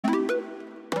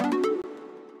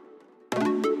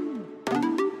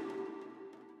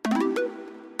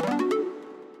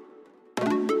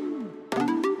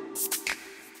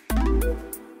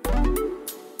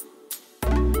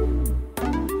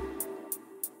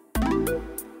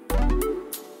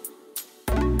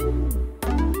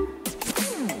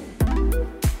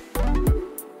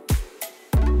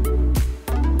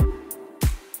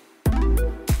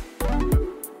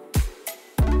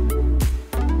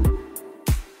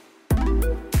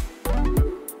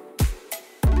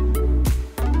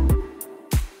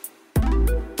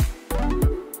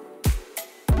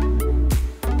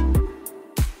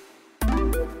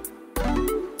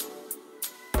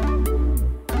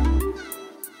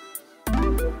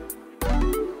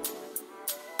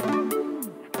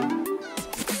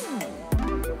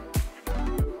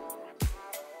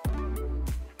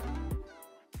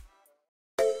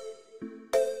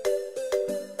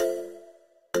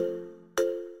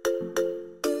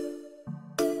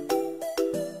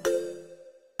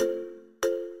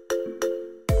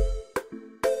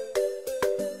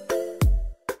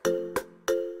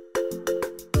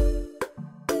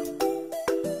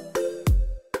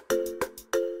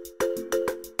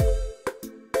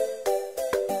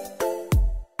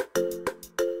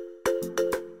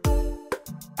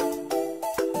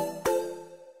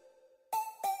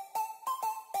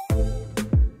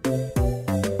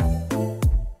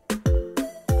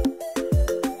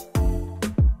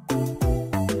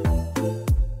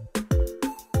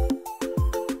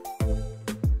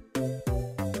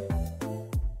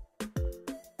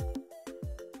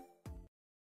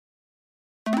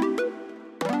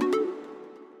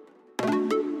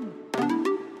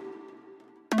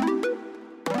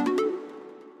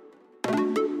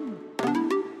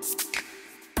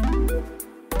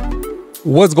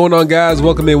What's going on, guys?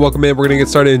 Welcome in, welcome in. We're gonna get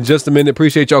started in just a minute.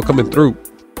 Appreciate y'all coming through.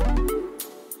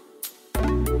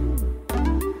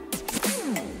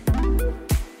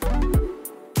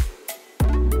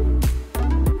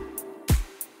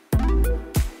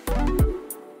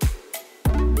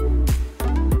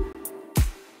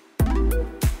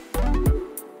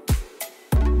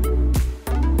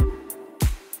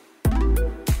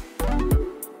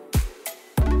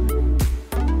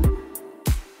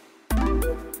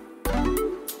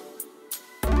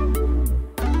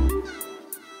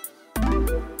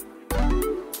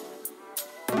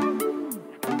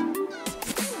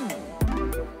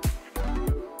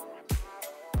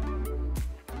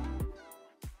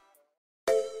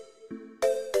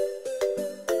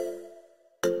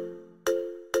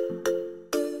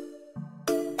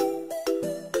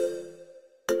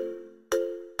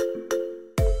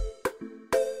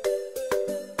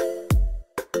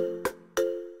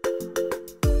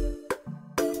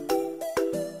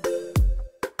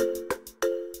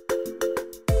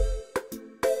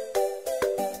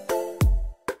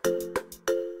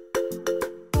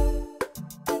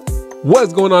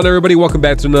 What's going on, everybody? Welcome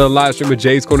back to another live stream of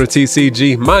Jay's Corner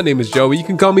TCG. My name is Joey. You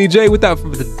can call me Jay. Without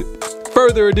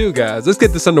further ado, guys, let's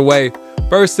get this underway.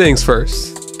 First things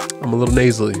first. I'm a little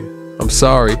nasally. I'm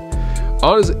sorry.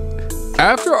 Honestly,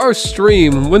 after our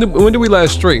stream, when did we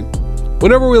last stream?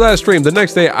 Whenever we last streamed, the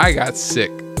next day I got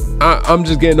sick. I'm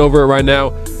just getting over it right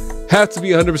now. Have to be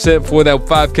 100% for that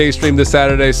 5K stream this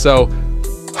Saturday, so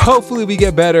hopefully we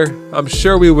get better. I'm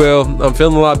sure we will. I'm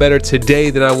feeling a lot better today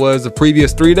than I was the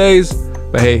previous 3 days,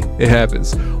 but hey, it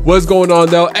happens. What's going on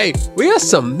though? Hey, we got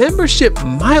some membership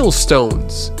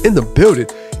milestones in the building.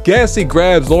 Gassy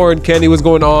Grabs, Lauren, Candy, what's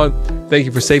going on? Thank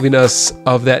you for saving us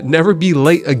of that. Never be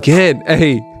late again.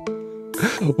 Hey,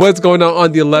 what's going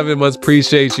on the 11 months?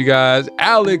 Appreciate you guys.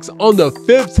 Alex on the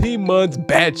 15 months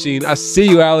batching. I see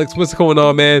you, Alex. What's going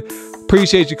on, man?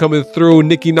 Appreciate you coming through.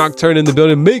 Nikki Nocturne in the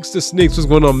building. Meeks the Sneaks. What's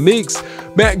going on, Meeks?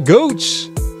 Matt Gooch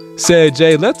said,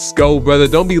 Jay, let's go, brother.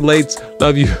 Don't be late.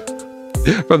 Love you.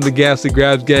 From the Gassy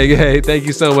Grabs gang. Hey, thank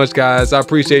you so much, guys. I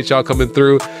appreciate y'all coming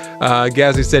through.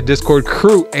 Gassy said, Discord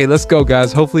crew. Hey, let's go,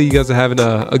 guys. Hopefully you guys are having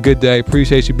a good day.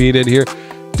 Appreciate you being in here.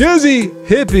 Dizzy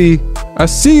Hippie. I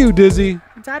see you, Dizzy.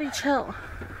 Daddy, chill.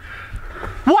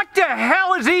 What the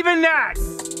hell is even that?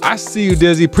 I see you,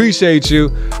 Dizzy. Appreciate you.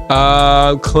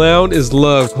 Clown is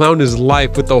love. Clown is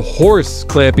life with the horse,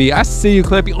 Clampy. I see you,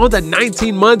 Clampy. On the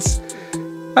 19 months.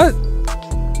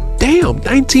 Damn,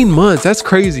 19 months. That's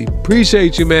crazy.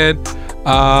 Appreciate you, man.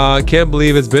 Can't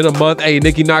believe it's been a month. Hey,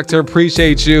 Nikki Nocturne,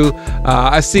 appreciate you.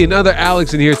 I see another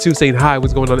Alex in here too saying hi.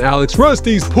 What's going on, Alex?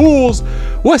 Rusty's Pools.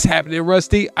 What's happening,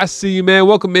 Rusty? I see you, man.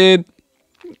 Welcome in.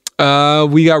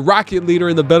 We got Rocket Leader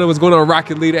in the building. What's going on,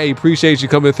 Rocket Leader? Hey, appreciate you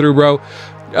coming through, bro.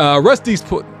 Rusty's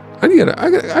Pool. I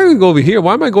gotta go over here.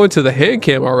 Why am I going to the hand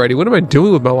cam already? What am I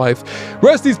doing with my life?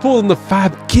 Rusty's pulling the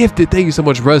 5 gifted. Thank you so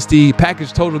much, Rusty.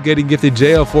 Package Total getting gifted.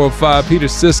 JL405, Peter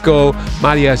Cisco,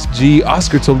 Matias G,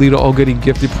 Oscar Toledo all getting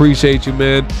gifted. Appreciate you,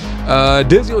 man.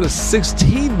 Dizzy on the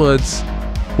 16 months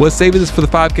was saving this for the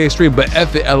 5K stream, but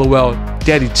F it, LOL.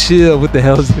 Daddy, chill. What the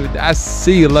hell is it? I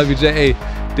see you. Love you, Jay.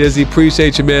 Hey, Dizzy,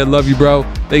 appreciate you, man. Love you, bro.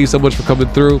 Thank you so much for coming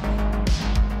through.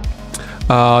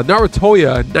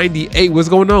 Narutoya 98, what's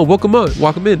going on? Welcome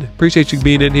in. Appreciate you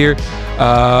being in here.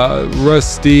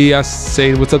 Rusty, I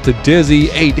saying what's up to Dizzy.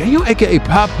 Hey, Daniel, aka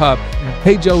Pop Pop.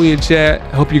 Hey, Joey in chat.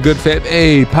 Hope you're good, fam.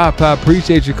 Hey, Pop Pop,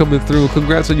 appreciate you coming through.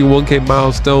 Congrats on your 1K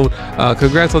milestone.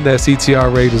 Congrats on that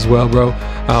CTR raid as well, bro.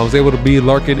 I was able to be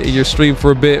lurking in your stream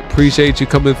for a bit. Appreciate you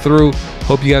coming through.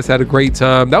 Hope you guys had a great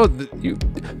time. That was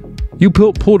you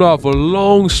pulled off a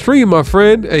long stream, my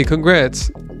friend. Hey,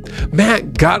 congrats.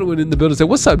 Matt Godwin in the building said,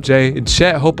 what's up, Jay? In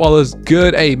chat, hope all is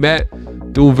good. Hey, Matt,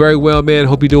 doing very well, man.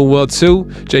 Hope you're doing well too.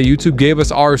 Jay, YouTube gave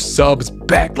us our subs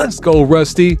back. Let's go,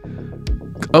 Rusty.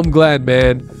 I'm glad,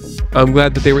 man. I'm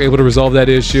glad that they were able to resolve that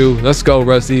issue. Let's go,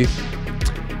 Rusty.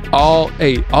 All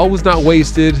was not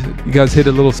wasted. You guys hit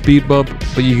a little speed bump,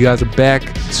 but you guys are back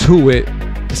to it.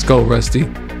 Let's go, Rusty.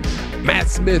 Matt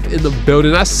Smith in the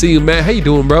building. I see you, man. How you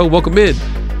doing, bro? Welcome in.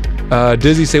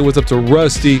 Dizzy saying what's up to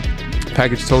Rusty.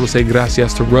 Package Total saying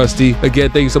gracias to Rusty. Again,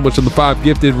 thank you so much on the 5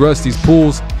 gifted. Rusty's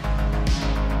Pools.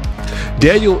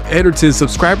 Daniel Anderton,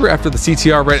 subscriber after the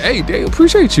CTR raid. Hey, Daniel,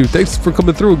 appreciate you. Thanks for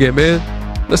coming through again,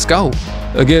 man. Let's go.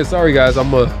 Again, sorry guys,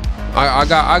 I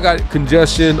got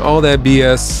congestion, all that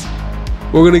BS.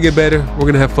 We're gonna get better. We're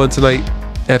gonna have fun tonight.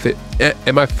 F it.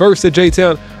 Am I first at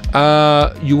J-Town?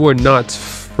 You were not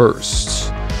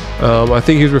first. I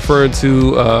think he's referring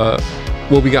to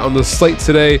what we got on the slate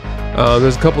today.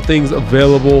 There's a couple things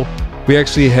available. We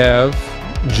actually have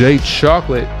J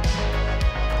Chocolate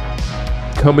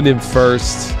coming in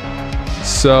first.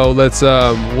 So let's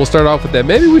we'll start off with that.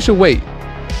 Maybe we should wait.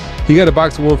 He got a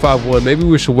box of 151. Maybe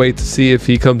we should wait to see if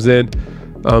he comes in.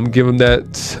 Give him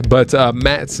that. But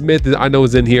Matt Smith, I know,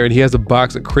 is in here, and he has a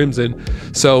box of Crimson.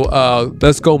 So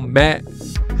let's go, Matt.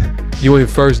 You in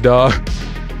first, dog.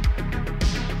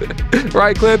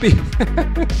 Right, Clampy?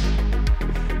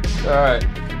 All right.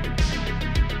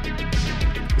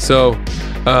 So,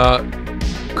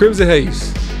 Crimson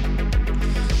Haze.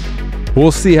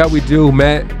 We'll see how we do,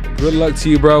 Matt. Good luck to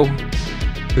you, bro.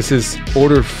 This is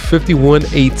order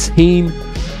 5118.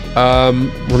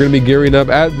 We're gonna be gearing up.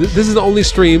 This is the only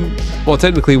stream. Well,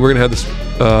 technically, we're gonna have this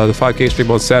the 5K stream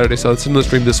on Saturday, so it's another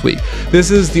stream this week.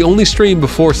 This is the only stream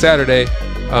before Saturday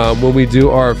when we do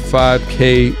our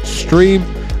 5K stream.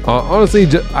 Honestly,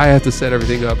 I have to set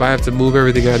everything up. I have to move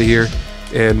everything out of here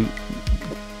and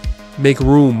make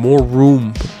room, more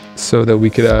room, so that we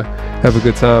could have a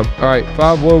good time. All right,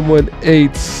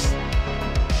 5118.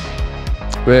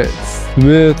 Matt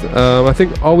Smith. I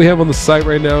think all we have on the site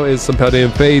right now is some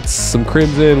Paldean Fates, some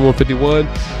Crimson 151,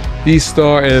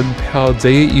 V-Star, and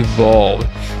Paldea Evolved.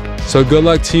 So good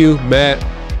luck to you, Matt.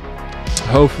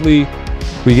 Hopefully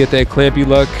we get that Clampy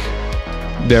luck.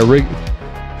 That Rick.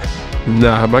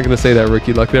 Nah, I'm not gonna say that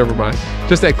Ricky luck. Never mind.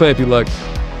 Just that Clampy luck.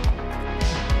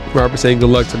 Robert saying good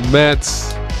luck to Matt.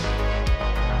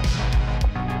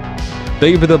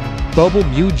 Thank you for the bubble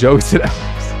mute, Joe. Said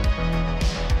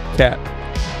Cap.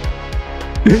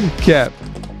 Cap.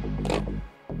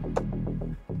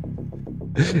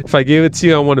 If I gave it to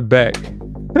you, I want it back.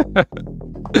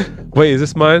 Wait, is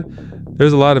this mine?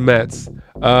 There's a lot of Matts.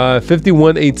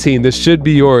 5118. This should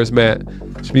be yours, Matt.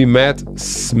 It should be Matt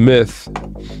Smith.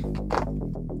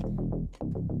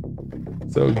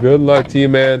 So good luck to you,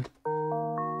 man.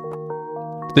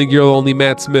 I think you're the only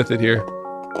Matt Smith in here.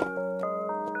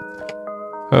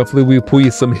 Hopefully we pull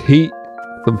you some heat,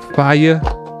 some fire,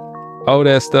 all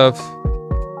that stuff.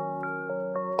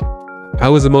 I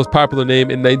was the most popular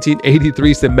name in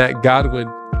 1983, said Matt Godwin.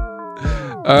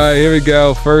 All right, here we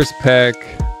go. First pack.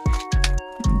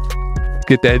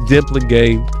 Get that dimpling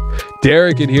game.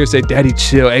 Derek in here say, Daddy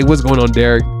chill. Hey, what's going on,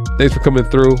 Derek? Thanks for coming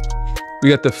through. We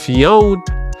got the Fion.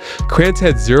 Krantz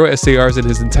had 0 SARs in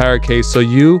his entire case, so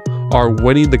you are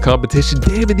winning the competition.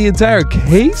 Damn it, the entire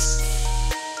case?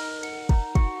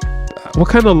 What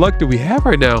kind of luck do we have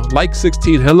right now? Like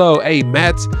 16, hello. Hey,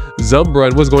 Matt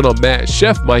Zumbra, what's going on, Matt?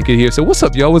 Chef Mike in here. So what's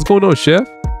up, y'all? What's going on, Chef?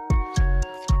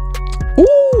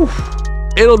 Ooh.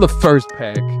 And on the first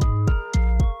pack,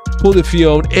 pull the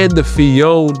Fion and the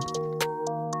Fion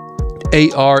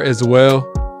AR as well.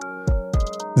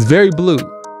 It's very blue.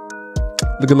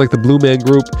 Looking like the Blue Man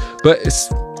Group, but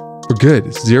we're good.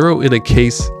 It's 0 in a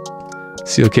case.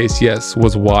 Seal case, yes,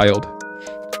 was wild.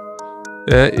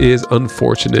 That is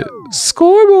unfortunate.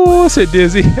 Scoreboard, said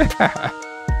Dizzy. We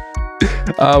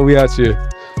out you.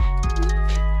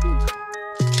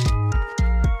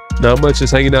 Not much,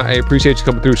 just hanging out. I appreciate you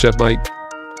coming through, Chef Mike.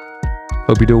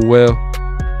 Hope you're doing well.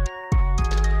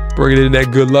 Bringing in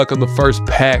that good luck on the first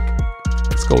pack.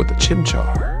 Let's go with the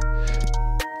Chimchar.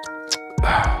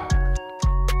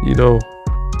 You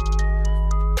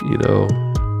know,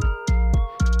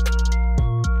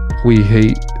 we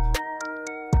hate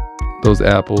those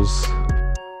apples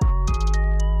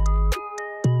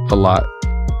a lot.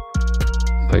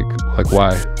 Like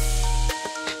why?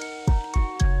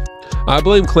 I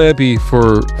blame Clampy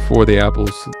for the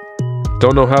apples.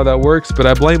 Don't know how that works, but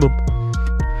I blame him.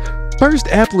 First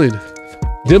Applin,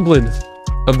 Dimblin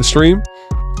of the stream.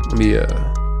 Let me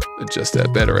adjust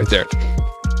that better right there.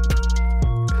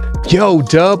 Yo,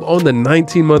 Dub on the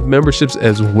 19-month memberships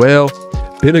as well.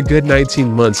 Been a good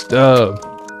 19 months, Dub.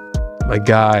 My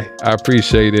guy, I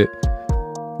appreciate it.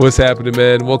 What's happening,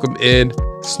 man? Welcome in.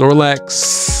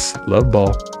 Snorlax, love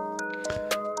ball.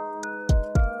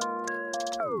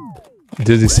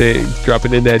 Dizzy say,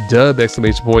 dropping in that Dub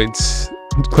exclamation points.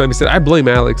 Clemmy said, I blame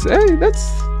Alex. Hey,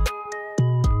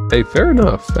 hey, fair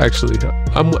enough. Actually,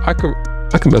 I can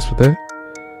mess with that.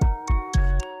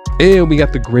 And we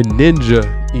got the Greninja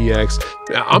EX.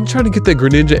 I'm trying to get that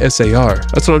Greninja SAR.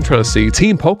 That's what I'm trying to see.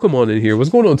 Team Pokemon in here. What's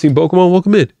going on, Team Pokemon?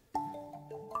 Welcome in.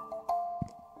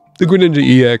 The Greninja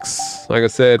EX. Like I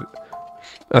said,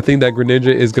 I think that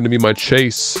Greninja is going to be my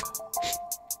chase.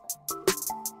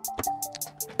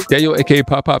 Daniel, aka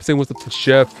Pop Pop, saying what's up to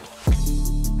Chef.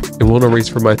 It won't erase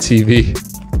for my TV.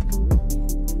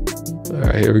 All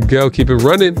right, here we go. Keep it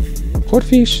running.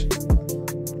 Hortfish.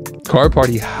 Card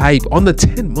Party hype on the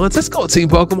 10 months. Let's go, Team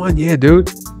Pokemon. Yeah, dude.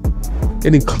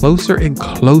 Getting closer and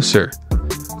closer.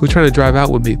 Who's trying to drive out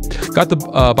with me? Got the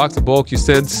box of bulk you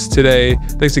sent today.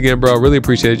 Thanks again, bro. Really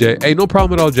appreciate it, Jay. Hey, no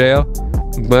problem at all, JL.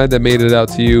 I'm glad that made it out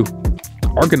to you.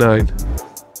 Arcanine.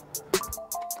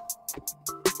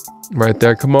 Right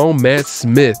there. Come on, Matt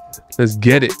Smith. Let's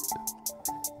get it.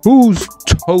 Whose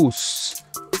toast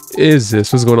is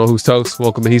this? What's going on? Who's toast?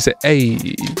 Welcome. He said,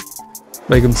 hey.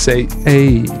 Make him say,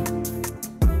 hey.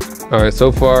 All right,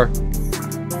 so far.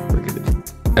 Look at it.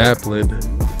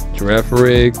 Applin, Giraffe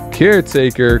Rig,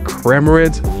 Caretaker,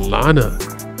 Cramorant, Lana.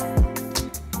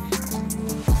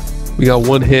 We got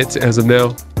 1 hit as of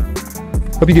now.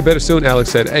 Hope you get better soon, Alex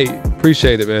said. Hey,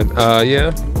 appreciate it, man.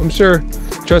 Yeah, I'm sure.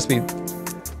 Trust me.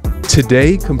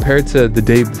 Today compared to the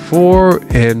day before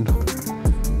and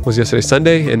was yesterday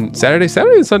Sunday and Saturday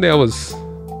and Sunday I was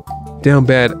down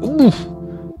bad. Oof.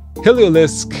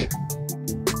 Heliolisk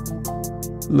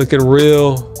looking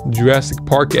real Jurassic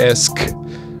Park-esque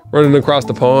running across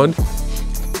the pond.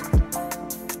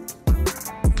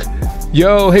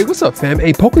 Yo, hey, what's up, fam?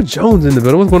 Hey, Poker Jones in the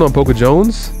middle. What's going on, Poker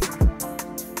Jones?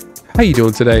 How you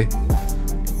doing today?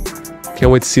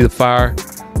 Can't wait to see the fire.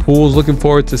 Pool's looking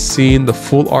forward to seeing the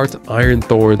full art Iron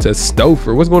Thorns at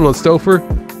Stouffer. What's going on, Stouffer?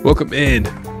 Welcome in.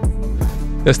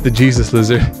 That's the Jesus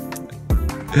Lizard.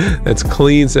 That's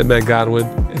clean, said Matt Godwin.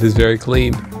 It is very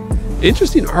clean.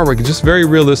 Interesting artwork, just very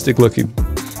realistic looking.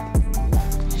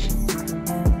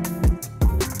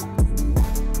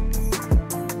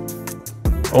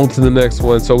 On to the next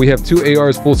one. So we have 2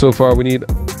 ARs full so far.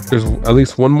 There's at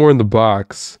least 1 more in the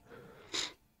box.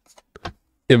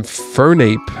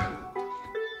 Infernape.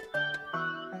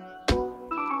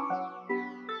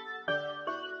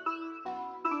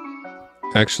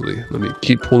 Actually, let me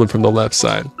keep pulling from the left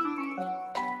side.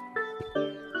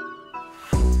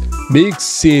 Meeks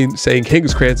saying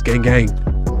Kingskrantz gang gang.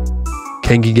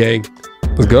 Kangi gang.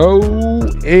 Let's go.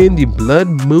 And the Blood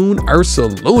Moon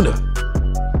Ursaluna.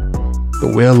 The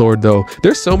Whale Lord though.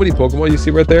 There's so many Pokemon you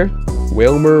see right there.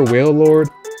 Whalmer, Whale Lord.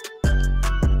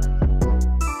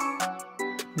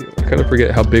 I kind of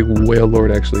forget how big Whale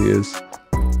Lord actually is.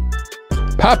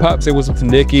 Pop say what's up to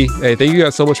Nikki. Hey, thank you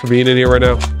guys so much for being in here right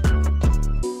now.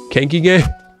 Kanki gang?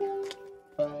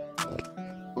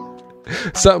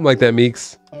 Something like that,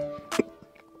 Meeks.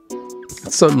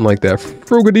 Something like that.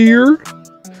 Frogadier.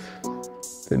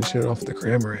 Finishing it off with the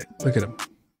Cramorant. Look at him.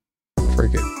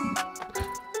 Freaking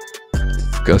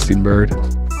disgusting bird.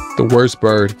 The worst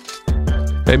bird.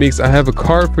 Hey, Meeks, I have a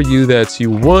card for you that's you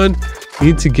won.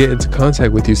 Need to get into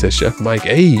contact with you, says Chef Mike.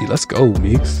 Hey, let's go,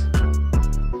 Meeks.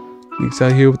 Meeks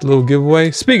out here with the little giveaway.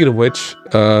 Speaking of which,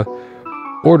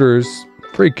 orders,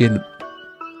 freaking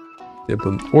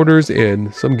orders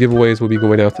and some giveaways will be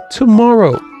going out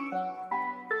tomorrow.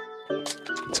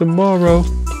 Tomorrow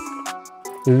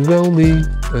is only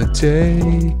a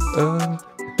day.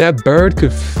 That bird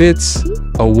could fit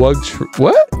a wug tree.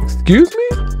 What? Excuse me?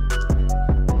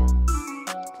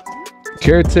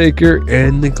 Caretaker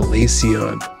and the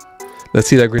Glaceon. Let's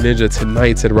see that Greninja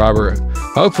tonight, said Robert.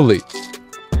 Hopefully.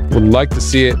 Would like to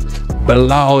see it.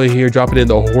 Bilal in here dropping in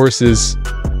the horses.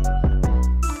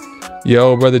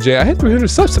 Yo, Brother Jay, I hit 300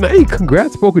 subs tonight. Hey,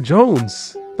 congrats, Poker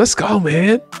Jones. Let's go,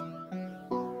 man.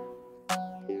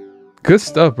 Good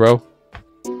stuff, bro.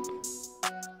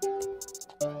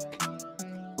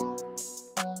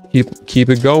 Keep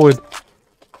it going.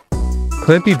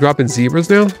 Clampy dropping zebras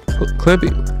now?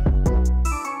 Clampy.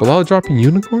 Bilal dropping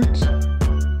unicorns?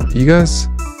 You guys?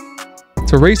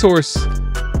 It's a racehorse.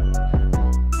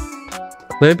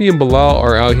 Clampy and Bilal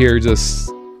are out here just...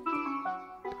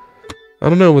 I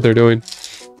don't know what they're doing.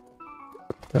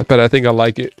 But I think I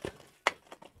like it.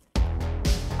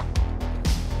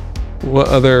 What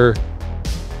other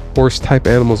horse type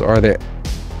animals are there?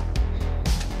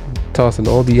 Tossing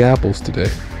all the apples today.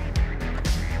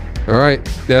 All right,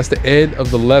 that's the end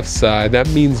of the left side. That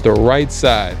means the right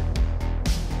side.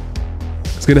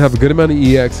 It's gonna have a good amount of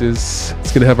EXs.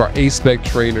 It's gonna have our A-Spec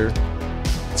trainer.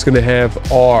 It's gonna have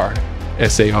our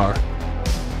SAR.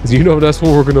 Because you know that's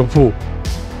what we're gonna pull.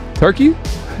 Turkey?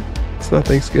 It's not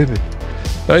Thanksgiving.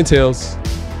 Ninetales.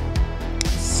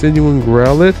 Sinuan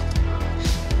Growlithe.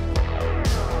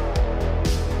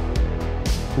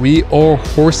 We are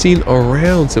horsing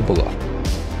around, Cibolo.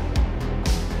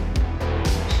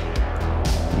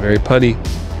 Very punny.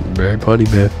 Very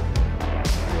punny, man.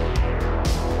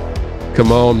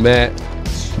 Come on, Matt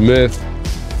Smith.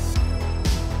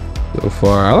 So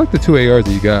far, I like the 2 ARs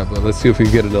that you got, but let's see if we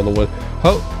can get another one.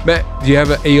 Oh, Matt, do you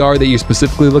have an AR that you're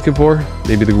specifically looking for?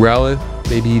 Maybe the Growlithe,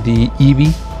 maybe the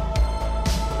Eevee?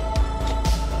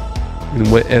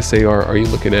 And what SAR are you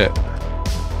looking at?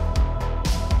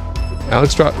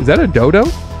 Alex drop, is that a dodo?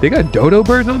 They got dodo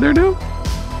birds on there now?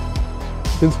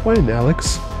 Since when,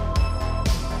 Alex?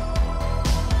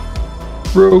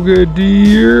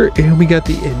 Frogadier, and we got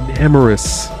the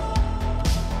Enamorous.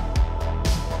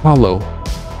 hollow.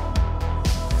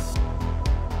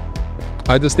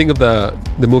 I just think of the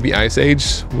movie Ice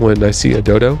Age when I see a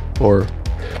dodo, or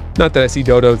not that I see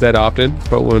dodos that often,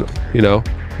 but when, you know,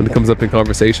 when it comes up in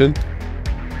conversation.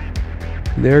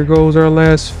 And there goes our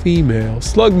last female.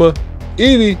 Slugma.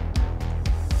 Eevee.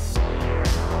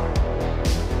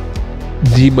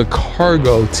 The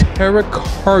Macargo. Terra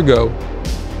Cargo.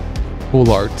 Full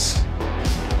arts.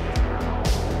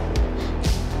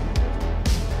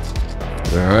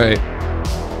 Alright.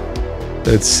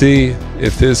 Let's see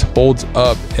if this holds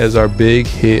up as our big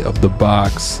hit of the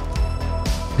box.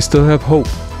 We still have hope.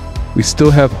 We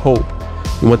still have hope.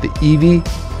 You want the Eevee?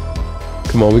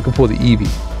 Come on, we can pull the Eevee.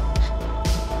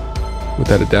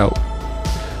 Without a doubt.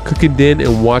 Cooking in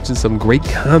and watching some great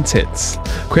contents.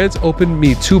 Krantz opened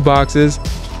me 2 boxes.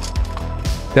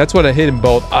 That's what I hit in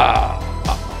both.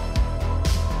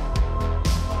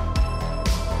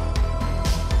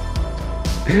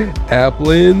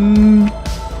 Applin.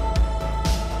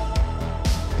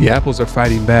 The apples are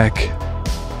fighting back.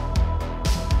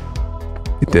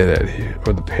 Get that out of here.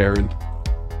 Or the parent.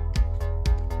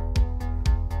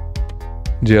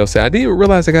 JL said, I didn't even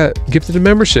realize I got gifted a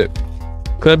membership.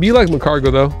 Clem, you like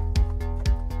Macargo though.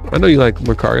 I know you like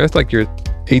Macargo. That's like your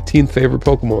 18th favorite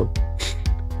Pokemon.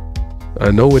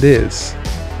 I know it is.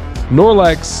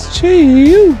 Snorlax,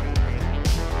 chill.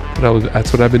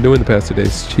 That's what I've been doing the past 2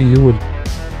 days. Chilling.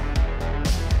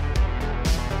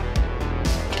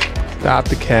 Stop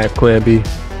the cat, Clamby.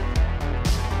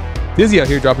 Dizzy out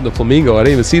here dropping the flamingo. I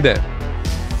didn't even see that.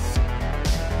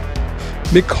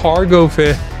 Macargo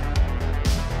fan.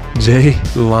 Jay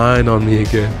lying on me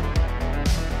again.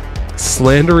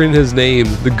 Slandering his name.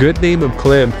 The good name of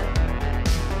Clem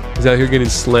is out here getting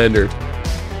slandered.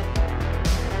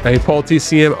 Hey, Paul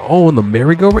TCM. Oh, on the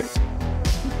merry-go-round.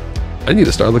 I need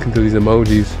to start looking through these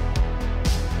emojis.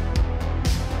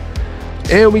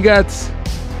 And we got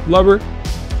Lover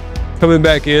coming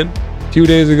back in. A few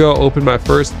days ago, opened my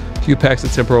first few packs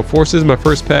of Temporal Forces. My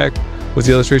first pack was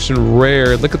the illustration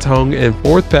Rare Lickitung, and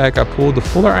 4th pack I pulled the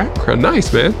full art crown.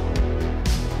 Nice, man.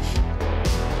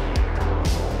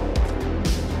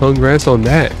 Congrats on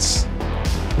that.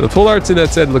 The full arts in that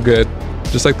set look good,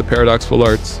 just like the Paradox full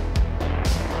arts.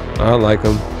 I like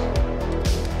them.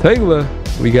 Tangela,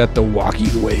 we got the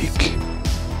Walking Wake.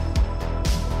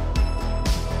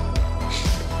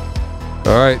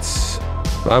 All right,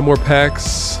 5 more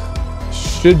packs.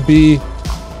 Should be,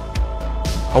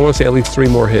 I want to say at least 3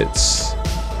 more hits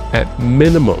at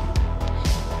minimum.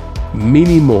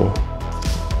 Minimal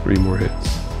 3 more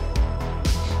hits.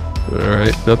 All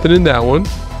right, nothing in that one.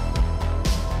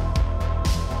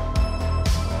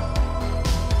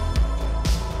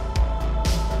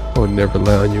 I would never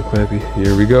lie on you, Clampy.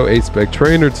 Here we go, 8-spec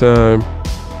trainer time.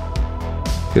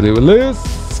 Hit it with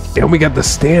this. And we got the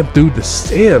stamp, dude, the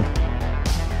stamp.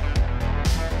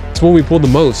 It's when we pull the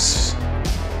most.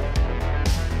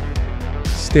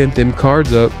 Stamp them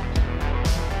cards up.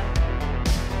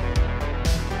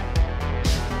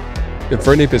 And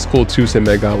Fernape is cool too, said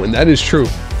Meg Godwin. That is true.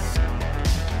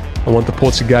 I want the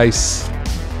Poltergeist.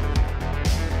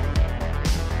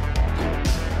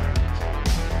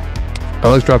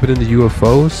 Alex, drop it into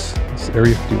UFOs. It's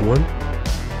Area 51.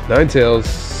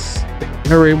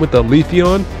 Ninetales. Area with the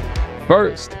Leafeon.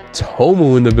 First,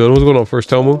 Tomu in the building. What's going on,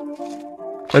 first Tomu?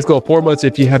 Let's go 4 months.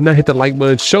 If you have not hit the like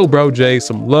button, show Bro Jay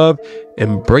some love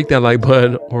and break that like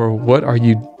button, or what are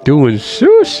you doing?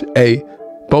 Shush. Hey,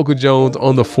 Boca Jones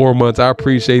on the 4 months. I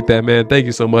appreciate that, man. Thank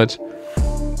you so much.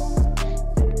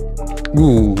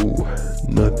 Ooh,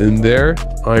 nothing there.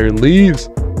 Iron Leaves.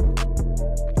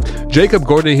 Jacob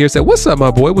Gordon here said, what's up,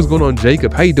 my boy? What's going on,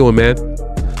 Jacob? How you doing, man?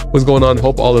 What's going on?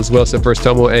 Hope all is well, said first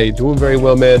Tomo. Hey, doing very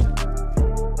well, man.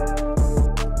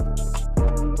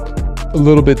 A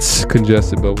little bit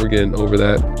congested, but we're getting over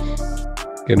that.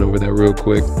 Getting over that real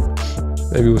quick.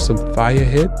 Maybe with some fire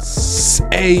hits.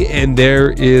 Hey, and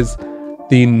there is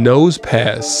the Nose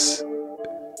Pass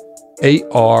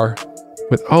AR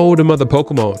with all the mother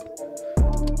Pokemon.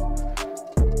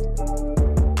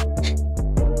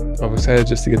 I'm excited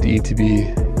just to get the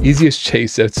ETB. Easiest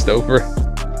chase at Stover.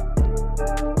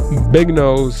 Big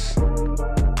Nose.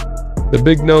 The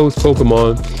Big Nose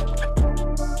Pokemon.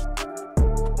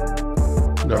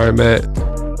 All right, Matt.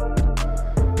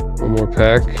 One more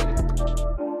pack.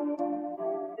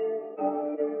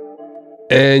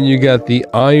 And you got the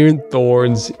Iron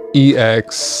Thorns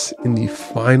EX in the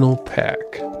final pack.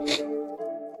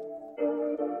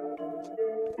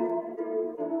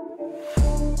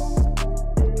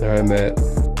 All right, Matt.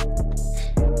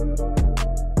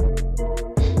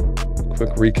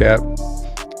 Quick recap.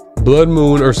 Blood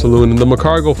Moon Ursaloon and the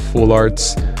Macargo Full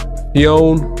Arts.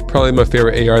 Fion, probably my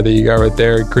favorite AR that you got right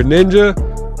there. Greninja,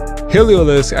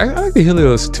 Heliolisk. I like the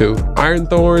Heliolisk too. Iron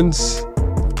Thorns,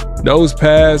 Nose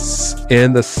Pass,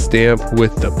 and the stamp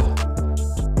with the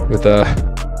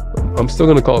I'm still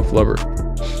gonna call it Flubber.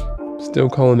 Still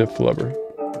calling it Flubber.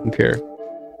 Don't care.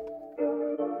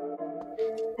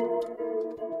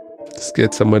 Let's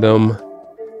get some of them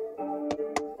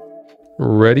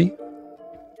ready.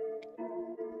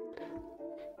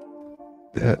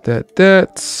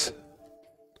 That's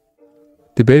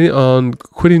debating on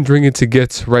quitting drinking to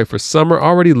get right for summer.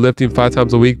 Already lifting 5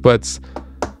 times a week, but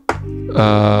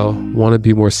want to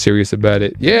be more serious about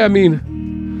it. Yeah, I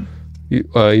mean,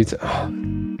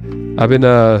 I've been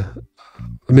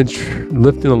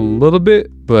lifting a little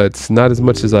bit, but not as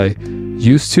much as I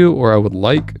used to or I would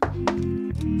like.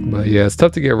 But yeah, it's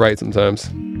tough to get right sometimes.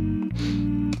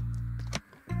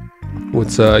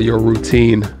 What's your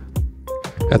routine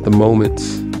at the moment,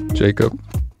 Jacob?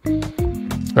 All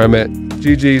right, Matt.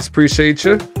 GG's, appreciate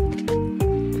you.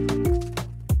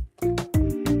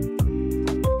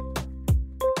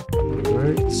 All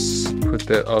right, let's put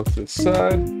that off to the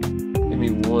side. Give me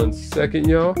 1 second,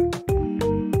 y'all.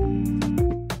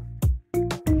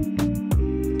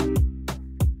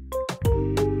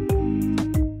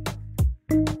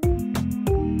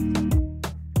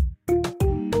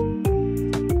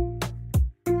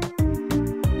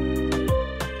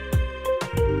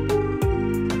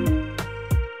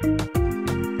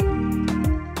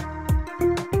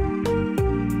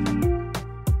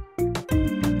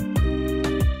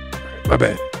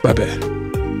 My bad.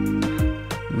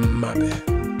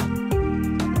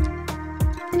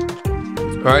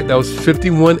 All right, that was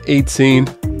 51:18.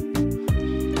 30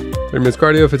 minutes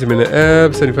cardio, 15-minute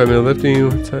abs, 75-minute lifting,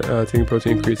 taking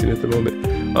protein, creatine at the moment.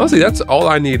 Honestly, that's all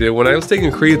I needed. When I was taking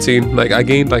creatine, like I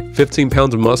gained like 15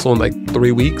 pounds of muscle in like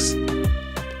 3 weeks.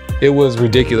 It was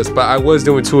ridiculous, but I was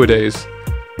doing 2-a-days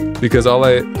because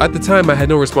at the time I had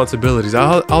no responsibilities.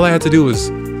 All I had to do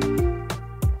was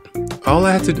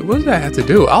what did I have to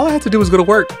do? All I had to do was go to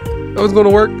work. I was going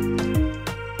to work,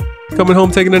 coming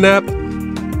home, taking a nap,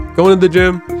 going to the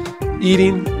gym,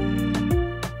 eating,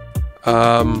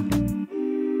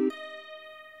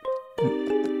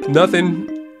 nothing,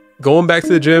 going back to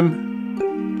the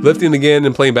gym, lifting again,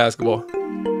 and playing basketball.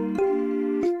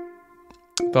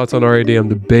 Thoughts on RAD? I'm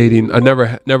debating. I never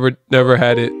had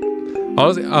it.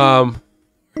 Honestly, I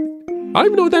don't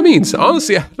even know what that means.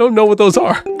 Honestly, I don't know what those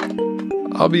are.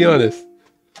 I'll be honest.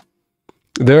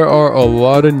 There are a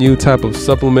lot of new type of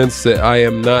supplements that I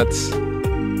am not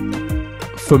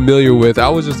familiar with. I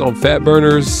was just on fat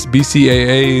burners,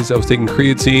 BCAAs. I was taking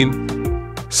creatine,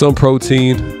 some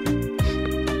protein,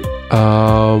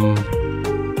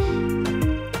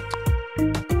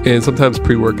 and sometimes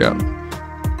pre-workout.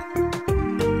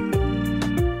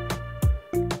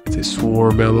 They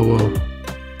swarm, LOL.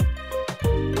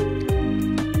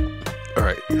 All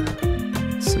right.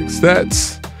 6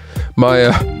 stats.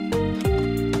 My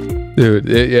dude,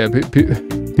 yeah,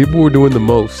 people were doing the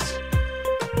most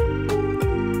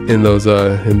in those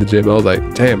in the gym. I was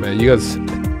like, damn, man, you guys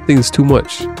think it's too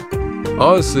much.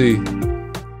 Honestly,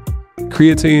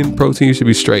 creatine, protein should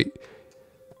be straight.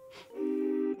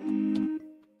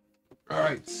 All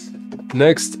right,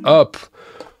 next up,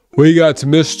 we got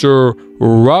Mr.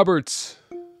 Robert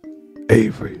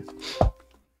Avery.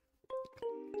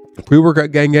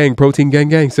 Pre-workout gang, protein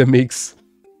gang, said Meeks.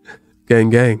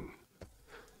 Gang.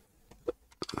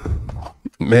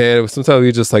 Man, sometimes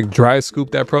we just like dry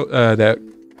scoop that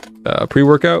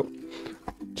pre-workout.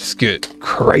 Just get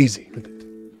crazy.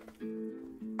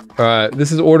 All right,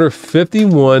 this is order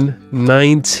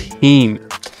 5119.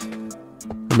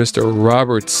 Mr.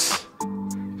 Roberts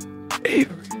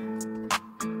Avery.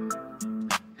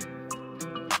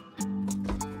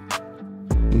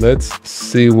 Let's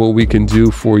see what we can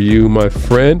do for you, my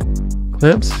friend.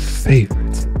 Clamp's favorite.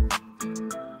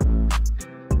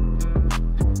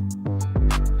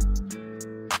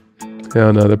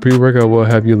 Hell no, the pre-workout will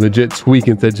have you legit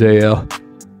tweaking to JL.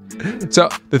 So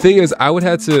the thing is, I would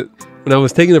have to, when I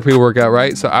was taking the pre-workout,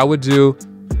 right? So I would do,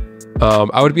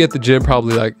 I would be at the gym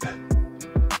probably like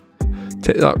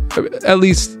at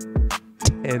least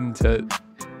 10 to,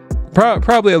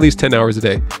 probably at least 10 hours a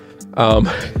day.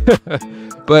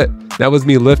 But that was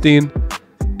me lifting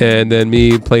and then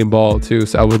me playing ball too.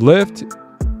 So I would lift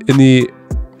in the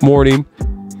morning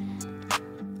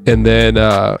and then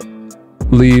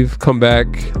leave, come back,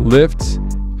 lift,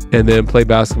 and then play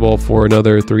basketball for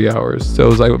another 3 hours. So it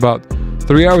was like about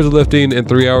 3 hours of lifting and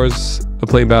 3 hours of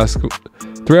playing basketball.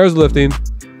 3 hours of lifting,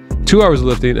 2 hours of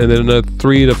lifting, and then another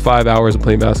 3 to 5 hours of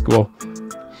playing basketball.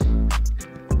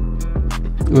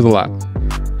 It was a lot.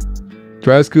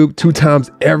 Dry scoop 2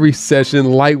 times every session.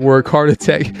 Light work, heart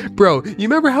attack. Bro, you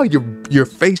remember how your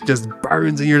face just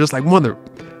burns and you're just like, mother,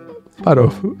 I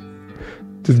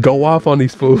don't just go off on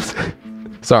these fools.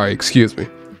 Sorry, excuse me.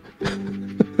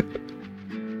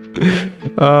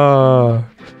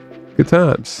 Good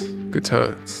times. Good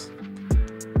times.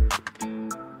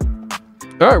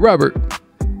 All right, Robert.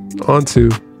 On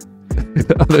to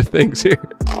other things here.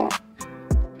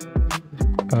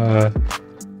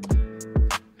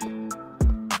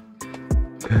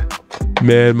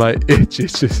 Man, my itch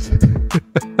is just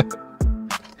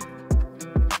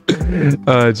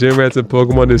Gym Rats and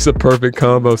Pokemon is a perfect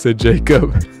combo, said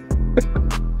Jacob.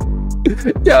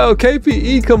 Yo,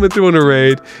 KPE coming through in the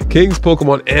raid. King's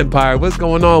Pokemon Empire, what's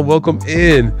going on? Welcome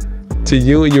in to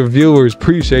you and your viewers.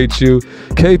 Appreciate you.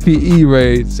 KPE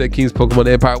raid said King's Pokemon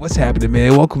Empire. What's happening,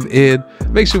 man? Welcome in.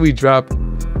 Make sure we drop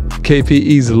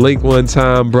KPE's link one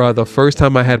time, bro. The first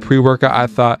time I had pre-workout, I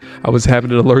thought I was having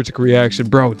an allergic reaction,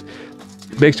 bro. It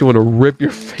makes you want to rip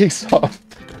your face off.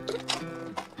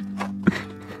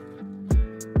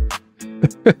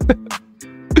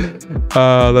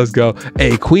 Let's go.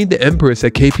 Hey, Queen the Empress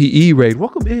at KPE raid.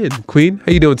 Welcome in, Queen.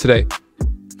 How you doing today?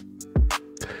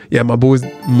 Yeah, my boy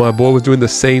was doing the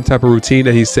same type of routine,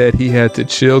 and he said he had to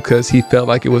chill because he felt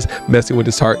like it was messing with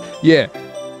his heart. Yeah,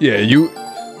 you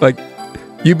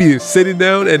be sitting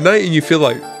down at night and you feel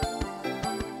like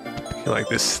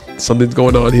this, something's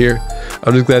going on here.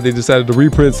 I'm just glad they decided to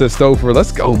reprint Stouffer.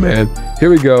 Let's go, man. Here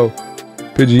we go.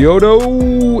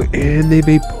 Pidgeotto and a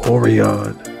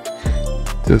Vaporeon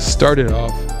to start it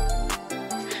off.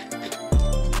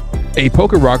 Hey,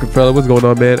 Poker Rockefeller, what's going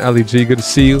on, man? Ali G, good to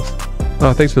see you.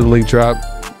 Oh, thanks for the link drop.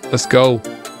 Let's go.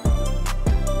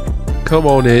 Come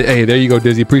on in. Hey, there you go,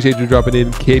 Dizzy. Appreciate you dropping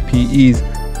in KPE's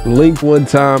link one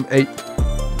time. Hey,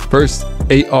 first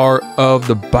AR of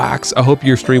the box. I hope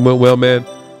your stream went well, man.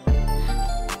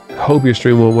 Hope your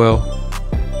stream went well.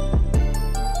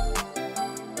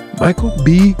 Michael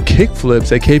B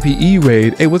Kickflips at KPE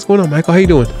raid. Hey, what's going on, Michael? How you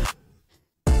doing?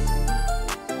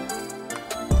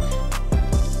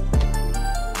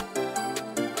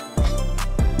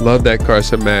 Love that car,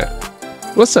 said Matt.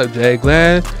 What's up, Jay?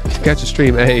 Glad you got your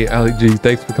stream. Hey, Ali G,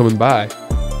 thanks for coming by.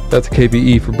 That's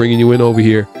KPE for bringing you in over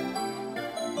here.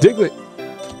 Diglett.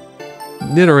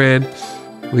 Nidoran.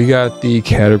 We got the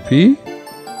Caterpie.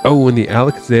 Oh, and the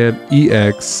Alakazam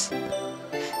EX.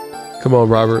 Come on,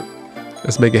 Robert.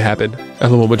 Let's make it happen. I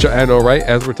know, right?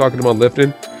 As we're talking about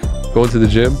lifting, going to the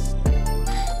gym.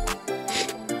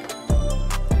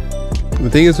 The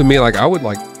thing is with me, like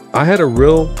I had a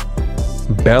real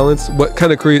balance. What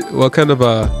kind of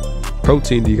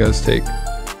protein do you guys take?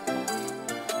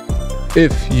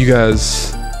 If you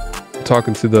guys are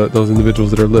talking to those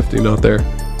individuals that are lifting out there,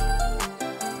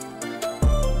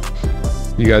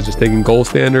 you guys just taking gold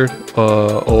standard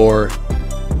or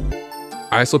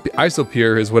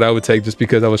Isopure is what I would take, just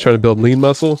because I was trying to build lean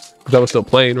muscle because I was still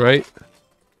playing, right?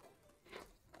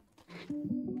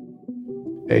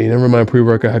 Hey, never mind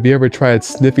pre-workout. Have you ever tried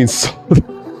sniffing salt?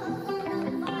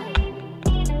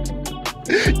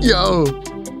 Yo.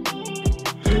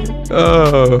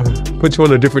 Put you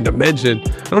on a different dimension.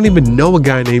 I don't even know a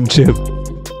guy named Jim,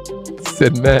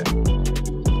 said Matt.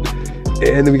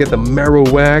 And then we got the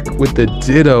Marowak with the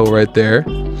Ditto right there.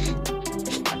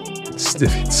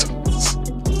 Sniffing salts.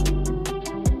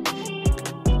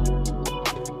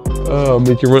 Oh,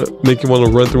 make you want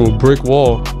to run through a brick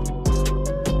wall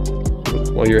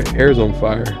while your hair's on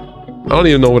fire. I don't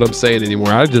even know what I'm saying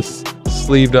anymore. I just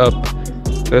sleeved up.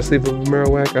 Did I sleeve up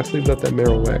Marowak? I sleeved up that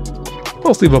Marowak.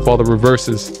 I'll sleeve up all the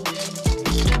reverses.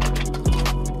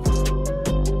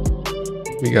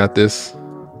 We got this.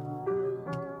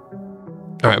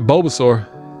 All right, Bulbasaur.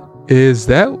 Is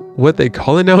that what they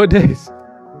call it nowadays?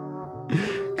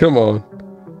 Come on.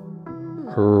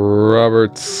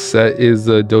 Robert, that is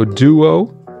the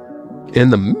Doduo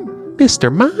and the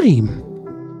Mr. Mime.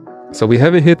 So we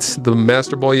haven't hit the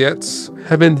Master Ball yet.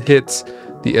 Haven't hit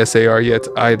the SAR yet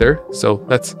either. So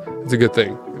that's a good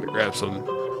thing. I'm gonna grab some.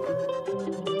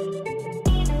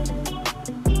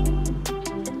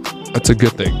 That's a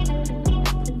good thing.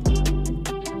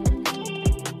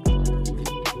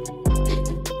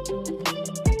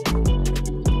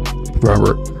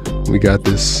 Robert, we got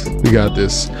this. We got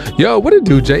this. Yo, what it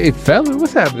do, Jay? Hey, fella,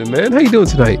 what's happening, man? How you doing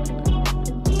tonight?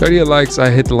 30 likes. I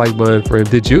hit the like button for him.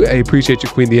 Did you? Hey, appreciate you,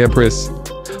 Queen the Empress.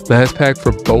 Last pack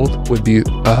for both would be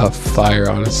fire,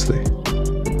 honestly.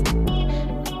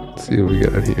 Let's see what we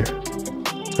got here.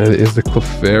 That is the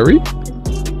Clefairy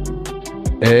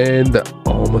and the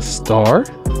Almastar.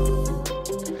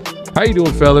 How you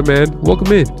doing, fella, man?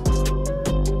 Welcome in.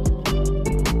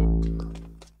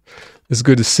 It's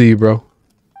good to see you, bro.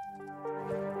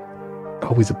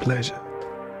 Always a pleasure.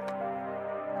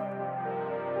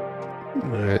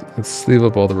 Alright, let's sleeve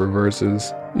up all the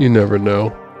reverses. You never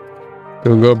know.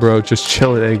 Don't go, bro. Just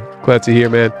chilling. Hey, glad to hear,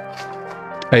 man.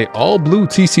 Hey, all blue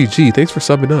TCG. Thanks for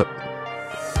subbing up.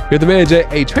 You're the man, Jay.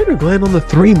 Hey, Trader Glenn on the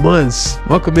 3 months.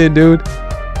 Welcome in, dude.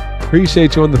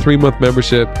 Appreciate you on the 3-month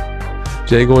membership.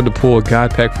 Jay going to pull a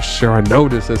God pack for sure. I know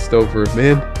this is Stover,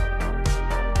 man.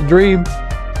 It's a dream.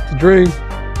 It's a dream.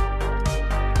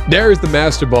 There is the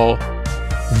Master Ball.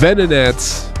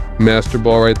 Venonat's Master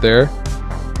Ball right there.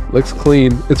 Looks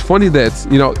clean. It's funny that,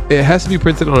 you know, it has to be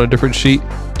printed on a different sheet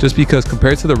just because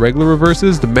compared to the regular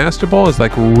reverses, the Master Ball is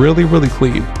like really, really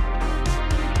clean.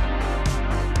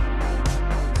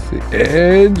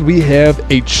 And we have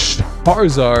a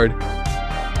Charizard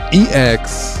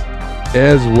EX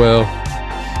as well.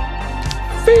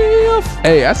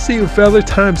 Hey, I see you, fella.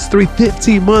 Times 3,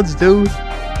 15 months, dude.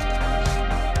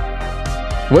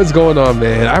 What's going on,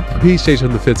 man? I appreciate you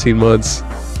on the 15 months.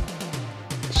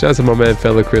 Shout out to my man,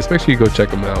 fella Chris. Make sure you go check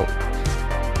him out.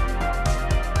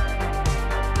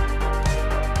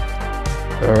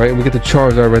 All right, and we get the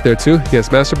Charizard right there too.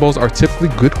 Yes, Master Balls are typically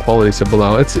good quality to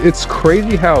Bilal. It's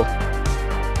crazy how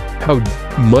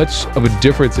much of a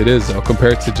difference it is though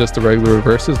compared to just the regular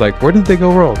reverses. Like, where did they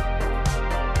go wrong?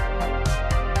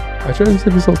 I tried this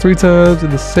episode 3 times in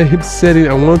the same setting.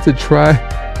 I wanted to try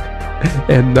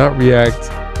and not react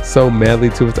so madly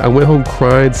to it. I went home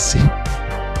crying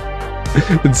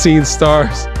and seeing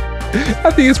stars.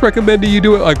 I think it's recommended you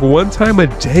do it like 1 time a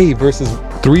day versus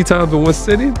 3 times in one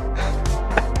sitting.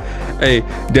 Hey,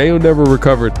 Daniel never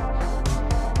recovered.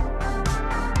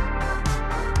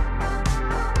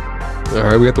 All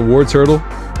right, we got the War Turtle.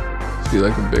 See,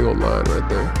 like a big old line right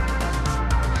there.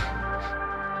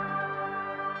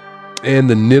 And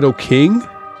the Nido King.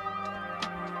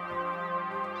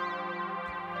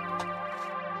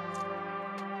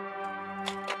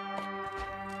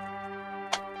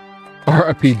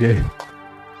 R.I.P. Dave.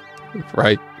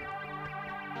 Right.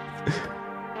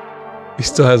 He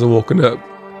still hasn't woken up.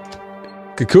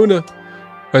 Kakuna.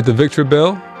 Right, the Victory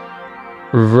Bell.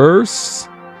 Reverse.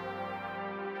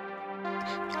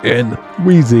 And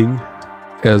Weezing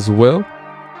as well.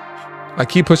 I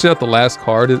keep pushing out the last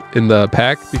card in the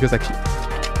pack because I keep,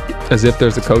 as if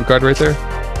there's a code card right there.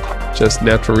 Just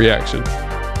natural reaction.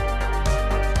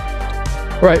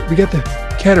 All right, we got the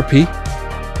Caterpie.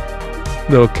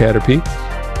 Little Caterpie.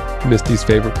 Misty's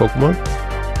favorite Pokemon.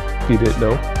 If you didn't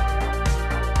know.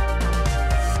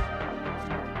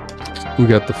 We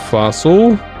got the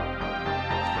Fossil.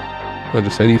 Not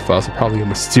just any fossil, probably a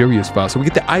mysterious fossil. We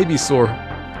get the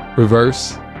Ivysaur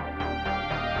reverse.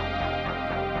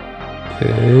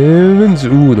 And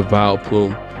ooh, the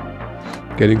Vileplume.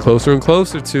 Getting closer and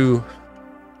closer to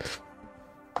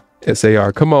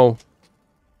SAR. Come on.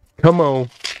 Come on.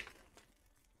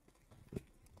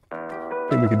 I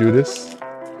think we can do this.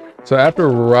 So after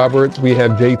Robert, we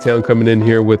have J-Town coming in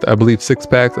here with, I believe, 6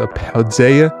 packs of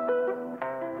Paldea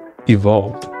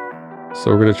Evolved.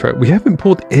 So we're going to try. We haven't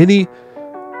pulled any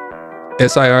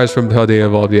SIRs from Paldea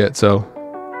Evolved yet, so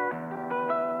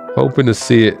hoping to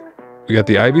see it. We got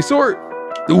the Ivysaur.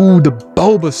 Ooh, the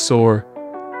Bulbasaur.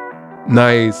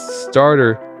 Nice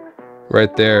starter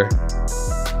right there.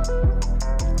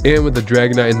 And with the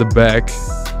Dragonite in the back.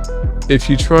 If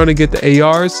you're trying to get the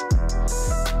ARs,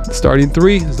 starting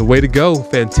 3 is the way to go.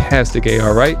 Fantastic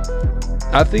AR, right?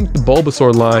 I think the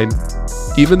Bulbasaur line,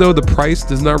 even though the price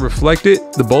does not reflect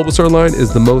it, the Bulbasaur line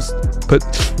is the most put.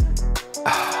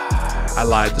 I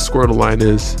lied. The Squirtle line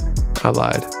is. I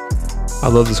lied. I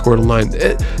love the Squirtle line.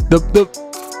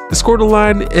 The Squirtle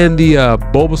line and the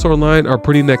Bulbasaur line are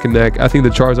pretty neck and neck. I think the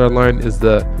Charizard line is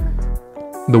the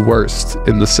worst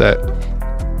in the set.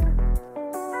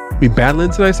 We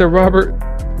battling tonight, said Robert.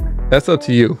 That's up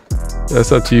to you.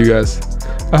 That's up to you guys.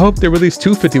 I hope they release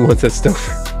 251 set stuff.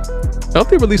 I hope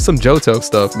they release some Johto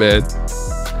stuff, man.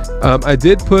 I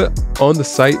did put on the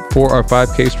site for our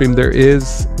 5K stream, there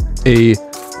is a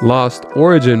Lost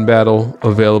Origin battle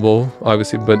available,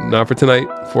 obviously, but not for tonight,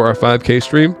 for our 5K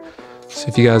stream. So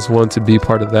if you guys want to be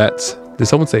part of that. Did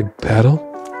someone say battle?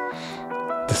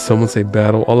 Did someone say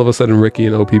battle? All of a sudden, Ricky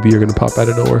and OPB are going to pop out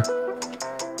of nowhere.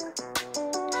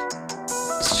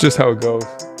 It's just how it goes.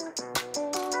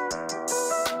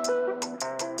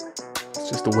 It's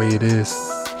just the way it is.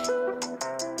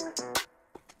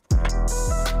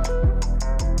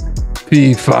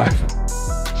 P5.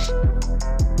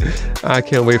 I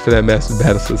can't wait for that massive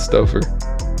battle with Stouffer.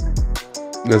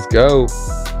 Let's go.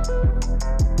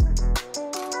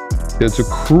 It's a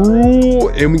cruel,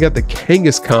 and we got the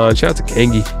Kangaskhan. Shout out to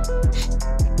Kangi.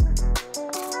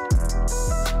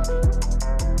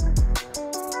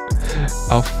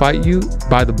 I'll fight you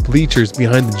by the bleachers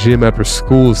behind the gym after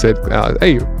school, said Alex.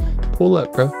 Hey, pull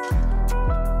up, bro.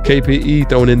 KPE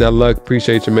throwing in that luck.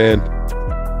 Appreciate you, man.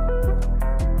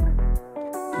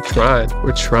 We're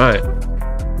trying.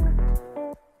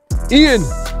 Ian,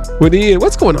 with Ian.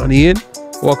 What's going on, Ian?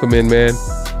 Welcome in, man.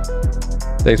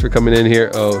 Thanks for coming in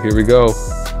here. Oh, here we go.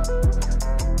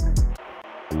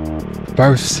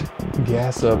 First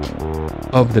gas up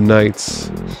of the nights.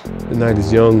 The night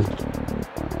is young.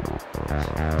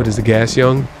 But is the gas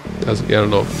young? I don't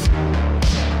know.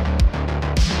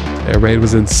 That raid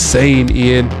was insane,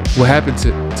 Ian. What happened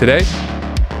today?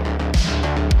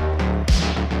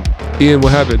 Ian,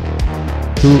 what happened?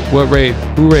 What raid?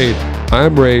 Who raid?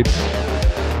 I'm raid.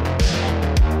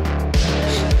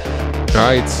 All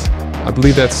right. I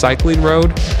believe that's Cycling Road.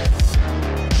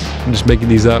 I'm just making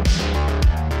these up.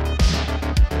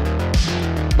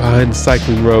 Behind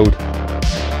Cycling Road,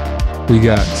 we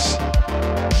got.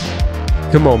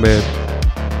 Come on, man.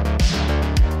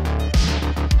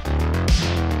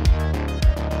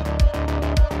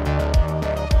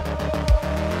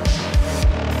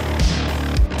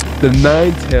 The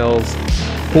Nine Tails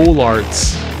Full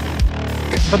Arts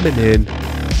coming in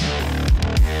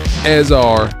as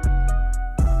our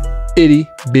itty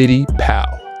bitty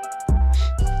pal.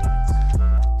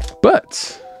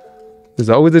 But there's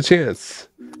always a chance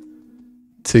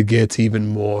to get even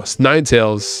more. Nine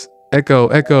Tails,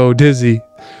 Echo, Dizzy.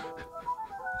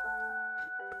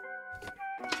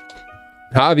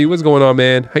 Javi, what's going on,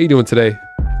 man? How you doing today?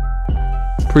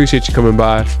 Appreciate you coming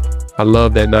by. I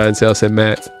love that Nine Tails, said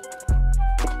Matt.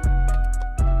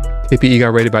 KPE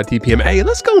got rated by DPM. Hey,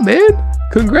 let's go, man.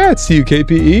 Congrats to you,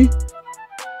 KPE.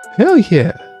 Hell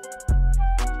yeah.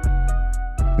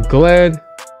 Glad.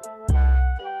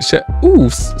 Ooh,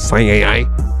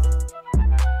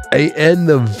 and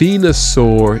the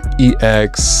Venusaur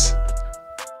EX.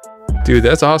 Dude,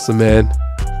 that's awesome, man.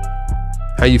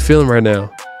 How you feeling right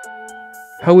now?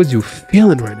 How is you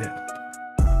feeling right now?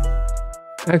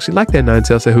 I actually like that Nine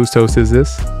Tails. Said, whose toast is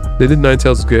this? They did Nine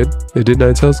Tails good. They did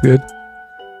Nine Tails good.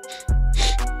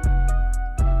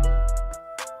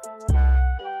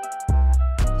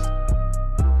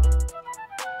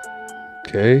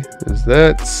 Okay, is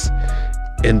that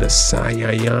in the Sai?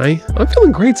 I'm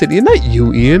feeling great today. Isn't that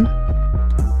you, Ian?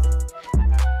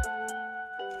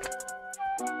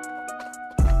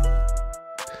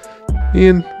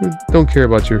 Ian, we don't care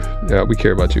about your. Yeah, we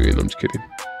care about you, Ian. I'm just kidding.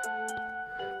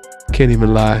 Can't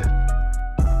even lie.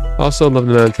 Also, love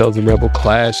the Nine Tails and Rebel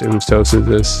Clash. And whose toast is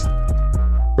this?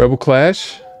 Rebel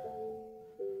Clash?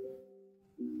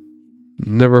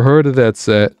 Never heard of that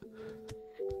set.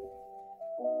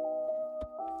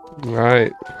 All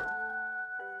right.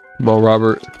 Come on,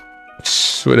 Robert.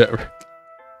 Whatever.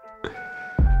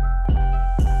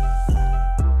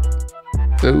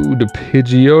 Oh, the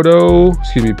Pidgeotto.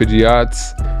 Excuse me,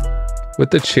 Pidgeots. With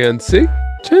the Chansey.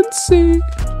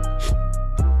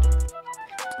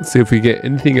 Let's see if we get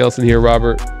anything else in here,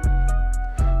 Robert.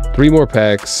 3 more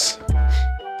packs.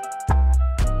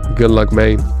 Good luck,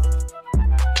 man.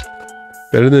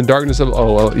 Better than Darkness of...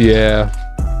 Oh, well, yeah.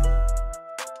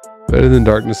 Better than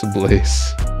Darkness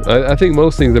Ablaze. I think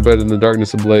most things are better than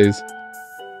Darkness Ablaze.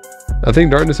 I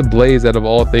think Darkness Ablaze, out of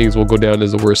all things, will go down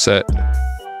as the worst set.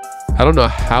 I don't know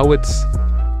how it's...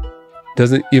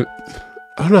 Doesn't even...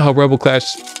 I don't know how Rebel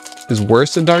Clash is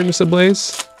worse than Darkness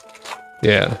Ablaze.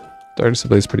 Yeah. Darkness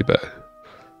Ablaze is pretty bad.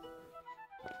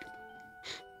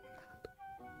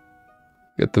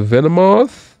 Got the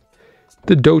Venomoth.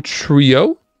 The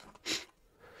Dotrio.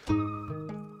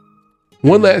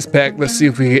 One last pack. Let's see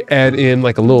if we can add in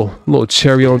like a little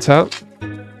cherry on top.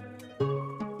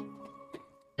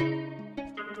 Here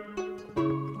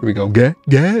we go.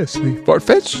 Ghastly.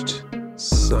 Farfetched.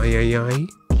 Sayayay.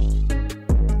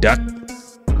 Duck.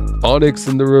 Onyx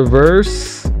in the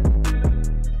reverse.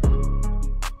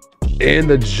 And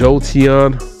the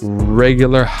Jolteon.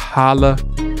 Regular Hollow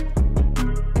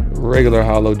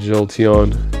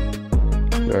Jolteon.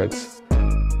 Alright.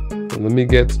 So let me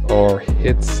get our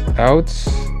hits out.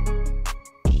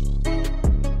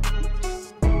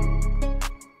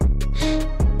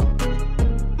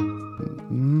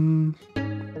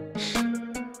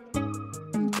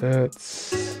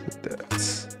 That's.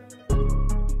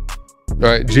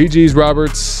 Alright, GG's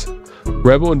Roberts.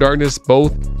 Rebel and Darkness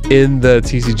both in the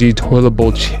TCG Toilet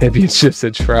Bowl Championships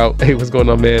at Trout. Hey, what's going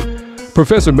on, man?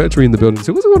 Professor Metri in the building.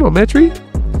 So what's going on, Metri?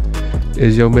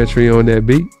 Is your Metri on that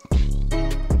beat?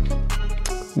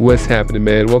 What's happening,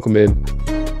 man? Welcome in.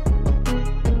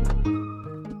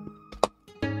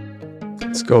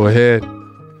 Let's go ahead.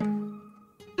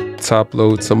 Top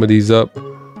load some of these up.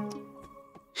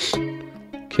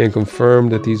 Can't confirm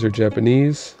that these are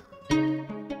Japanese.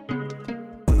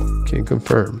 Can't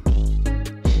confirm.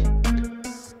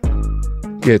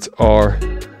 Gets R.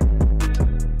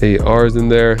 ARs in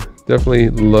there. Definitely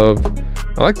love.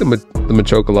 I like the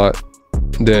Machoke a lot.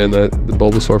 Then the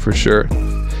Bulbasaur for sure.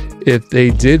 If they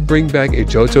did bring back a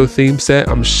Johto theme set,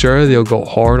 I'm sure they'll go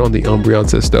hard on the Umbreon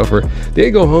set stuff. Or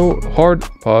they go hard,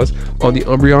 pause, on the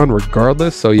Umbreon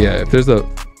regardless. So yeah, if there's a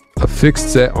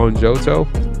fixed set on Johto,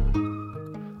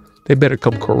 they better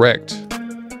come correct.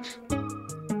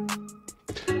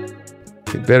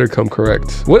 They better come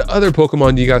correct. What other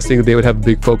Pokemon do you guys think they would have a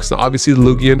big focus on? Obviously the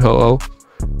Lugia and Ho-Oh,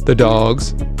 the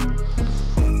dogs.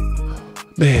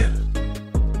 Man.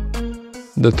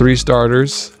 The 3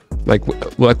 starters. Like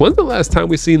when's the last time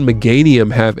we seen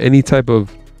Meganium have any type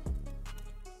of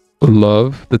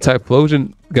love? The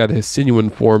Typhlosion got his Sinuan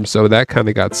form, so that kind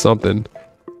of got something.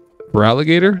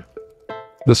 Feraligatr?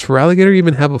 Does Feraligatr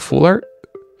even have a full art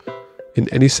in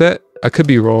any set? I could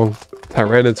be wrong.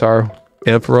 Tyranitar,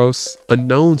 Ampharos,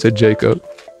 unknown, said Jacob.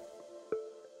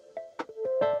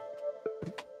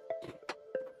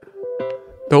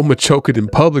 Don't Machoke it in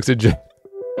public, said Jacob.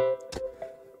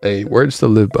 Hey, words to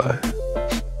live by.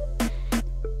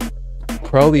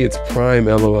 Probably its prime,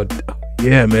 LOL.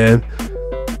 Yeah, man.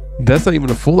 That's not even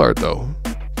a full art, though.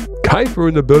 Kiefer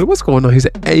in the building. What's going on? He's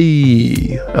like,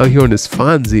 hey, out here on this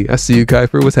Fonzie. I see you,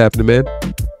 Kiefer. What's happening, man?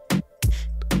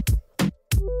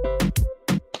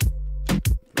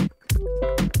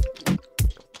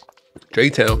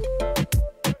 J-Town.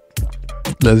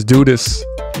 Let's do this.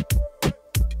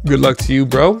 Good luck to you,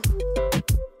 bro.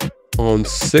 On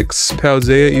 6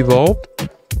 Paldea Evolved.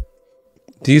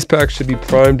 These packs should be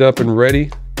primed up and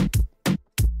ready.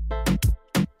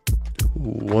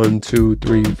 1, 2,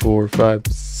 3, 4, 5,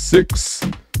 6.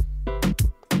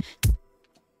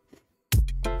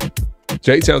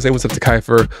 J-Town saying what's up to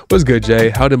Kiefer. What's good, Jay?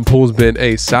 How them pools been?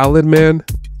 A solid, man.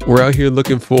 We're out here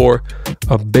looking for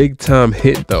a big time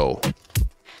hit, though.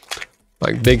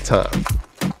 Like big time.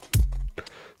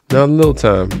 Not a little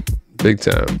time. Big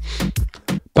time.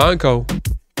 Ponko.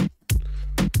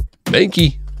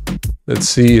 Mankey. Let's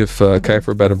see if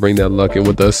Kiefer about to bring that luck in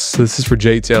with us. This is for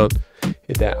J-Town.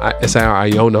 Hit that SIR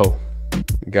Iono.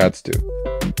 Gots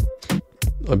to.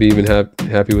 I'll be even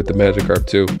happy with the Magikarp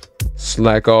too.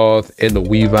 Slack off and the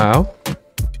Weavile.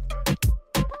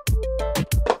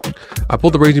 I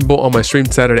pulled the Raging Bolt on my stream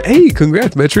Saturday. Hey,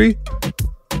 congrats, Metri.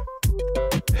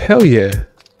 Hell yeah.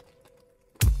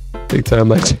 Big time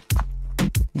like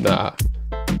nah.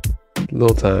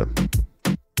 Little time.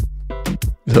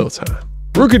 Little time.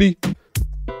 Rookity.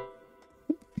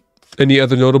 Any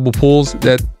other notable pulls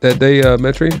that day,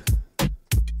 Metri?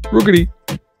 Rookity.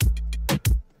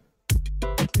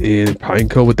 And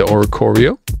Pineco with the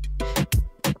Oricorio.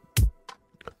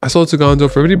 I sold to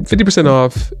Gonzo for 50%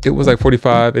 off. It was like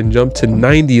 45 and jumped to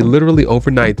 90 literally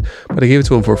overnight. But I gave it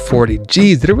to him for 40.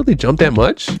 Geez, did it really jump that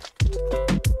much?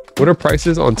 What are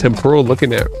prices on Temporal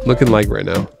looking like right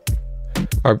now?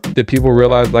 Did people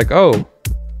realize like, oh,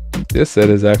 this set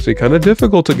is actually kind of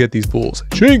difficult to get these pulls?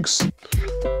 Jinx!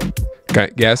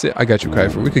 Gas it? I got you,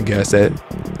 Kiefer. We could gas that.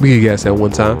 We could gas that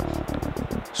one time.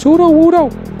 Sudo,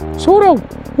 Wudo. Sudo.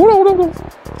 Wudo,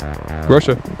 Wudo.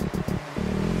 Russia.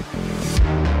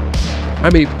 I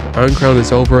mean, Iron Crown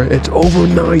is over. It's over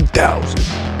 9,000.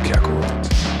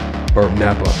 Kakarot. Or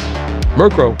Nappa.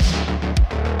 Murkrow.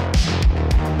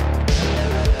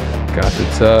 Got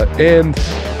it. And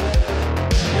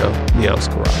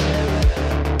Meowscarada.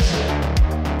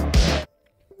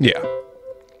 Yeah.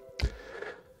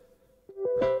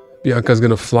 Bianca's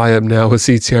gonna fly up now with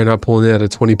CTR not pulling it out of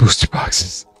 20 booster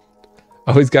boxes.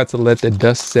 Always got to let the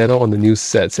dust settle on the new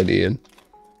sets, said Ian.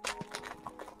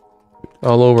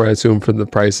 All over, I assume, for the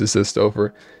price assist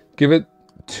over. Give it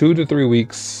 2 to 3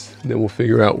 weeks, and then we'll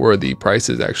figure out where the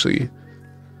prices actually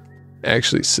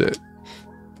sit.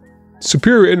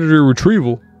 Superior energy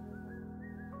retrieval.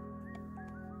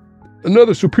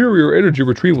 Another superior energy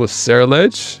retrieval,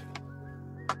 Ceruledge.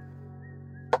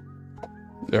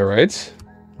 All right.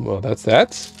 Well, that's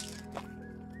that.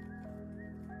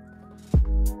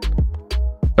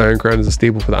 Iron Crown is a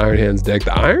staple for the Iron Hands deck.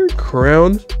 The Iron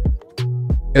Crown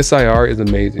SIR is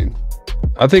amazing.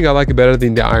 I think I like it better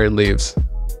than the Iron Leaves.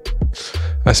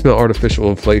 I smell artificial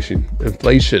inflation.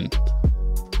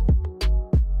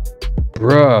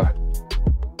 Bruh.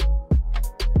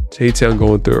 J-Town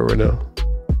going through it right now.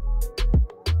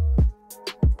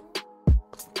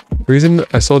 The reason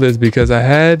I sold it is because I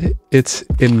had it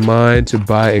in mind to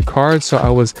buy a card, so I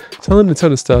was selling a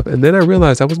ton of stuff, and then I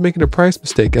realized I was making a price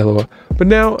mistake, LOL. But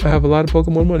now I have a lot of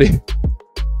Pokemon money.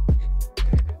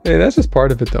 Hey, that's just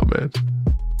part of it though, man.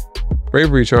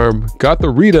 Bravery Charm. Got the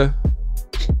Rita.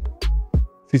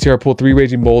 CTR pulled 3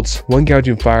 Raging Bolts, 1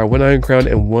 Gouging Fire, 1 Iron Crown,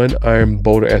 and 1 Iron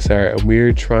Boulder SR. And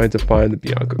we're trying to find the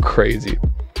Bianca. Crazy.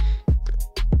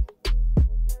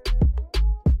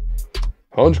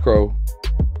 Honchcrow.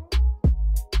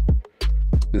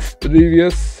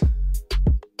 Mischievous.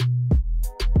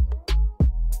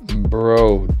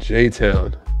 Bro,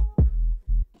 J-Town.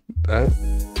 I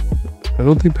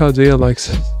don't think Paldea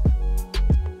likes it.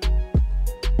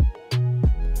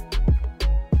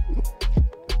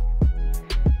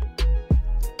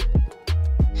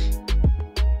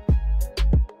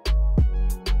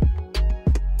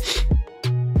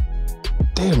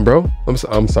 Damn, bro.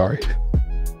 I'm sorry.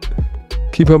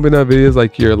 Keep pumping out videos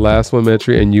like your last one,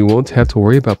 Metri, and you won't have to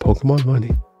worry about Pokemon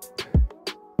money.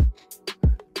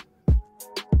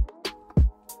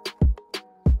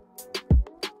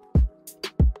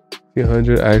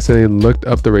 $100. I accidentally looked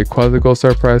up the Rayquaza Gold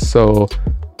Star price, so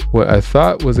what I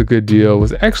thought was a good deal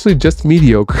was actually just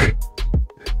mediocre.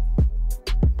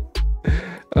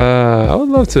 I would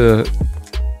love to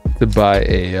buy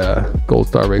a Gold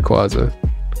Star Rayquaza.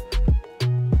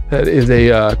 That is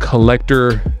a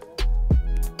collector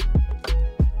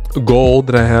goal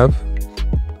that I have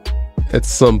at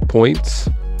some point.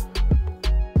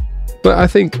 But I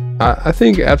think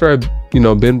after I've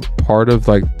been part of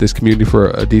like this community for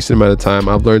a decent amount of time,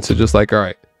 I've learned to just like, all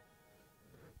right,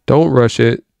 don't rush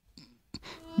it.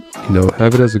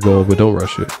 Have it as a goal, but don't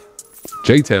rush it.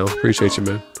 J-Town, appreciate you,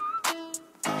 man.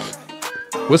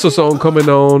 Whistle song coming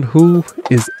on. Who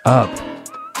is up?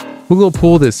 Who gonna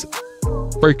pull this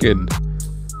freaking?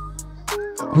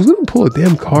 Who's gonna pull a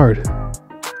damn card?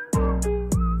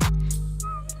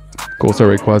 Gold Star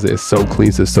Rayquaza is so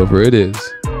clean to silver. It is.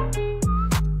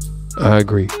 I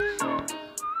agree.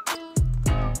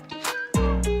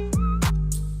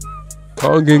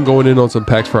 Kongan going in on some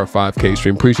packs for our 5K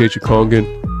stream. Appreciate you, Kongan.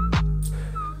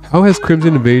 How has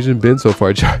Crimson Invasion been so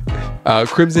far?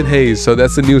 Crimson Haze. So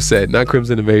that's the new set, not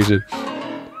Crimson Invasion.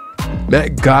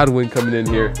 Matt Godwin coming in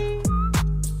here.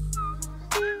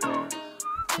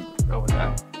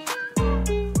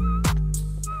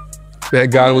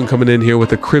 Matt Godwin coming in here with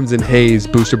the Crimson Haze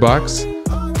booster box.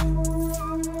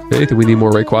 Anything we need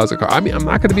more Rayquaza card. I mean, I'm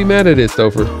not going to be mad at it,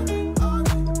 Stouffer.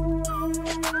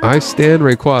 I stand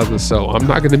Rayquaza, so I'm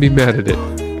not going to be mad at it.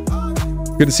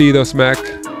 Good to see you though, Smack.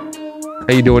 How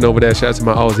you doing over there? Shout out to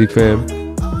my Aussie fam.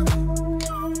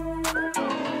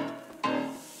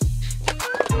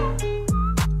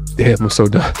 Damn, I'm so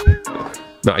done.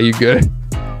 Nah, you good.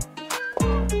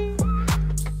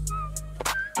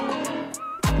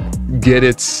 Get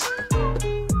it.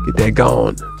 Get that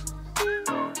gone.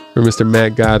 For Mr.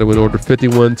 Matt Godwin, order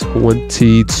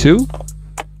 5122.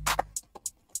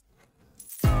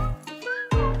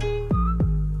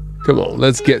 Come on,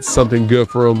 let's get something good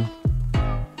for him.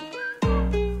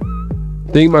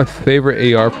 I think my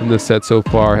favorite AR from this set so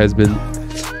far has been...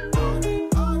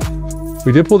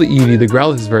 We did pull the Eevee. The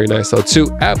Growlithe is very nice though too.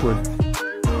 Applin.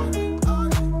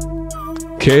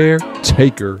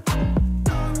 Caretaker.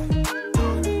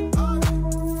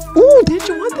 Ooh, did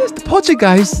you want this? The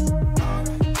Poltergeist.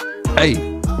 Hey,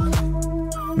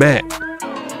 Matt.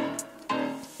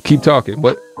 Keep talking.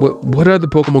 What other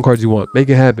Pokemon cards you want? Make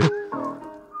it happen.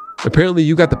 Apparently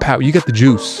you got the power. You got the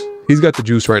juice. He's got the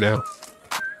juice right now.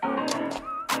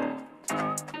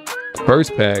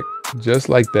 First pack, just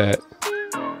like that.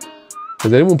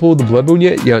 Has anyone pulled the Blood Moon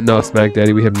yet? Yeah, no, Smack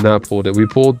Daddy, we have not pulled it. We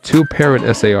pulled 2 parent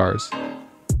SARs.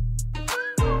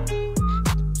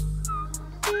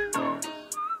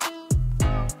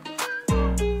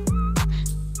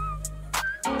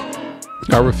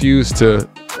 I refuse to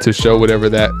show whatever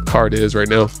that card is right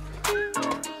now.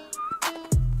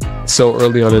 So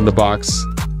early on in the box.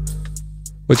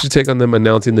 What's your take on them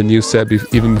announcing the new set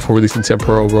even before releasing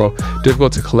Temporal, bro?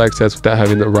 Difficult to collect sets without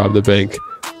having to rob the bank.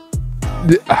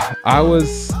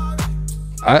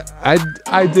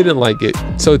 I didn't like it.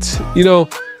 So it's,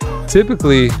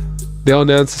 typically they'll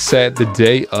announce a set the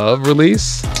day of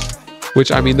release,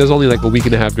 which, I mean, there's only like a week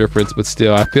and a half difference, but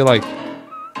still, I feel like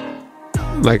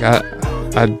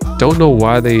I don't know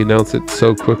why they announced it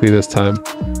so quickly this time.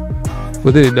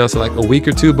 But they announced it like a week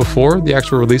or two before the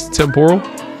actual release of Temporal.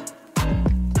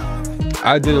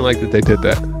 I didn't like that they did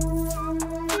that.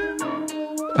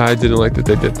 I didn't like that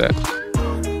they did that.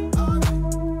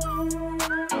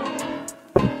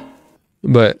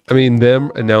 But I mean,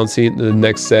 them announcing the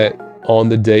next set on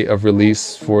the day of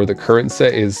release for the current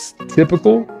set is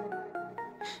typical.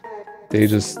 They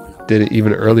just did it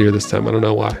even earlier this time. I don't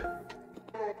know why.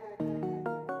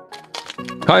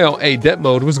 Hi, y'all. Hey, Dep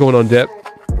Mode. What's going on, Dep?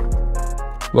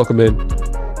 Welcome in.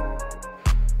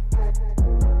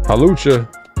 Halucha.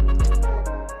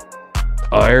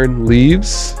 Iron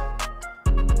leaves.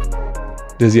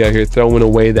 Dizzy out here throwing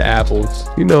away the apples.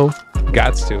 You know,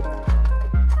 gots to.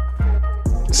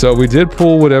 So we did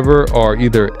pull whatever our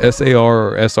either SAR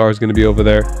or SR is going to be over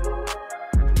there.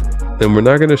 And we're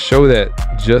not going to show that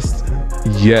just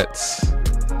yet.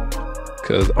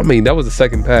 Because, I mean, that was the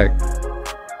second pack.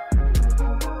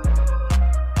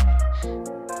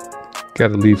 Got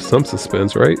to leave some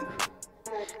suspense, right?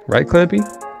 Right, Clampy?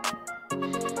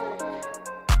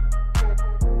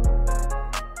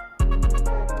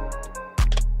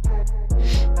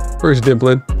 First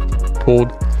Dimplin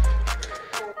pulled.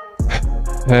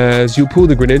 As you pulled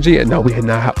the Greninja yet? No, we have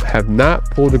not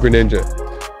pulled the Greninja.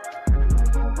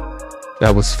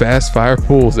 That was fast fire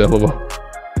pulls, LOL.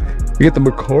 We get the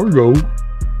Macargo.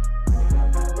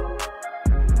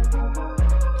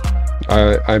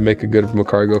 I make a good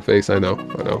Macargo face. I know.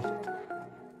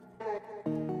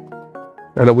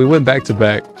 We went back to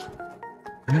back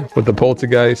with the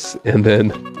Poltergeist and then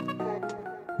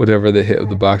whatever the hit of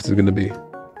the box is going to be.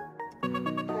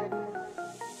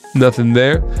 Nothing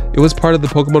there. It was part of the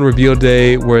Pokemon reveal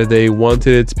day where they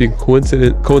wanted it to be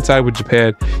coincide with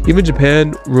Japan. Even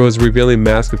Japan was revealing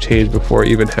Mask of Change before it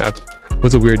even happened. It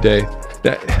was a weird day.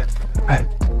 I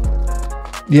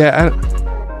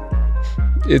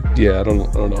don't know.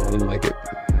 I don't like it.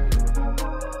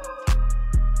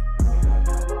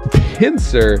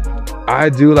 Pinsir. I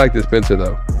do like this Pinsir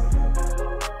though.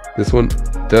 This one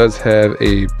does have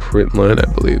a print line, I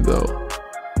believe, though.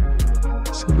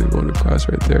 Something going across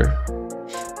right there.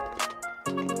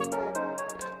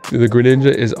 The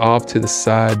Greninja is off to the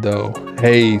side though.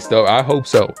 Hey, so I hope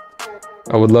so.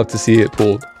 I would love to see it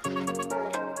pulled.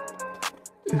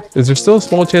 Is there still a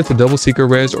small chance of double secret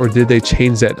res, or did they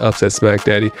change that upset Smack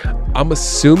Daddy? I'm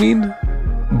assuming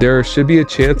there should be a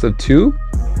chance of 2,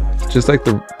 just like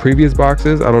the previous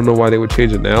boxes. I don't know why they would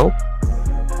change it now,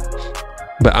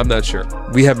 but I'm not sure.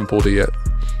 We haven't pulled it yet.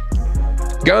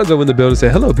 Gonzo in the building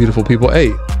said, hello, beautiful people.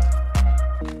 Hey,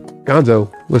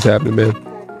 Gonzo, what's happening, man?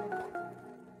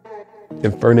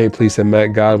 Infernape, please, said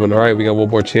Matt Godwin. All right, we got one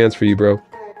more chance for you, bro.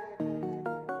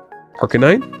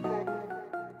 Arcanine?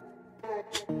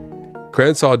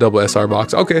 Grand saw a double SR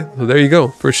box. Okay, so there you go,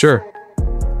 for sure.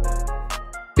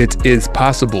 It is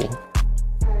possible.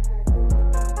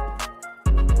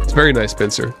 It's very nice,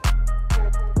 Spencer.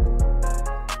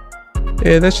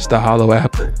 And that's just a hollow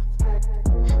app.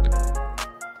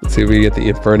 Let's see if we get the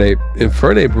Infernape.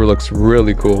 Infernape looks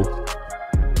really cool.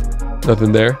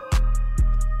 Nothing there.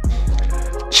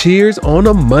 Cheers on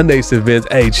a Monday, Vince.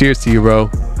 Hey, cheers to you,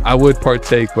 bro. I would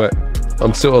partake, but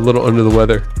I'm still a little under the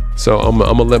weather. So I'm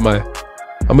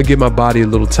gonna give my body a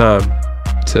little time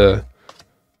to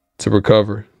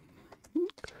recover.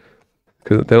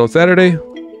 Cause then on Saturday,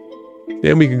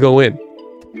 then we can go in.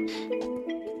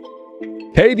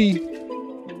 Katie,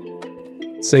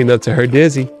 saying that to her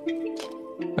Dizzy.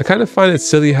 I kind of find it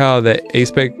silly how the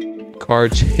A-Spec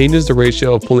card changes the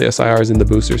ratio of pulling SIRs in the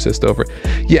booster system over.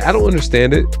 Yeah, I don't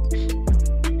understand it.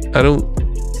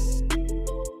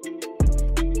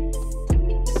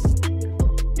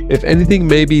 If anything,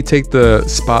 maybe take the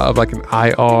spot of like an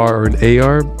IR or an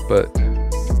AR, but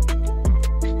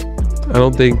I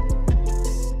don't think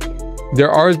there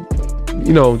are,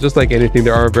 you know, just like anything,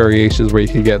 there are variations where you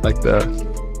can get like the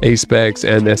A-Specs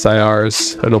and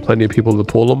SIRs. I know plenty of people to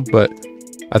pull them, but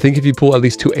I think if you pull at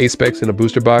least 2 A-Specs in a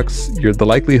booster box, the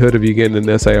likelihood of you getting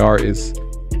an SIR is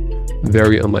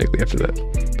very unlikely after that.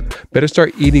 Better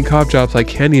start eating cough drops like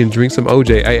candy and drink some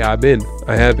OJ. I have been.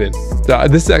 So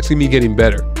this is actually me getting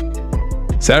better.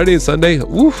 Saturday and Sunday,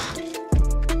 oof,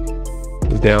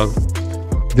 was down.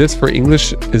 This for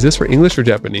English? Is this for English or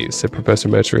Japanese? Said Professor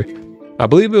Metri. I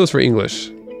believe it was for English.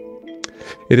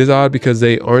 It is odd because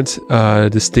they aren't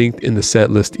distinct in the set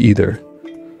list either.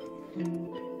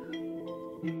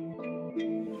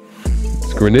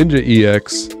 It's Greninja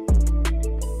EX.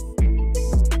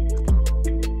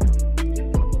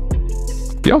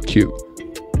 Y'all cute.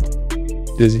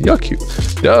 Dizzy, y'all cute.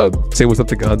 Dub, say what's up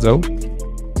to Gonzo.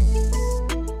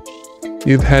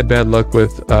 You've had bad luck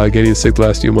with getting sick the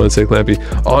last few months, say Clampy.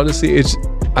 Honestly,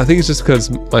 I think it's just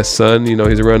because my son, you know,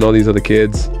 he's around all these other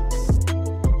kids.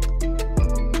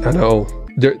 I know.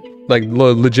 They're like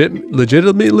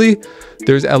legitimately,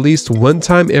 there's at least one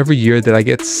time every year that I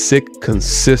get sick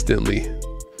consistently.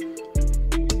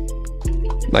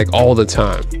 Like all the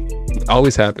time.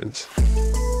 Always happens.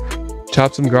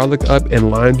 Chop some garlic up and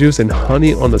lime juice and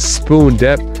honey on the spoon.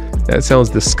 That sounds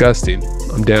disgusting.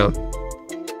 I'm down.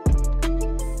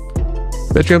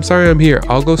 Metri, I'm sorry I'm here.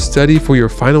 I'll go study for your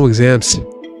final exams.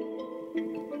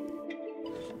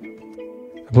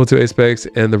 I pulled 2 A-Specs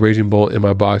and the Raging Bolt in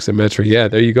my box. And Metri, yeah,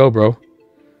 there you go, bro.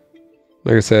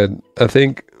 Like I said, I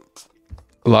think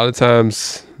a lot of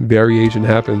times variation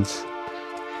happens.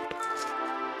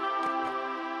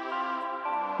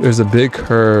 There's a big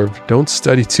curve. Don't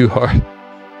study too hard.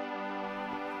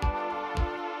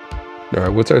 All right,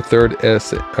 what's our third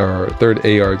S or third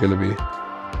AR gonna be?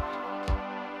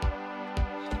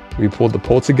 We pulled the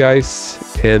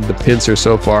Poltergeist and the Pincer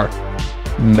so far.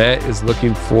 Matt is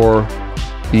looking for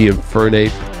the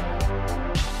Infernate.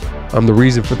 I'm the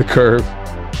reason for the curve.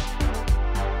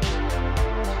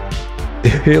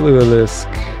 Heliolisk.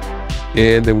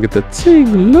 And then we get the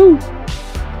Ting Lu.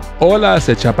 Hola,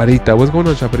 said Chaparita. What's going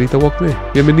on, Chaparita? Welcome in.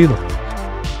 Bienvenido.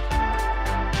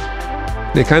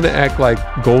 They kind of act like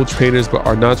gold trainers, but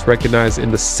are not recognized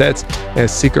in the sets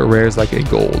as secret rares like a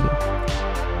gold.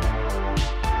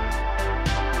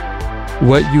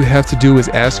 What you have to do is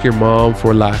ask your mom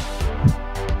for life.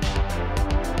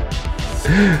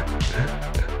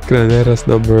 Granera's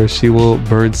number. She will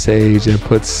burn sage and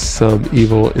put some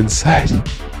evil inside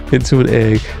into an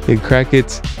egg and crack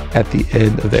it at the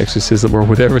end of the exorcism or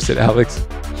whatever, said Alex.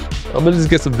 I'm gonna just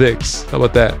get some Vicks. How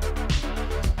about that?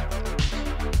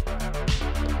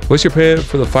 What's your plan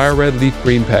for the fire red leaf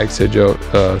green pack? Said Joe.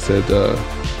 Said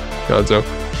Gonzo.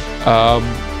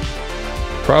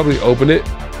 Probably open it.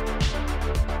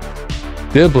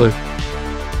 Dibbling.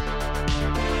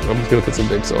 I'm just gonna put some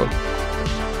Vicks on.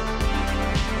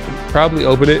 Probably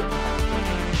open it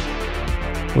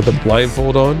with a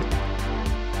blindfold on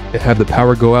and have the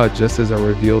power go out just as I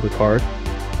reveal the card.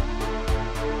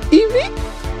 Easy.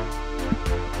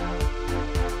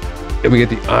 And we get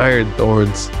the Iron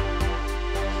Thorns.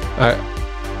 I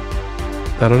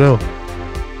don't know.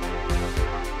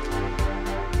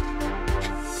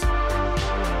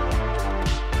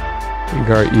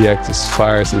 Gengar EX is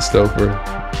fire, says Stouffer.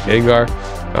 Gengar.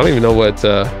 I don't even know what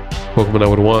Pokemon I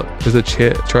would want. There's a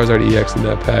Charizard EX in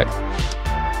that pack.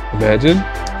 Imagine.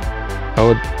 I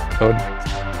would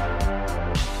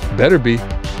better be.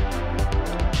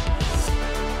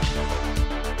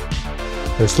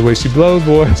 That's the way she blows,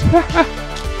 boys.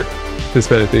 This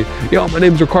kind of thing. Yo, my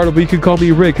name's Ricardo, but you can call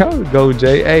me Rick. How's it going,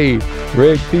 Jay? Hey,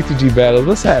 Rick, PTG Battle.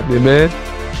 What's happening, man?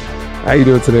 How you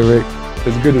doing today, Rick?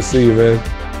 It's good to see you, man.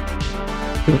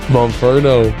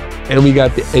 Monferno. And we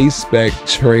got the A-Spec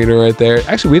trainer right there.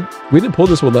 Actually, we didn't pull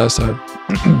this one last time.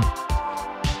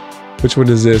 Which one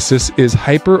is this? This is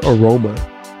Hyper Aroma.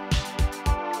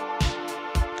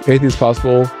 Anything's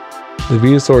possible. The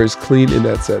Venusaur is clean in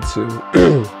that set too.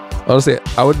 Honestly,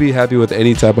 I would be happy with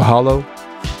any type of holo.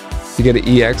 You get an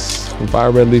EX from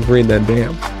Fire Red Leaf Green, then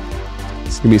bam.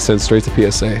 It's gonna be sent straight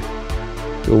to PSA.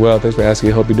 Doing well, thanks for asking.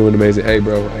 I hope you're doing amazing. Hey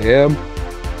bro, I am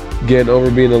getting over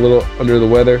being a little under the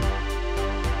weather.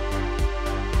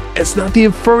 It's not the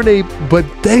Infernate, but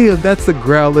damn, that's the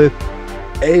Growlithe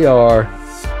AR.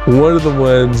 One of the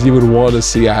ones you would want to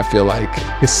see, I feel like.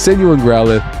 It's Sinuous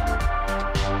Growlithe.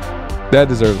 That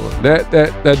deserves one. That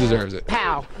deserves it.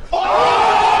 Pow.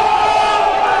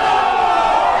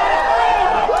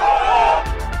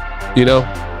 You know.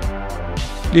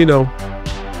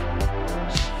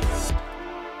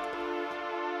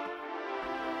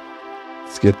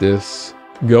 Let's get this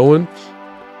going.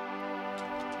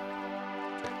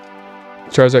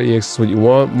 Charizard EX is what you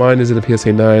want. Mine is in a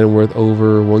PSA 9 worth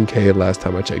over 1K last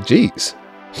time I checked. Jeez.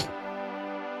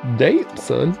 Damn,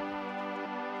 son.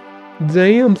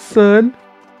 Damn, son.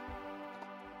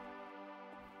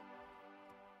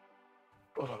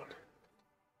 Hold on.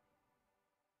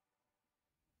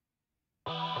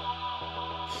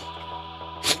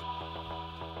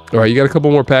 All right, you got a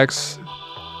couple more packs.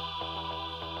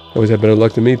 Always have better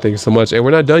luck than me. Thank you so much. And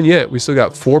we're not done yet. We still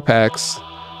got 4 packs.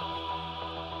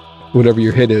 Whatever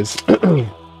your hit is. That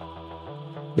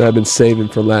I've been saving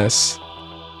for last.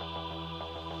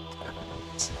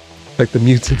 Like the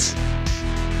mutants.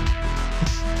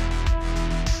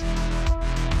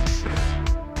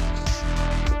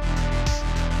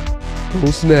 Oh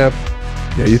snap.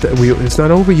 Yeah, it's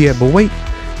not over yet, but wait.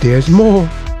 There's more.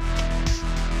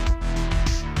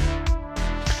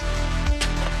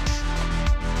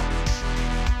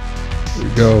 There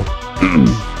we go.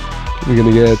 We're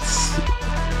gonna get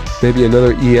maybe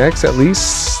another EX at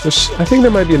least. I think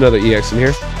there might be another EX in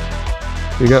here.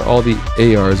 We got all the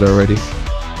ARs already.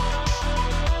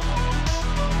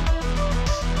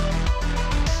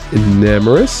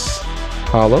 Enamorous.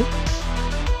 Hollow.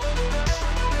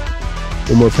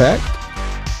 One more pack.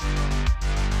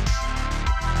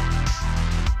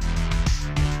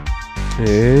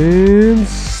 And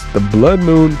the Blood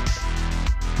Moon.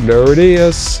 There it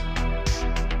is.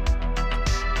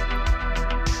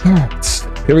 Alright,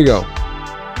 here we go.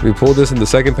 We pulled this in the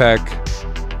second pack.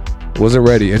 Wasn't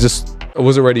ready. I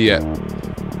wasn't ready yet.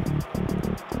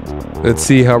 Let's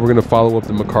see how we're gonna follow up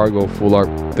the McCargo full art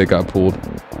that got pulled.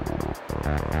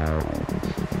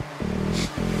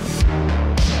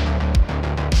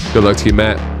 Good luck to you,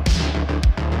 Matt.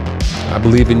 I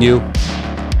believe in you.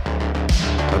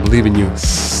 I believe in you.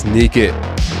 Sneak it.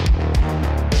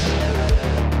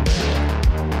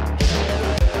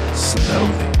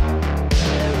 Slowly.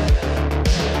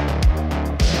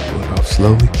 Pull it off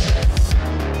slowly.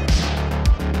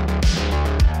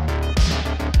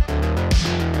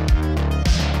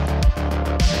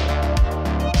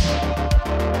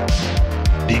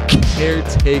 The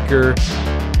Caretaker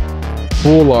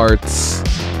full arts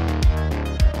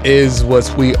is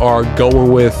what we are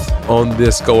going with on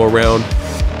this go around.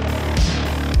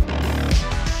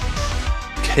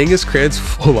 Kangas Krantz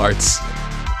full arts.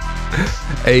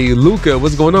 Hey Luca,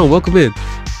 what's going on? Welcome in.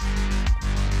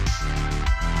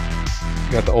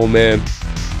 Got the old man.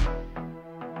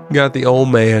 Got the old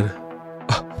man.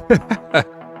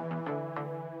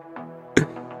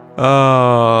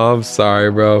 Oh, I'm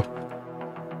sorry, bro.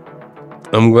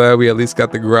 I'm glad we at least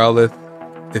got the Growlithe,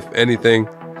 if anything.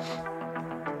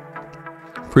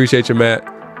 Appreciate you, Matt.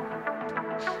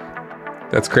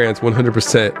 That's Krantz,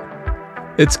 100%.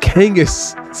 It's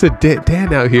Kangas. It's a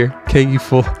Dan out here. Kangy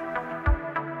full.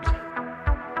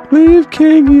 Leave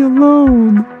Kangy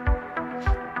alone.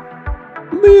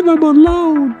 Leave him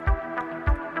alone.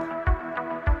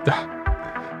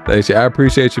 Thanks, I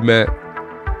appreciate you, Matt.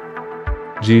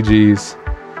 GG's.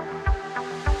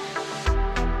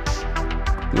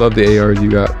 Love the ARs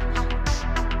you got.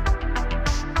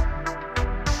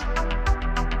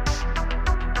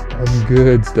 I'm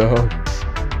good, dog.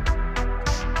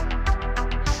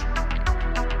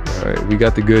 All right, we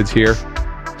got the goods here.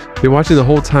 Been watching the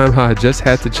whole time how I just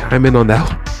had to chime in on that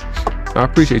one. I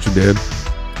appreciate you, Dan.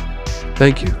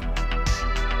 Thank you.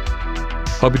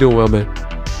 Hope you're doing well, man.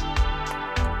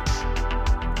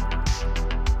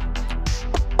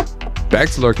 Back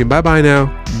to lurking. Bye-bye now.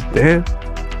 Dan.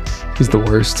 He's the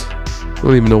worst. I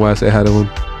don't even know why I say hi to him.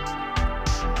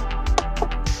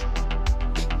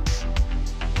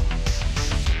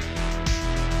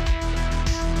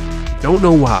 Don't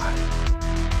know why.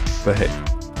 But hey.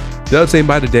 Dub saying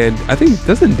bye to Dan. I think,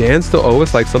 doesn't Dan still owe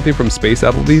us like something from Space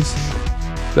Applebee's?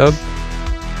 Dub?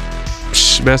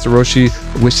 Psh, Master Roshi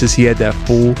wishes he had that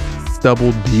full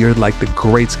stubbled beard like the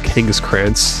great Kangas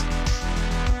Krantz.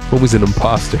 What was an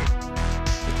imposter?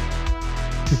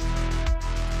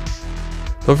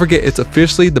 Don't forget, it's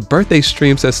officially the birthday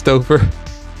stream, says Stover.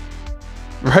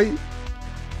 Right?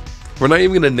 We're not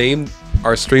even going to name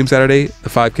our stream Saturday the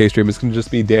 5K stream. It's going to just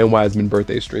be Dan Wiseman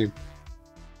birthday stream.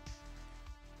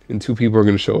 And 2 people are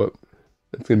going to show up.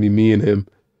 It's going to be me and him.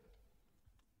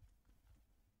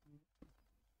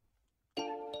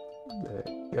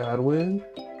 Godwin.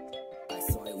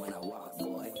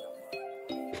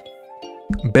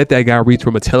 Bet that guy reads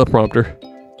from a teleprompter.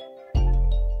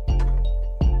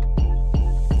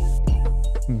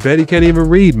 Bet he can't even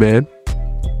read, man.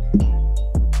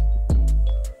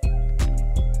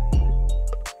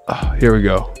 Oh, here we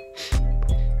go.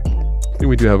 I think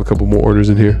we do have a couple more orders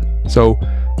in here. So,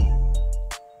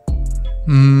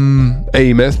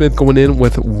 hey, Matt Smith going in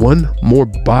with 1 more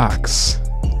box.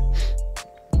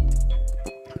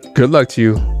 Good luck to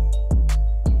you.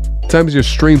 What time is your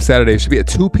stream Saturday? It should be at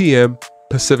 2 p.m.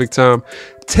 Pacific time,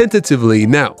 tentatively.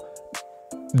 Now,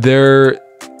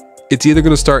 it's either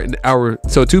going to start an hour,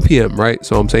 so 2 p.m., right?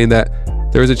 So I'm saying that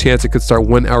there is a chance it could start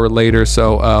 1 hour later.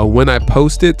 So when I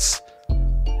post it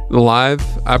live,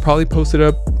 I probably post it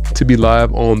up to be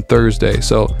live on Thursday.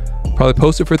 So probably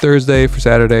post it for Thursday, for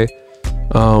Saturday.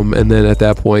 And then at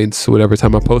that point, so whatever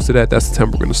time I post it at, that's the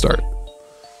time we're going to start.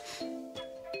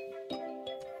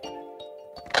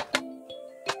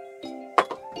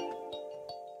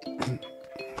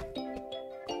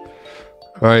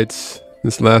 All right,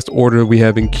 this last order we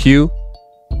have in queue.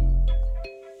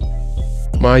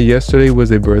 My yesterday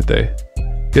was a birthday.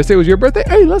 Yesterday was your birthday?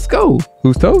 Hey, let's go.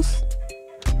 Who's toast?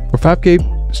 For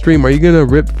 5K stream, are you gonna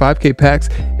rip 5K packs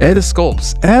and the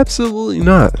sculpts? Absolutely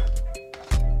not.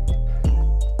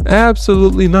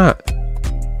 Absolutely not.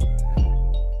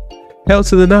 Hell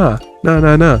to the nah.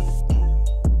 Nah.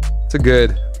 It's a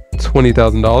good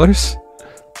 $20,000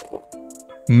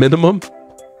 minimum.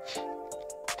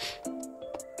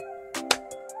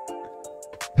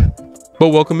 But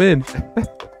welcome in.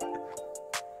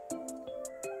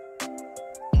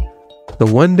 The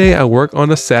one day I work on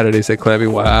a Saturday, said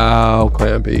Clampy. Wow,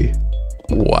 Clampy.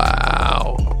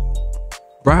 Wow.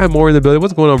 Brian Moore in the building.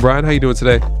 What's going on, Brian? How you doing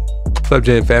today? What's up,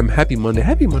 Jan fam? Happy Monday.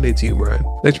 Happy Monday to you, Brian.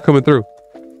 Thanks for coming through.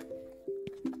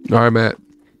 All right, Matt.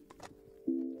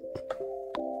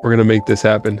 We're going to make this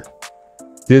happen.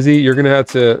 Dizzy, you're going to have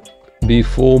to be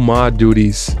full mod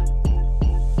duties.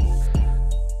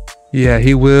 Yeah,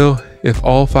 he will if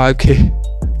all 5K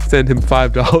send him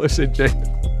 $5 in jail.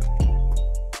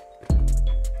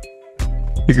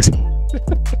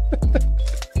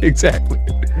 Exactly.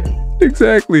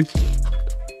 Exactly.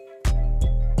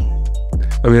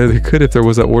 I mean, they could if there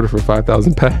was an order for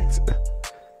 5,000 packs.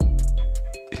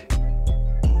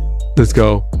 Let's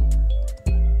go.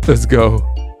 Let's go.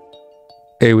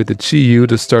 Hey, with the Chi-Yu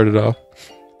to start it off.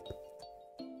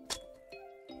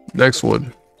 Next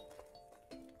one.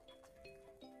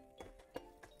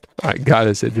 I got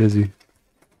it, said Dizzy.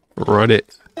 Run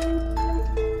it.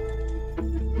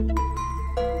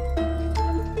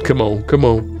 Come on, come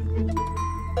on.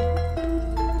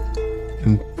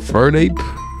 Infernape.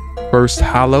 First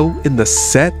hollow in the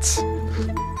set.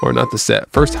 Or not the set.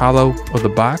 First hollow of the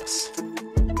box.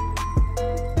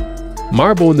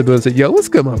 Marble in the building said, yo, what's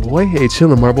good, my boy? Hey,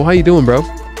 chillin', Marble. How you doing, bro?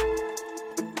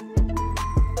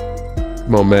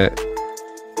 Come on, Matt.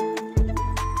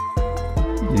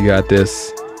 You got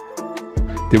this.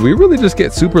 Did we really just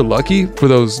get super lucky for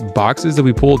those boxes that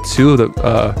we pulled 2 of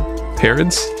the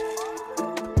parents?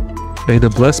 May the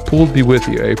blessed pool be with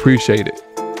you. I appreciate it.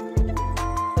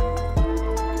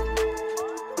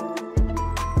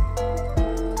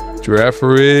 Giraffe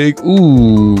rig.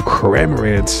 Ooh,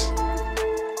 Cramorant.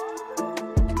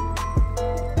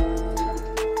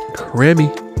 Crammy.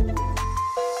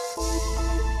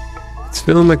 It's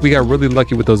feeling like we got really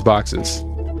lucky with those boxes.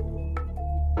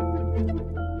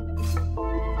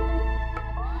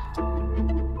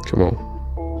 Come on.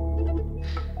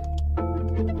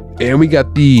 And we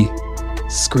got the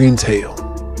Screen Tail.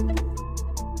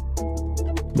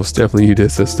 Most definitely you did,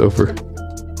 Stouffer.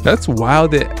 That's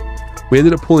wild that we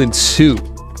ended up pulling 2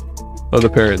 of the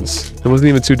parents. It wasn't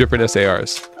even 2 different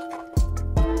SARs.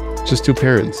 Just 2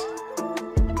 parents.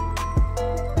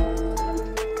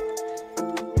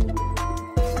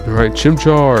 All right,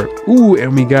 Chimchar. Ooh,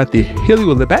 and we got the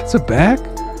Heliolith back to back.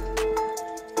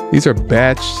 These are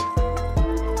batched.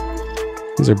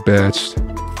 These are batched.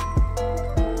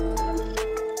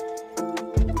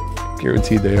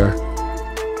 Guaranteed they are.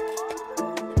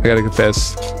 I gotta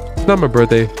confess, it's not my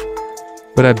birthday,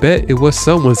 but I bet it was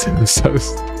someone's. So,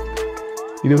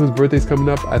 you know whose birthday's coming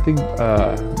up? I think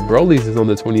Broly's is on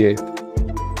the 28th.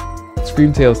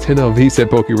 Screamtail's 10 LV, said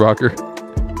Poke Rocker.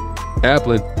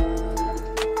 Applin.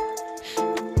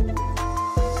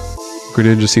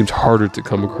 Greninja seems harder to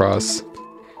come across.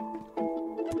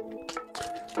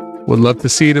 Would love to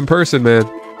see it in person, man.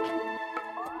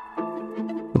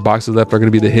 The boxes left are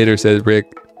going to be the hitter, said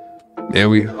Rick. And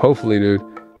we hopefully, dude.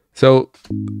 So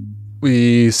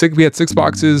we had 6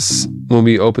 boxes when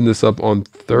we opened this up on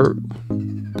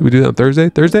Did we do that on Thursday?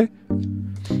 Thursday?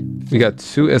 We got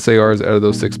 2 SARs out of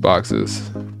those 6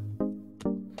 boxes.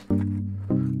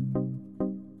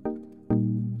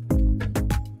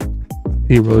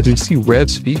 Hey, bro, did you see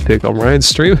Rev's feet pick on Ryan's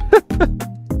stream?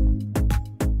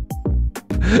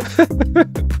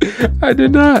 I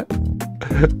did not.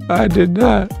 I did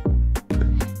not.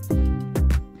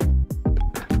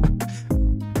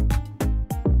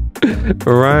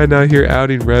 Ryan out here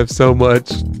outing Rev so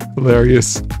much.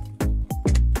 Hilarious.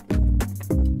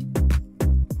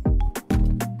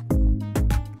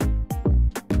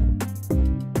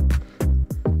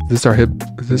 Is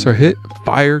this our hit?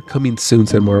 Fire coming soon,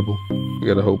 said Marble. We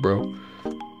gotta hope, bro.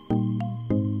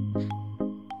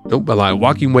 Nope, I lied.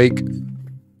 Walking Wake.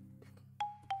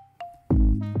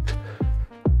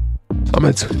 I'm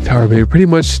at Tower Bay. Pretty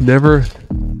much never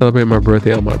celebrate my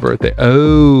birthday on my birthday.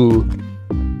 Oh,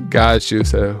 got you.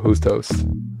 So who's toast?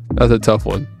 That's a tough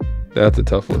one. That's a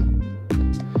tough one.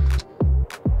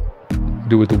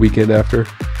 Do it the weekend after.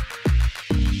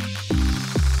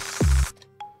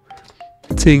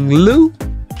 Ting Lu.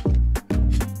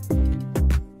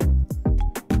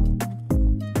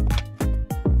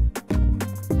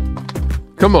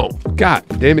 Come on. God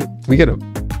damn it. We gotta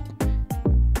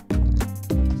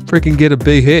freaking get a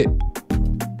big hit.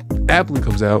 Applin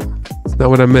comes out. It's not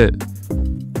what I meant.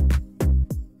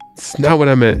 It's not what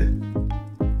I meant.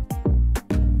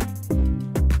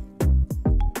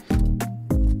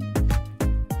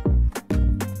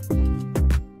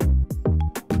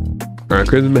 All right,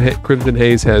 Crimson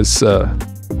Haze has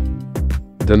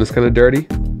done this kind of dirty.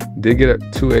 Did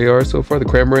get 2 ARs so far. The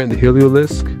Cramorant and the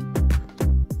Heliolisk.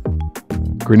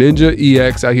 Greninja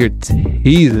EX out here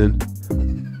teasing.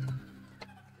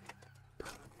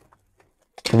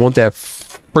 I want that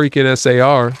freaking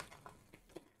SAR.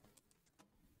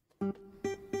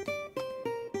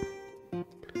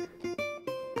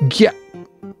 Yeah.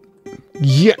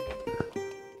 Yeah.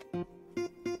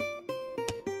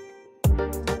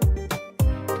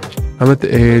 I'm at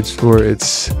the age where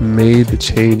it's made the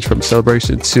change from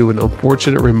celebration to an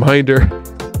unfortunate reminder.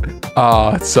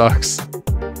 Ah, it sucks.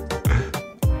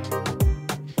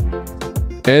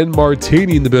 And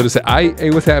Martini in the building said,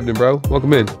 hey, what's happening, bro?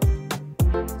 Welcome in.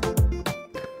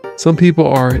 Some people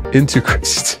are into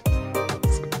crazy.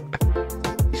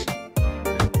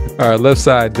 All right, left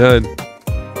side done.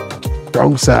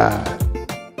 Wrong side.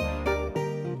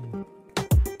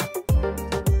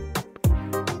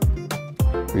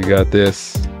 We got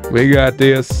this. We got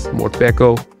this. More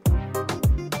Becco.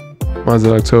 Mine's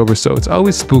in October, so it's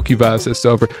always spooky vibes this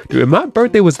over. Dude, if my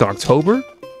birthday was in October,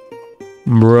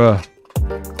 bruh,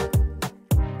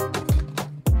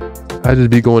 I'd just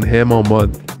be going ham all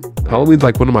month. Halloween's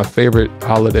like one of my favorite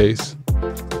holidays.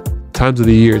 Times of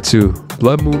the year too.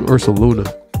 Blood Moon, Ursa Luna.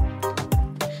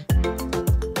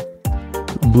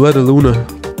 Bloody Luna.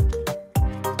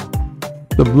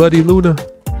 The Bloody Luna.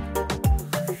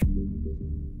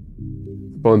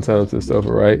 Fun times and stuff,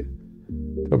 right?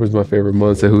 October's my favorite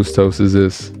month. Say whose toast is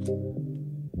this?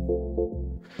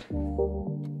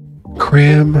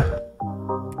 Cram.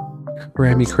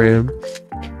 Crammy cram.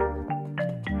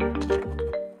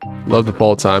 Love the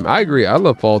fall time. I agree. I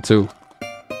love fall too.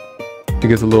 It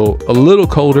gets a little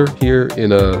colder here in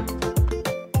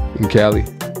Cali.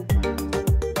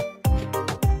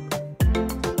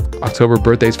 October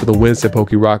birthdays for the win, said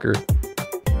Pokey Rocker.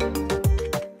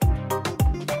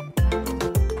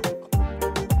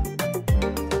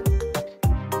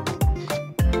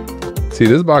 See,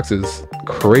 this box is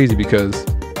crazy because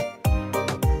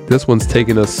this one's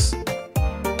taking us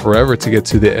forever to get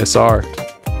to the SR.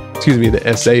 Excuse me, the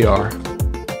SAR.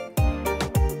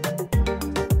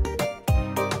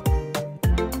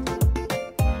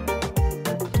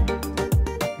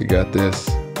 You got this.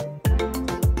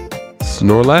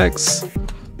 Snorlax.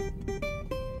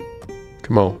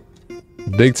 Come on.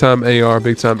 Big time AR,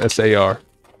 big time SAR.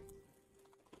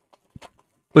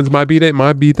 When's my B-Day?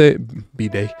 My B-Day.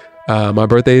 My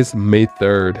birthday is May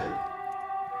 3rd.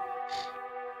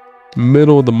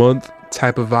 Middle of the month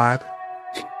type of vibe.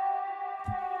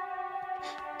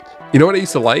 You know what I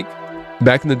used to like?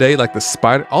 Back in the day, like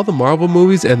all the Marvel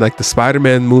movies and like the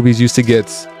Spider-Man movies used to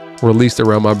get released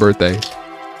around my birthday.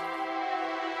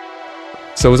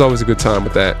 So it was always a good time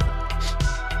with that.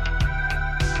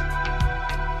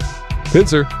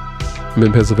 Pincer. I'm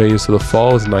in Pennsylvania, so the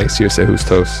fall is nice here. Say who's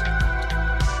toast.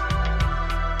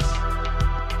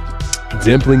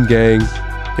 Dimpling gang.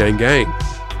 Gang gang.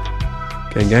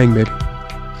 Gang gang, baby.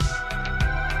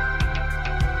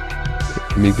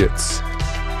 Let me get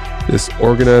this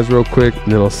organized real quick,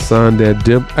 and then I'll sign that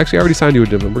dimp. Actually, I already signed you a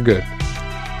dimpling. We're good.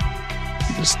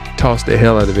 Just toss the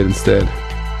hell out of it instead.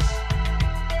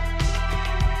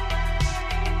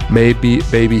 May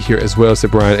baby here as well,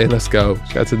 said Brian. Hey, let's go.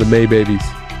 Shout out to the May babies.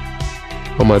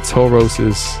 On my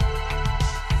Tauroses.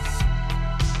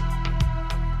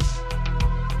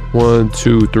 1,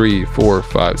 2, 3, 4,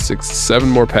 5, 6, 7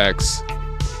 more packs.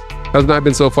 How's not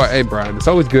been so far? Hey, Brian, it's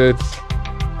always good.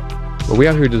 But we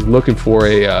out here just looking for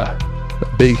a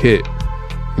big hit.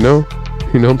 You know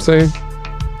what I'm saying?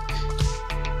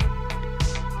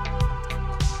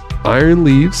 Iron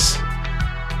Leaves.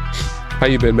 How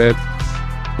you been, man?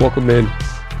 Welcome in.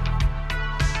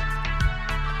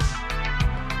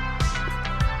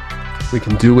 We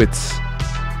can do it.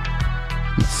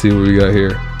 Let's see what we got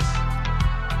here.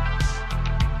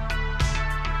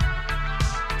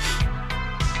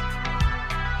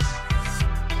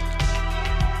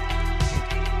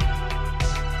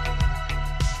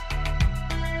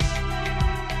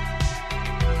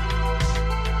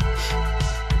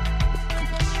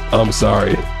 I'm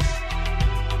sorry.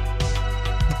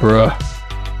 Bruh.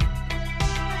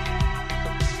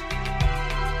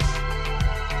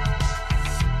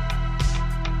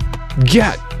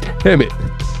 God damn it.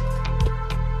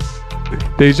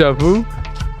 Deja vu?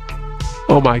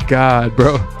 Oh my God,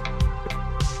 bro.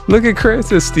 Look at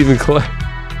Chris and Stephen Clay.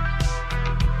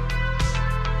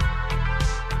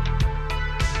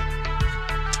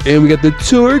 And we got the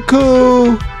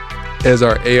Turco as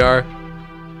our AR.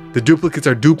 The duplicates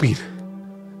are duping.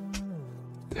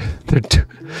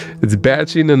 It's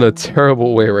batching in a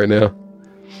terrible way right now.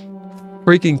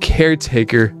 Freaking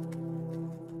Caretaker.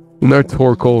 And our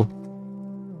Torkoal.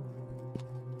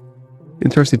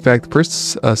 Interesting fact, the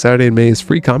first Saturday in May is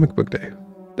free comic book day.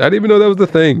 I didn't even know that was the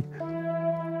thing.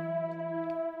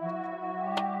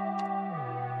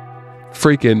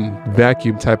 Freaking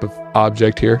vacuum type of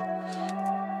object here.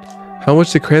 How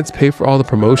much did Krantz pay for all the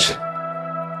promotion?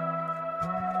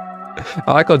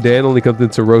 I like how Dan only comes in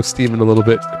to roast Steven a little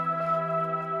bit.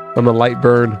 On the light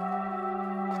burn.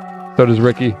 So does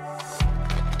Ricky.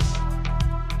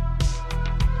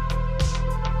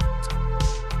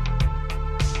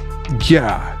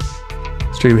 Yeah.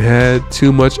 Stream had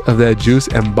too much of that juice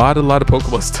and bought a lot of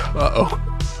Pokemon stuff. Uh-oh.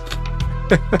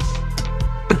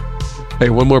 Hey,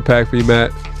 one more pack for you,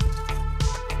 Matt.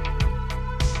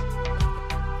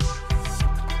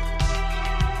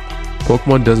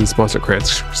 Pokemon doesn't sponsor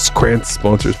Krantz. Krantz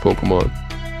sponsors Pokemon.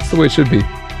 That's the way it should be.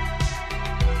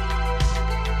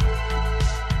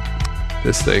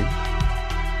 This thing.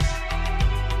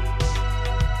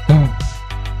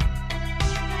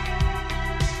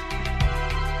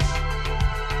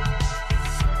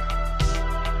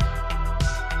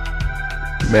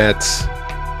 Matt.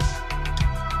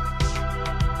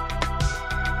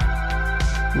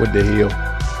 What the hell?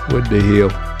 What the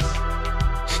hell?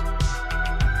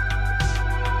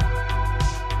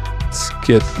 Let's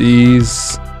get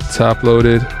these top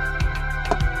loaded.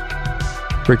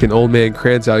 Freaking old man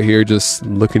Krantz out here just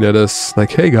looking at us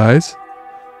like, hey guys,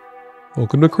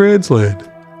 welcome to Krantz Land.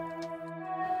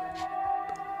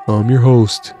 I'm your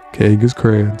host, Kangas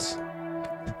Krantz.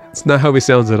 It's not how he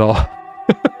sounds at all.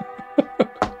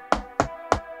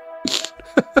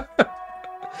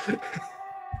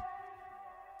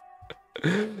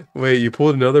 Wait, you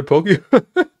pulled another Pokemon?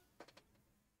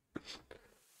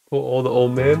 Pull all the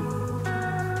old man?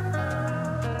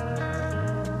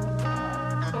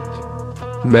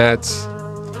 Matt's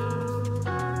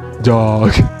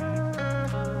dog.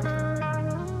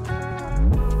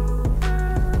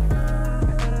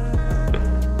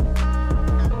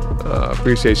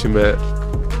 Appreciate you, Matt.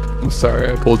 I'm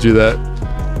sorry I pulled you that.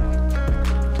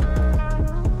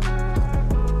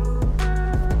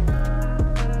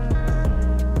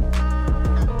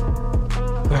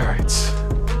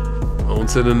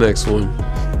 To the next one.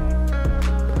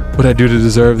 What'd I do to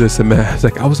deserve this? And man, it's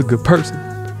like, I was a good person.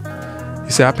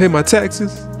 You say I pay my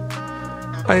taxes,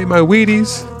 I ate my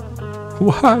Wheaties.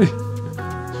 Why?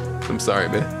 I'm sorry,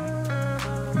 man.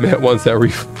 Matt wants that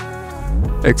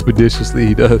refund. Expeditiously,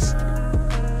 he does.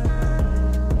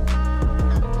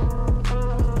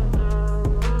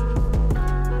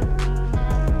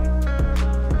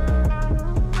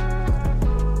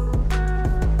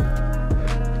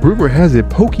 Rumor has it,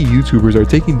 Poke YouTubers are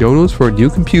taking donos for a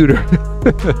new computer.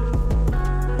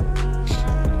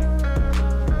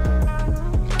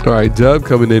 All right, Dub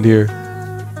coming in here.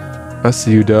 I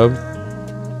see you, Dub.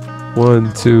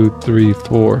 1, 2, 3,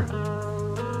 4,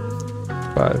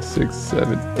 5, 6,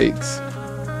 7, 8.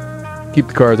 Keep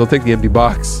the cards. I'll take the empty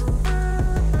box.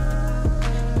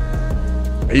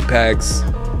 8 packs.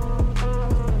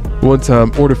 One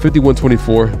time, order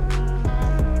 5124.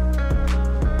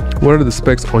 What are the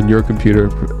specs on your computer?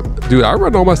 Dude, I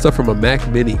run all my stuff from a Mac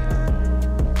Mini.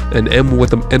 An M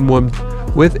with an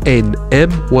M1 with an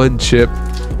M1 chip.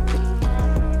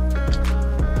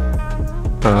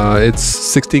 It's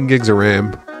 16 gigs of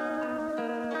RAM.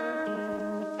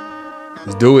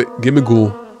 Let's do it. Give me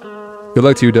ghoul. Good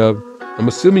luck to you, Dub. I'm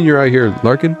assuming you're out here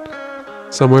larking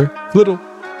somewhere. Little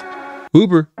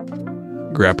Uber.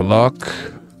 Grappalock.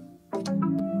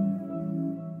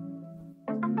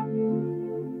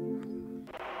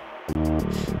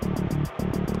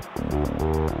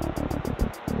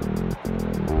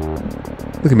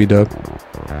 Look at me, Dub.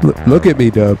 Look at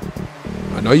me, Dub.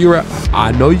 I know you're.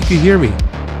 I know you can hear me.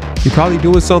 You're probably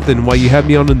doing something while you have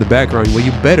me on in the background. Well,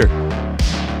 you better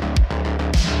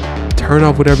turn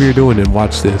off whatever you're doing and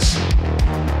watch this.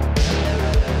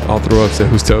 I'll throw up. Say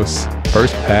who's toast.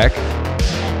 First pack.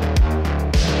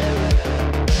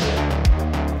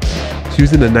 She's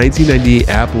using a 1998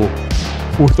 Apple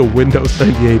for the Windows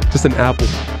 98. Just an Apple.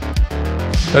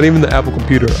 Not even the Apple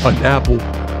computer. An Apple.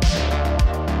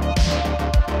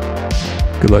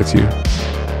 Good luck to you.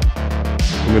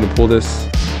 I'm gonna pull this,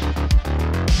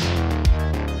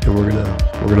 and we're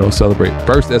gonna celebrate.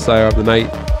 First SIR of the night.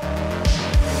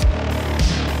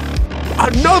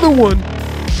 Another one.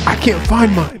 I can't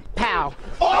find mine. Pow.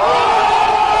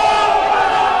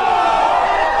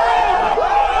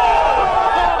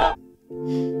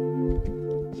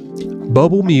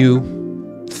 Bubble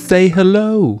Mew, say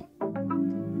hello.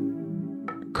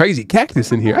 Crazy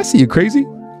Cactus in here. I see you, Crazy.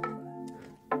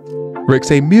 Rick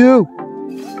say Mew.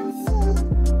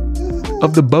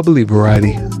 Of the bubbly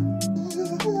variety.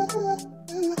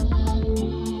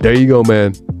 There you go,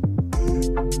 man.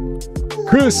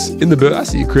 Chris in the bill. I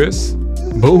see you, Chris.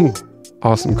 Boom.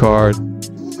 Awesome card.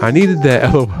 I needed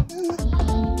that.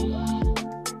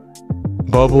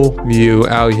 Bubble Mew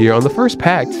out here on the first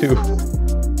pack too.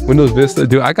 Windows Vista.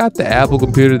 Dude, I got the Apple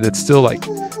computer that's still like,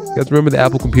 you guys remember the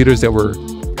Apple computers that were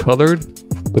colored,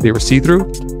 but they were see-through?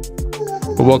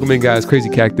 But welcome in, guys. Crazy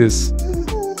Cactus,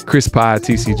 Chris Pie,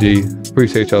 TCG.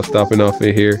 Appreciate y'all stopping off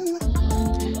in here.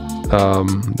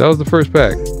 That was the first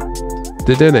pack.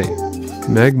 Dedenne.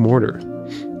 Mag Mortar.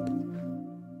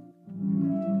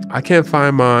 I can't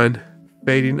find mine.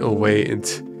 Fading away in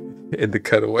the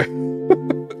cutaway.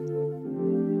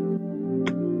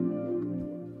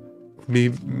 me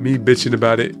bitching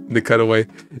about it in the cutaway.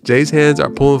 Jay's hands are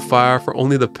pulling fire for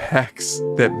only the packs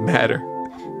that matter.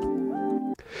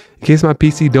 In case my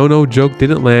PC dono joke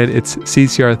didn't land, it's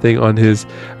CCR thing on his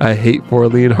hate for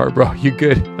Leonhard, bro. You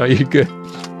good? No, you're good.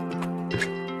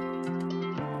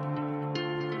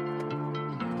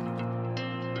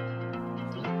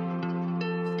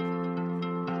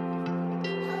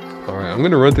 Alright, I'm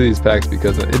gonna run through these packs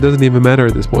because it doesn't even matter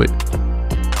at this point.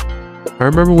 I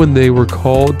remember when they were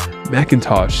called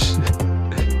Macintosh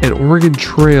and Oregon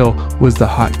Trail was the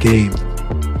hot game.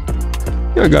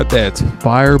 I got that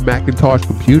fire Macintosh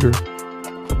computer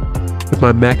with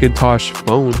my Macintosh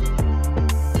phone.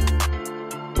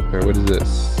 Alright, what is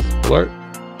this? Full art.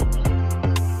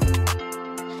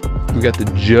 We got the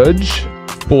Judge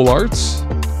Full Arts.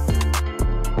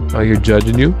 Out here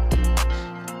judging you.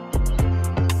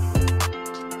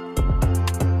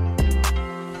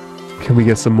 Can we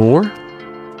get some more?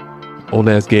 Old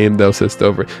ass game though, says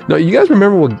over. No, you guys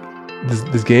remember what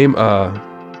this game?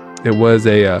 It was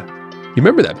a. You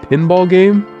remember that pinball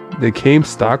game that came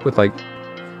stock with like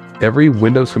every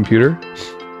Windows computer?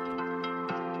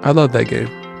 I love that game.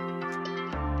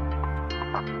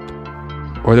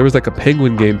 Or there was like a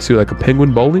penguin game too, like a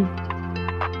penguin bowling.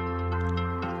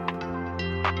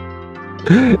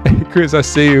 Hey, Chris, I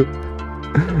see you.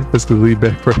 Let's go lead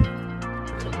back, bro.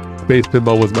 Space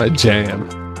pinball was my jam.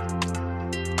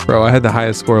 Bro, I had the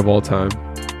highest score of all time.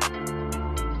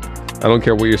 I don't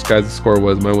care what your guys' score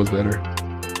was, mine was better.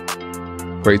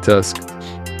 Great Tusk.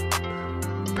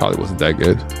 Probably wasn't that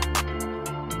good.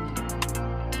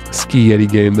 Ski Yeti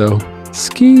game though.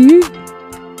 Ski.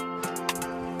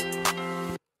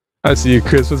 I see you,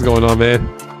 Chris. What's going on, man?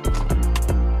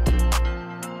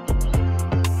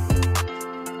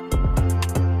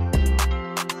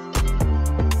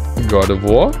 God of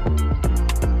War.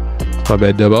 My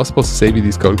bad, Dub. I was supposed to save you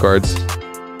these code cards.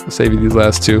 I'll save you these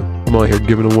last two. I'm out here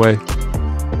giving away.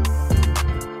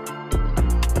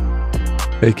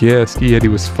 Heck yeah, Ski Yeti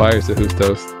was fire, so who's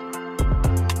toast?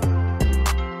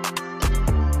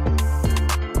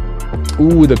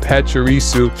 Ooh, the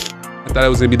Pachirisu. I thought it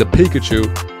was gonna be the Pikachu.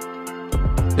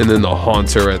 And then the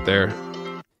Haunter right there.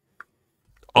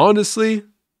 Honestly,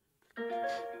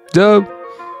 Dub.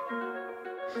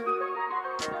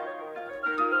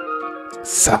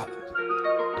 Solid.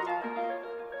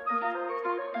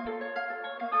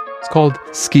 It's called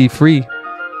Ski Free.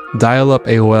 Dial up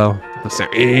AOL.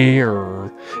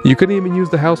 You couldn't even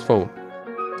use the house phone.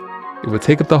 It would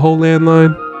take up the whole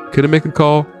landline. Couldn't make a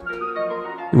call.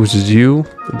 It was just you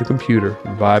and the computer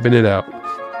vibing it out.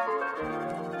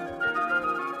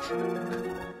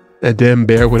 That damn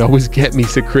bear would always get me,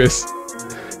 said Chris.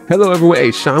 Hello everyone.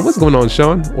 Hey Sean, what's going on,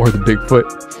 Sean? Or the Bigfoot.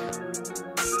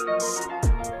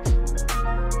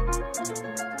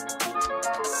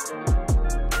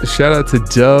 Shout out to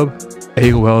Dub.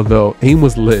 AOL though. AIM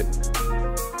was lit.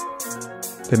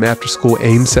 Them after school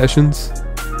AIM sessions.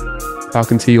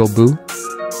 Talking to your boo.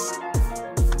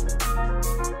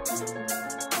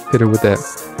 Hit her with that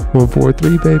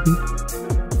 143, baby.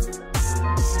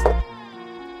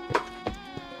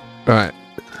 All right.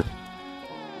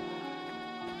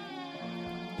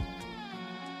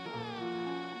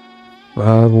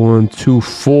 Five, 1, 2,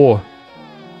 4.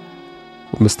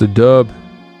 Mr. Dub.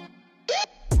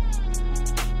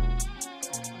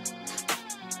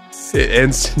 It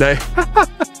ends tonight.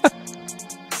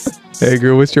 Hey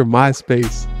girl, what's your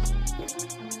MySpace?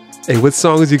 Hey, what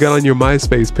songs you got on your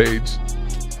MySpace page?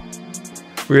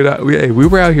 We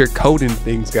were out here coding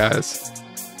things, guys.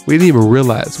 We didn't even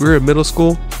realize. We were in middle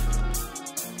school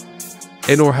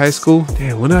and or high school.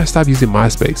 Damn, when did I stop using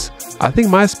MySpace? I think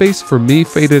MySpace for me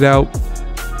faded out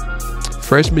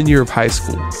freshman year of high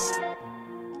school.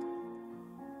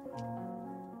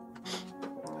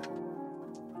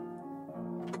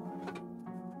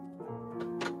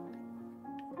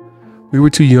 We were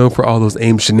too young for all those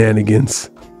AIM shenanigans.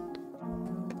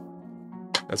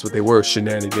 That's what they were,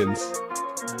 shenanigans.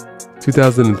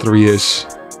 2003-ish.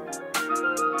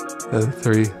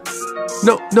 2003.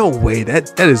 No way.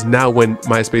 That is not when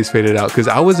MySpace faded out. Because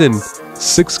I was in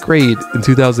 6th grade in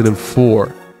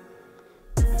 2004.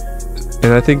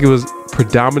 And I think it was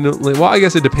predominantly, well, I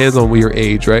guess it depends on your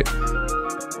age, right?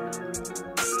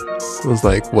 It was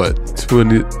like, what,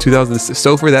 2006?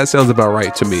 So far, that sounds about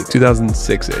right to me.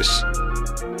 2006-ish.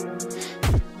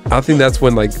 I think that's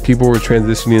when like people were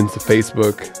transitioning into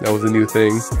Facebook. That was a new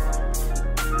thing.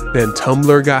 Then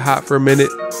Tumblr got hot for a minute.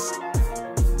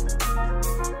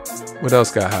 What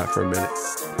else got hot for a minute?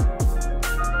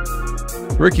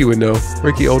 Ricky would know.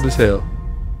 Ricky old as hell.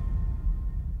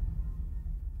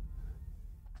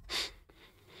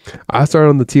 I started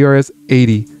on the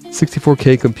TRS-80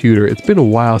 64K computer. It's been a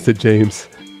while, said James.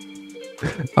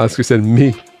 Oscar said,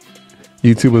 me.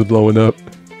 YouTube was blowing up.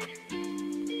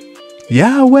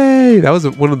 Yahweh! That was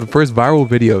one of the first viral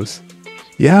videos.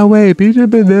 Yahweh, BJ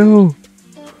Benel.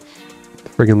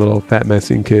 Freaking little fat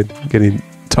Mexican kid getting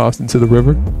tossed into the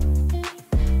river.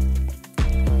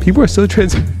 People are still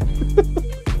trans.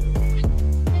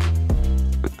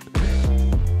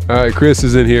 All right, Chris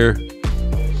is in here.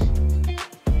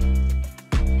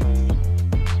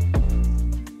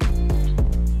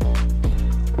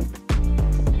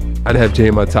 I'd have Jay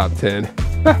in my top 10.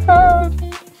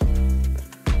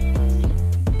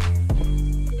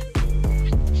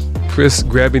 Chris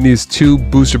grabbing these 2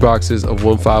 booster boxes of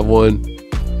 151.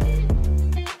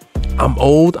 I'm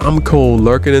old, I'm cold,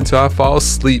 lurking until I fall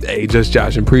asleep. Hey, just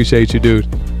Josh, appreciate you, dude.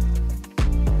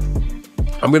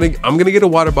 I'm gonna get a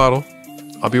water bottle.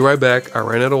 I'll be right back. I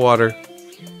ran out of water.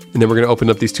 And then we're gonna open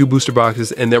up these 2 booster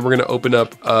boxes, and then we're gonna open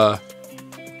up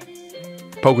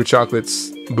Poker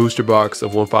Chocolate's booster box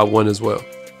of 151 as well.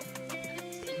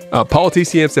 Paul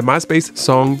TCM said, MySpace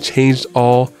song changed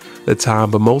all the time,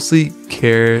 but mostly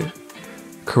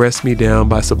Caress Me Down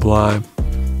by Sublime.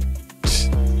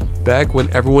 Back when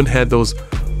everyone had those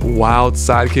wild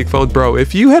sidekick phones. Bro,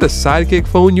 if you had a sidekick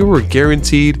phone, you were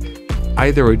guaranteed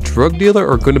either a drug dealer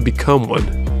or going to become one.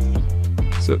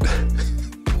 So,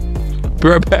 be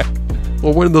right back.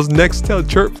 Or one of those Nextel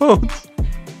chirp phones.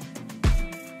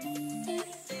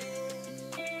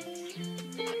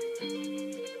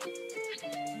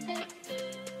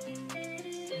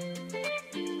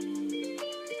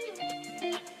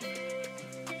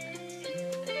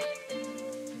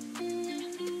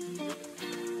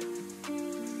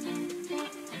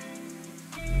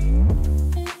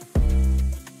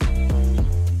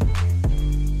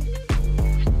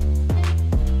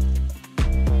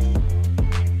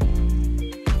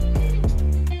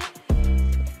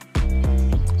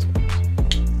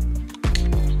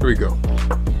 Here we go.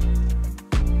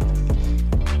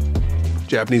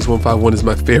 Japanese 151 is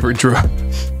my favorite drug.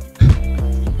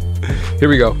 Here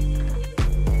we go.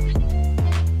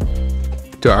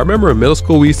 Dude, I remember in middle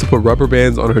school we used to put rubber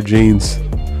bands on our jeans.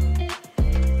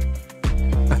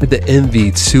 I had the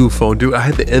NV2 phone, dude. I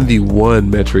had the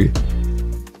NV1 Metri.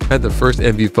 I had the first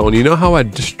NV phone. You know how I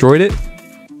destroyed it?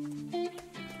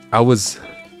 I was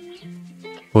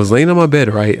laying on my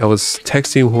bed, right? I was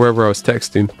texting whoever I was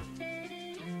texting.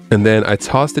 And then I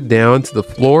tossed it down to the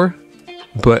floor,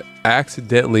 but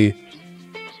accidentally,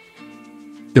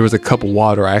 there was a cup of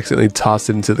water. I accidentally tossed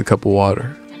it into the cup of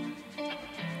water.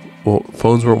 Well,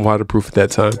 phones weren't waterproof at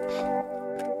that time.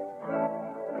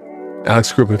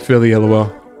 Alex grew up in Philly,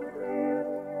 LOL.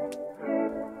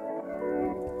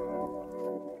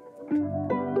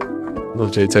 Little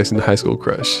Jay texting the high school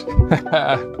crush.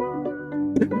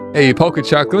 Hey, Poker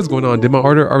Chocolate, what's going on? Did my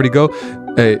order already go?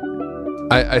 Hey,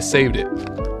 I saved it.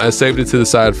 I saved it to the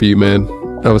side for you, man.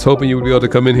 I was hoping you would be able to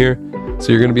come in here.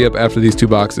 So you're going to be up after these 2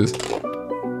 boxes.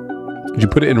 Did you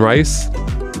put it in rice?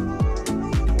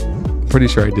 I'm pretty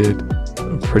sure I did.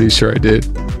 I'm pretty sure I did.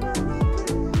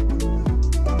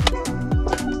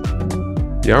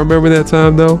 Y'all remember that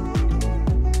time, though?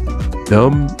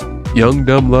 Young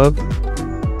dumb love?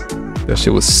 That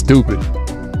shit was stupid.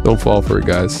 Don't fall for it,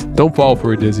 guys. Don't fall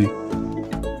for it, Dizzy.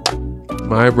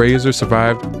 My razor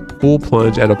survived full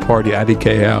plunge at a party.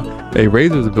 IDK out. Hey,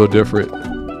 razors are built different.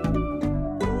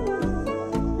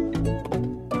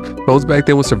 Phones back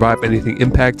then would survive anything.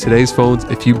 Impact today's phones.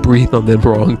 If you breathe on them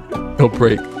wrong, they'll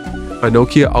break. My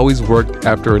Nokia always worked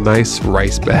after a nice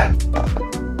rice bath.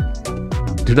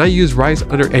 Do not use rice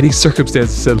under any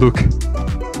circumstances, said Luke.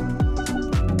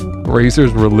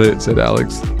 Razors were lit, said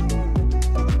Alex.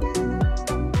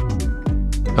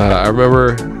 I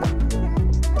remember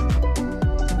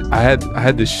I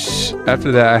had this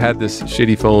after that I had this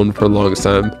shitty phone for the longest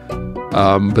time,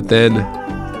 but then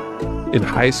in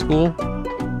high school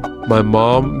my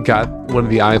mom got one of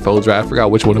the iPhones, right? I forgot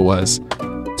which one it was,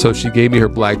 so she gave me her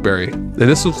BlackBerry, and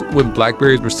this was when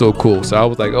Blackberries were still cool. So I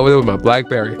was like over there with my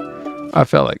BlackBerry. I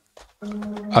felt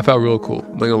real cool.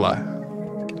 I'm not gonna lie,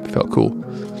 I felt cool.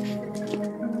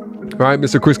 All right,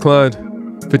 Mr. Chris Klein,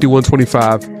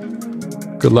 5125.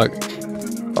 Good luck.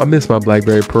 I miss my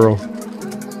BlackBerry Pearl.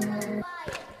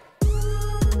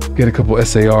 Get a couple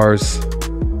SARs.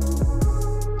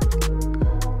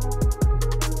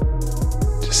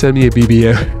 Just send me a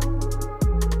BBM.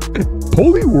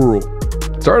 Polyworld.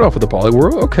 Start off with the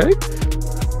Polyworld. Okay.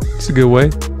 It's a good way.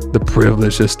 The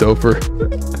privilege of Stouffer.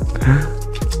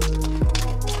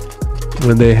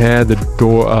 when they had the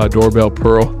doorbell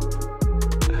Pearl.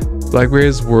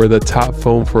 Blackberries were the top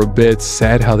phone for a bit.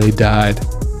 Sad how they died.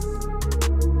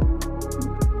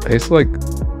 I used to like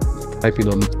typing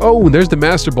on the, oh, and there's the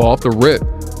Master Ball off the rip.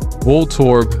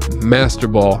 Voltorb Master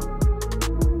Ball.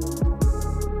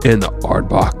 And the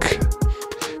Aardbok.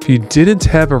 If you didn't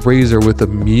have a Razor with a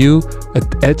Mew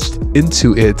etched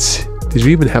into it, did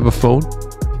you even have a phone?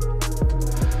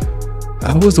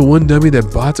 I was the one dummy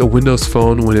that bought a Windows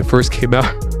phone when it first came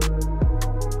out.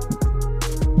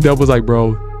 That was like,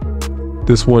 bro,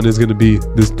 this one is gonna be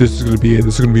this is gonna be it.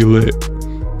 This is gonna be lit.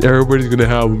 Everybody's gonna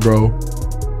have them, bro.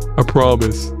 I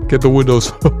promise. Get the Windows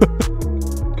phone.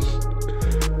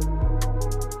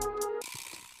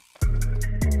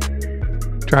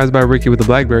 Tries by Ricky with the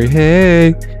Blackberry.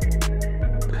 Hey.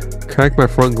 Cracked my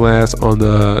front glass on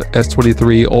the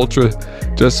S23 Ultra,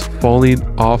 just falling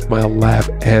off my lap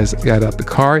as I got out the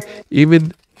car.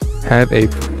 Even have a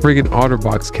friggin'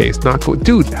 OtterBox case. Not cool.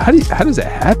 Dude, how does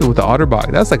that happen with the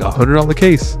OtterBox? That's like $100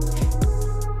 case.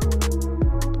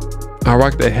 I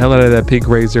rocked the hell out of that pink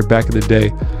Razor back in the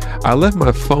day. I left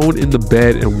my phone in the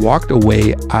bed and walked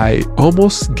away. I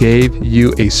almost gave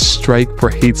you a strike for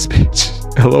hate speech.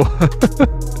 Hello.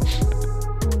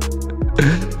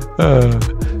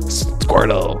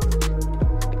 Squirtle.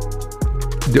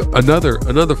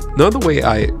 Another way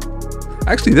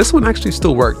actually, this one actually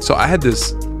still worked. So I had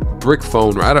this brick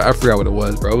phone, right? I forgot what it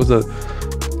was, bro. It was a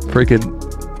freaking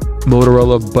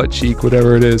Motorola butt cheek,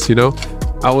 whatever it is, you know.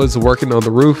 I was working on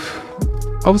the roof.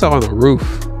 I was out on the roof.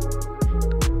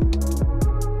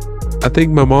 I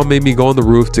think my mom made me go on the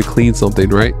roof to clean something,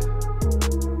 right?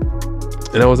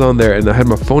 And I was on there and I had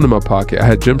my phone in my pocket. I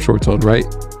had gym shorts on, right?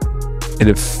 And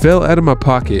it fell out of my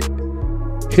pocket,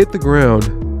 hit the ground,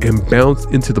 and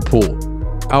bounced into the pool.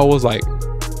 I was like,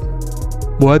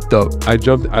 what the? I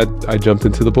jumped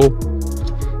into the pool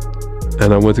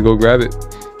and I went to go grab it.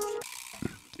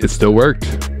 It still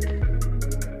worked.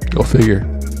 Go figure.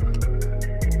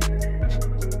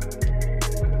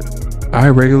 I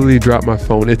regularly drop my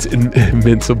phone. It's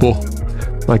invincible.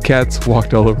 My cats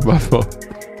walked all over my phone.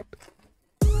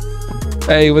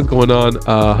 Hey, what's going on?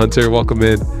 Hunter, welcome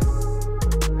in.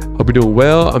 Hope you're doing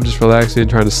well. I'm just relaxing,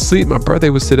 trying to sleep. My birthday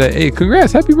was today. Hey,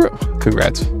 congrats.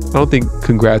 Congrats. I don't think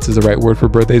congrats is the right word for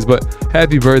birthdays, but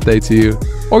happy birthday to you.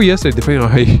 Or yesterday, depending on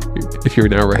how you, if you're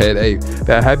an hour ahead. Hey,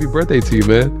 that happy birthday to you,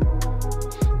 man.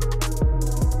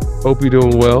 Hope you're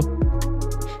doing well.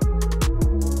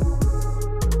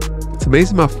 It's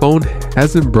amazing my phone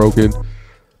hasn't broken.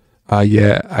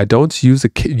 Yeah, I don't use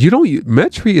a you don't use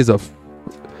Metri is a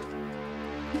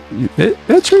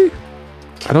Metri?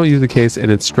 I don't use the case and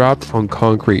it's dropped on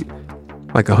concrete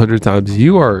like 100 times.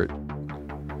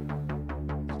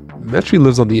 Metri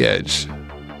lives on the edge.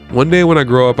 One day when I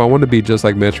grow up, I want to be just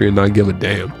like Metri and not give a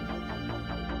damn.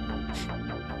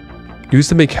 Used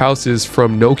to make houses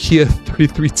from Nokia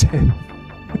 3310.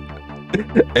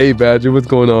 Hey Badger, what's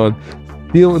going on?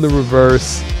 Steel in the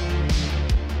reverse.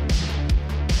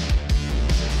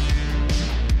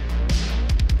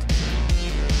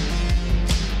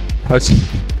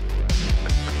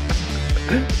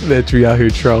 Metri out here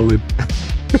trolling.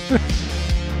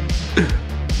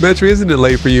 Metri, isn't it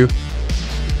late for you?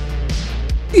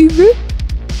 Even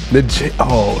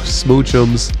oh,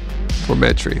 smoochums for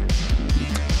Metri.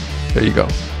 There you go.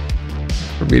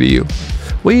 From me to you.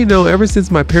 Well, you know, ever since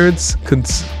my parents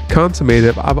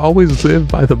consummated, I've always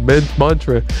lived by the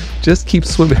mantra, just keep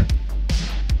swimming.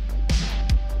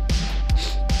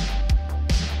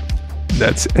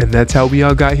 That's how we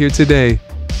all got here today.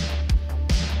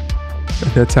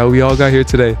 That's how we all got here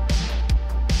today.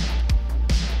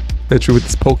 That's true with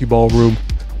this Pokeball room.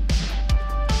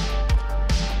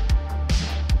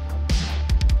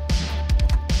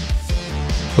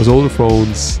 Those older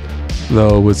phones,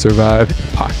 though, would survive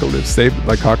apocalypse. Saved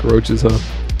like cockroaches, huh?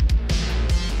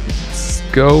 Let's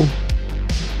go.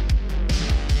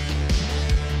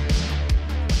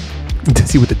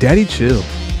 Dizzy with the daddy chill.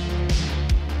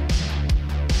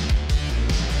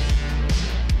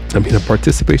 I mean, a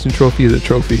participation trophy is a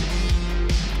trophy.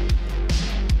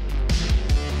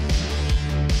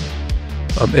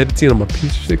 I'm editing on my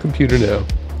piece of shit computer now.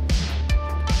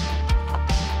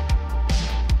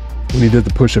 When he does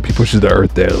the push-up, he pushes the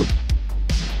earth down.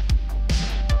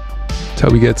 That's how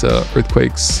we get to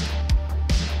earthquakes.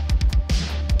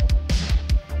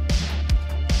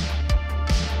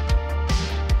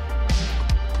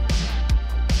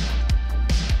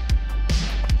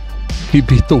 He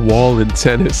beat the wall in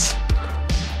tennis.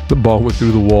 The ball went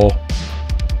through the wall.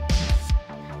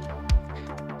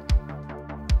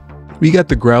 We got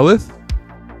the Growlithe.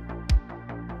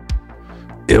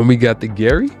 And we got the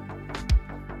Gary.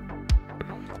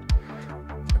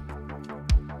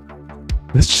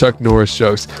 This Chuck Norris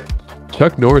jokes.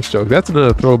 Chuck Norris joke. That's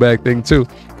another throwback thing too.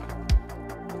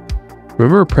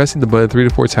 Remember pressing the button 3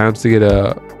 to 4 times to get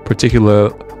a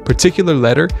particular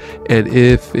letter, and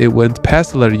if it went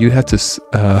past the letter, you'd have to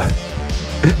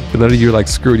the letter, you're like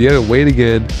screwed. You had to wait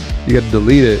again. You got to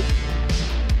delete it.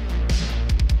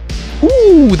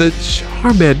 Ooh, the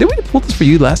Charmander. Did we pull this for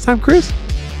you last time, Chris?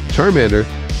 Charmander.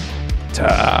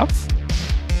 Tough.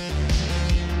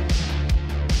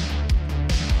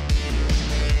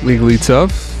 Legally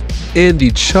Tough.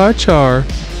 Andy Char.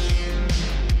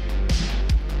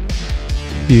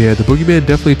 Yeah, the boogeyman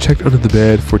definitely checked under the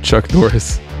bed for Chuck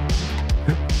Norris.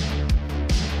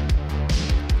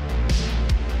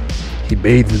 He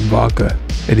bathes in vodka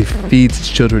and he feeds his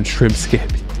children shrimp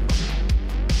scampi.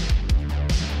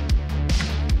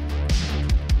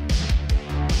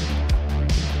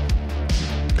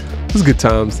 It was good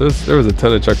times. There was a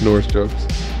ton of Chuck Norris jokes.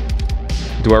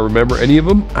 Do I remember any of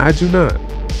them? I do not.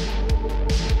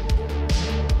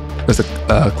 There's a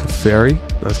Clefairy.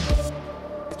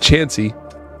 Chansey.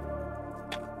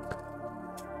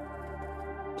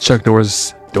 Chuck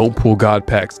Norris, don't pull God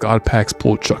Packs. God Packs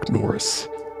pull Chuck Norris.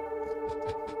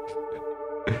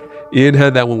 Ian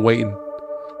had that one waiting.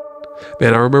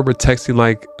 Man, I remember texting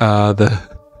like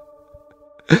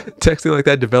texting like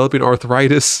that, developing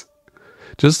arthritis.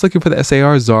 Just looking for the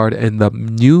SAR Zard and the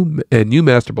new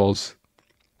Master Balls.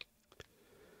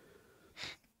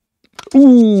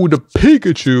 Ooh, the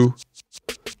Pikachu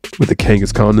with the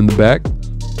Kangaskhan in the back.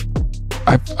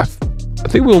 I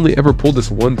think we only ever pulled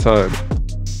this one time.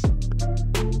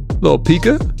 Little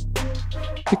Pika.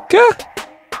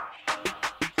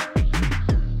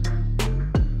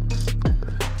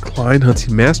 Klein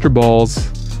hunting Master Balls.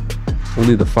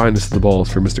 Only the finest of the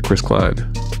balls for Mr. Chris Klein.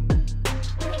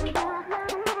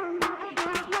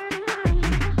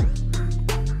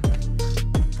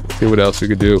 See what else we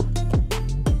could do.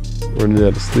 Running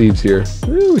out of sleeves here.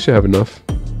 We should have enough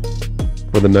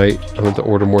for the night. I want to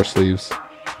order more sleeves.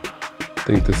 I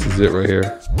think this is it right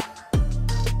here.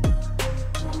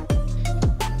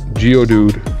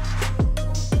 Geodude.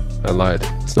 I lied.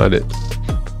 It's not it.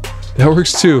 That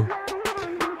works too.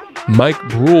 Mike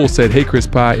Brule said, hey Chris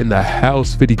Pie in the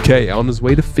house, 50K. On his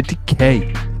way to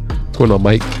 50K. What's going on,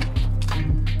 Mike?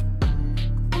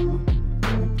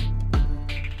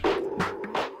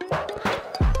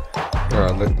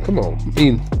 Alright, come on. I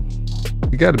mean,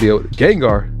 you gotta be able to.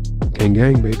 Gengar.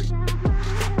 Gang, baby.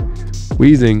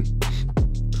 Wheezing.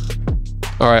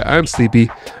 Alright, I'm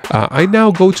sleepy. I now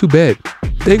go to bed.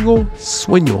 Tengo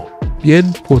sueño.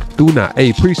 Bien fortuna. Hey,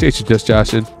 appreciate you, Just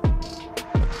Joshin.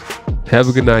 Have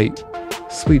a good night.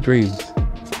 Sweet dreams.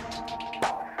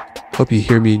 Hope you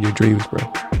hear me in your dreams, bro.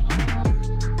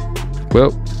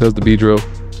 Well, there's the Beedrill.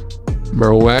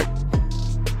 Marowak.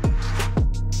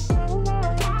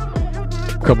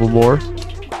 Couple more.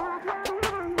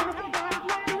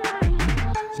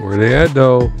 Where they at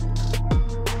though?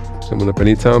 Coming up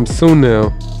anytime soon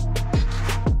now.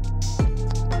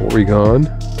 Oregon.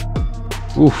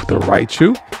 Oof, the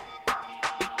Raichu.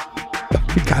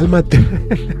 Cálmate.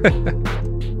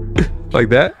 Like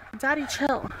that? Daddy,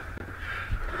 chill.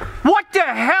 What the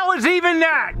hell is even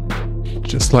that?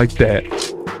 Just like that.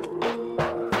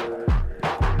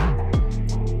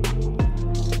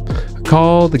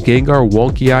 Call the Gengar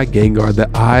wonky eye Gengar. The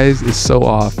eyes is so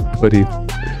off putting.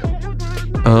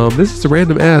 This is a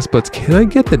random ask, but can I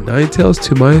get the Ninetales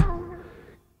to my?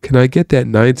 Can I get that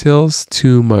Ninetales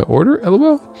to my order?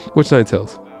 LOL. Which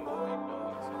Ninetales?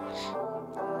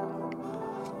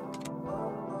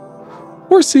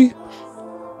 Horsey.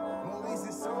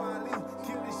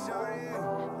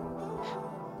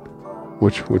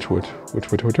 Which?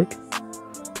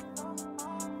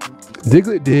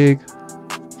 Diglett Dig.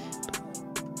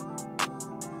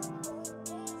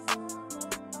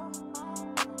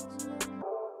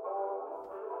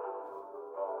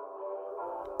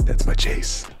 That's my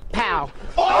chase. Pow.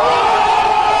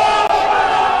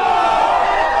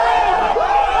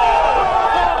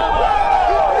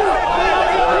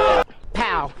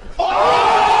 Pow.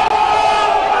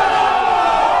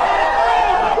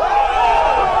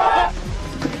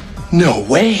 No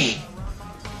way.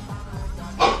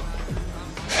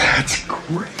 That's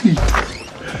great. We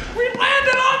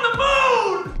landed on the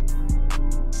moon!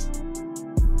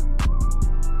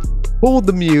 Pulled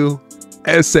the Mew.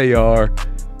 SAR.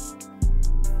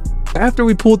 After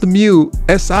we pulled the Mew,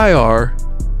 SIR.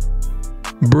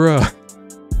 Bruh.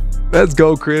 Let's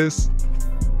go, Chris.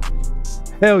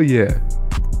 Hell yeah.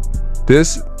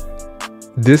 This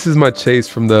is my chase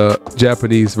from the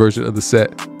Japanese version of the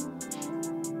set.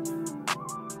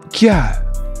 God.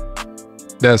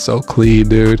 That's so clean,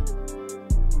 dude.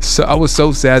 I was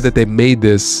so sad that they made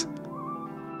this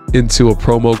into a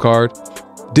promo card.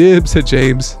 Dibs, said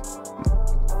James.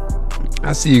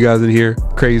 I see you guys in here.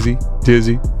 Crazy,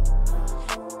 dizzy.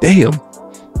 Damn.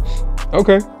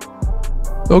 Okay.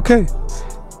 Okay.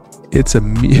 It's a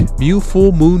Mew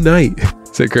full moon night.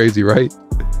 Said Crazy, right?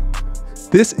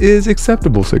 This is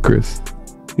acceptable, said Chris.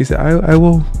 He said, I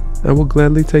will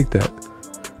gladly take that.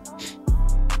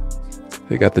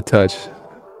 They got the touch.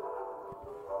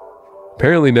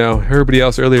 Apparently now, everybody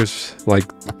else earlier is like,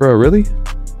 bro, really?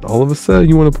 All of a sudden,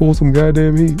 you want to pull some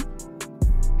goddamn heat?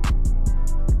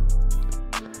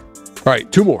 All right,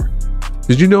 2 more.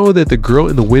 Did you know that the girl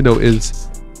in the window is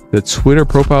the Twitter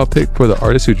profile pic for the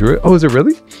artist who drew it? Oh, is it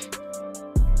really?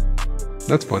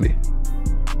 That's funny.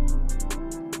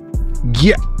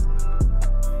 Yeah.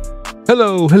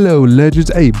 Hello,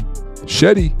 legends. Hey,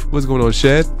 Sheddy. What's going on,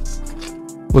 Shed?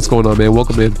 What's going on, man?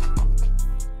 Welcome in.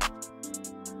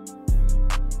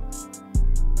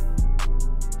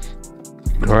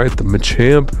 All right, the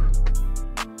Machamp.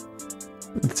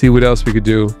 Let's see what else we could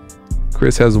do.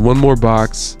 Chris has 1 more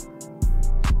box.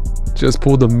 Just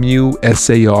pulled the Mew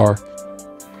SAR.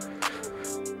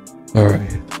 All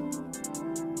right.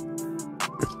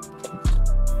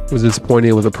 Was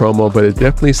disappointing with the promo, but it's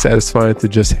definitely satisfying to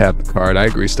just have the card. I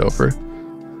agree, Stouffer.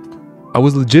 I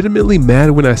was legitimately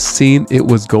mad when I seen it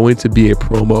was going to be a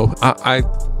promo.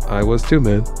 I was too,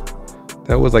 man.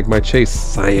 That was like my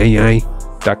chase.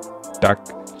 Duck.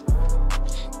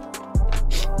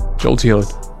 Jolteon.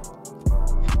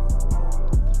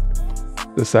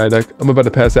 The side deck. I'm about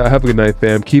to pass out. Have a good night,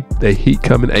 fam. Keep the heat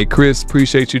coming. Hey, Chris,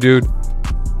 appreciate you, dude.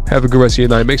 Have a good rest of your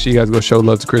night. Make sure you guys go show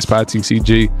love to Chris by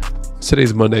TCG.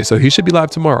 Today's Monday, so he should be live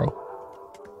tomorrow.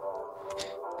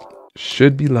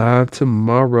 Should be live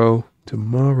tomorrow.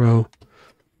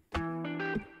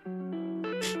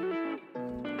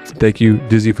 Thank you,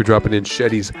 Dizzy, for dropping in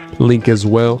Sheddy's link as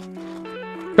well.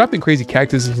 Dropping Crazy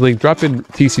Cactus's link. Dropping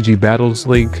TCG Battles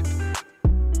link.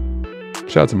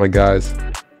 Shout out to my guys.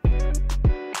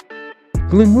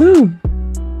 Bling Bloom.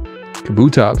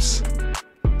 Kabutops.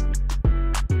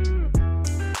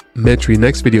 Metri,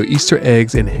 next video, Easter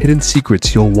eggs and hidden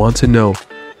secrets you'll want to know.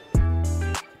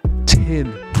 10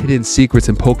 hidden secrets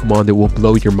in Pokemon that will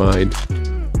blow your mind.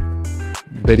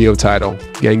 Video title,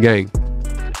 gang gang.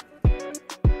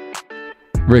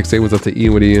 Rick, say what's up to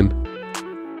Ian with Ian.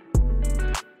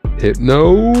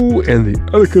 Hypno and the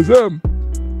other Kazam.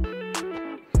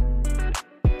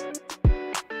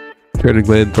 Turning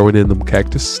Glenn throwing in them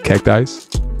cacti.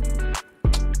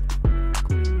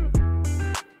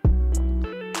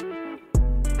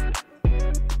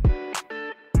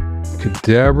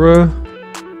 Kadabra,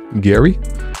 Gary,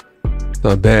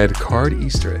 not bad. Card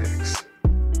Easter eggs.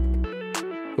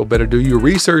 Go better do your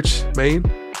research, man.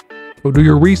 Go do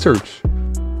your research.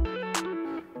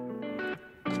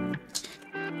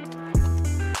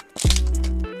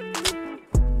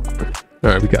 All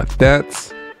right, we got that.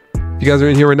 If you guys are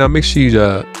in here right now, make sure you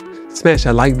smash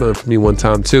that like button for me one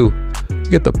time too. You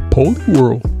get the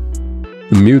Poliwhirl,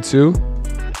 the Mewtwo.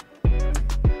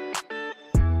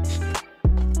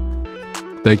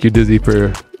 Thank you, Dizzy,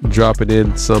 for dropping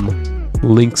in some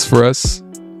links for us.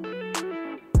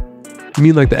 You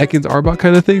mean like the Ekans Arbok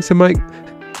kind of thing, said Mike?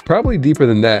 Probably deeper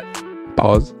than that.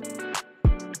 Pause.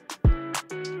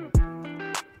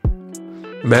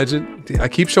 Imagine, I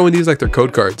keep showing these like they're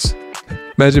code cards.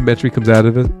 Imagine Metri comes out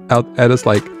at us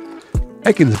like,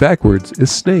 Ekans backwards is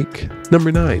Snake,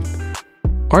 number 9.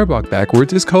 Arbok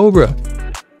backwards is Cobra.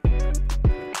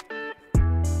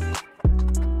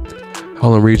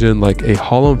 Holland region, like a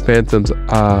Holland Phantoms.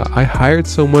 I hired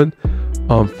someone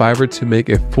on Fiverr to make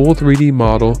a full 3D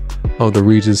model of the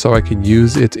region so I can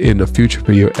use it in a future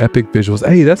video. Epic visuals.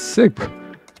 Hey, that's sick, bro.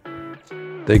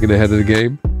 Thinking ahead of the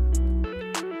game.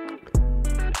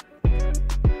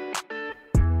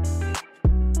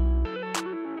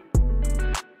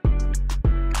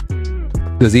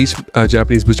 Does each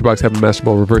Japanese booster box have a Master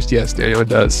Ball reversed? Yes, Daniel, it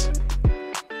does.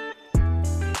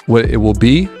 What it will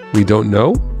be, we don't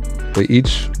know. But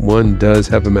each one does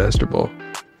have a Master Ball.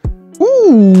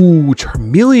 Ooh,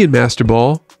 Charmeleon Master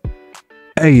Ball.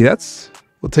 Hey,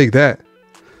 we'll take that.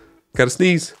 Gotta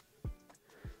sneeze.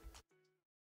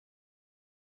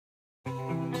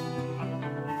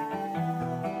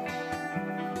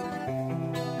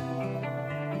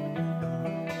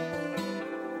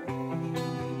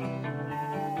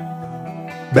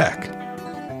 Back.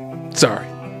 Sorry.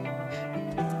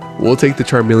 We'll take the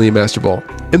Charmeleon Master Ball.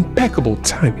 Impeccable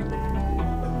timing.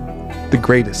 The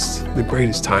greatest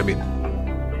timing.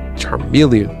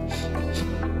 Charmeleon.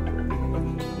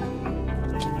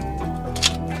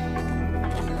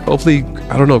 Hopefully,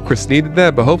 I don't know if Chris needed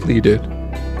that, but hopefully you did.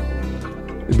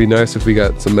 It'd be nice if we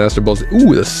got some Master Balls.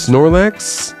 Ooh, the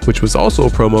Snorlax, which was also a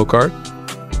promo card.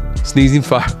 Sneezing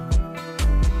Fire.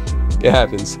 It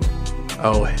happens.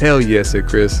 Oh, hell yes, it,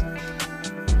 Chris.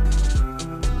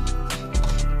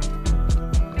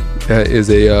 That is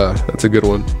a, that's a good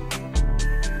one.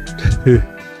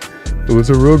 It was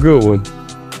a real good one.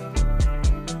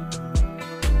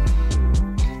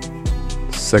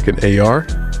 Second AR.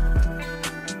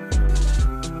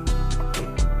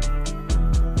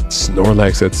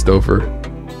 Snorlax at Stouffer.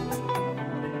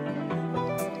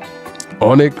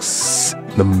 Onyx,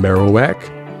 the Marowak.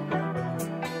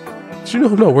 Did you know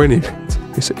I'm not wearing any?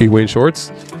 Are you wearing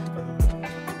shorts?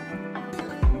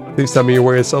 Please tell me you're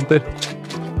wearing something.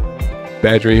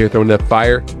 Badger in here throwing that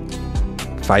fire.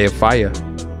 Fire, fire.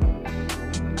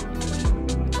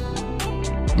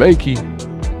 Mankey.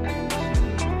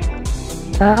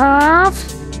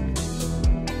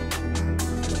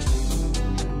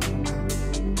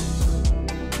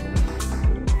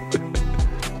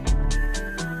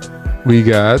 We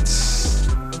got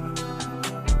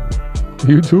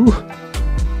you too.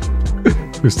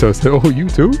 Who's toasted? Oh, you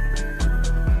too.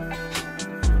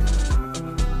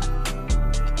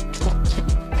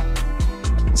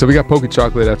 So we got Poke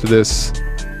Chocolate after this.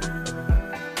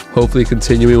 Hopefully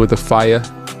continuing with the fire,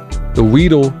 the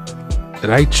Weedle,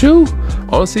 and Raichu.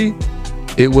 Honestly,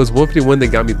 it was 151 that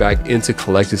got me back into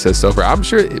collecting sets so far. I'm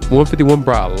sure 151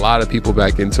 brought a lot of people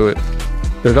back into it.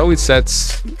 There's always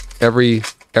sets every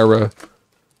era.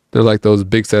 They're like those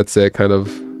big sets that kind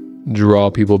of draw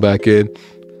people back in.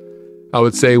 I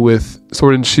would say with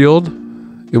Sword and Shield,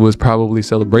 it was probably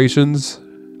Celebrations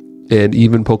and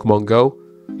even Pokemon Go.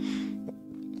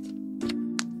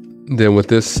 Then with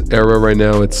this era right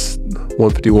now, it's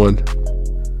 151.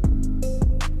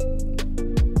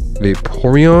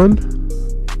 Vaporeon.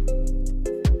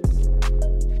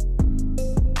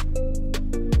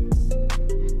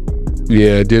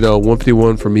 Yeah, it did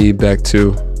 151 for me back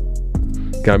too.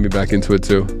 Got me back into it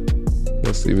too.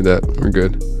 Let's leave it that. We're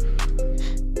good.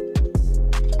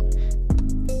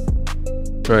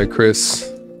 All right,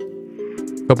 Chris.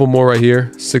 Couple more right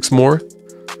here. 6 more.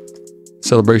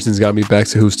 Celebrations got me back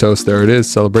to Who's Toast. There it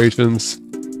is. Celebrations.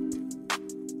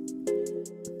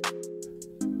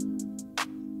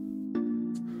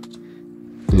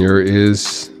 Here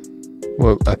is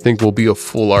what I think will be a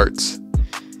full art.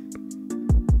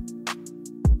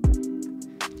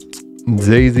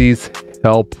 Daisy's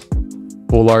Help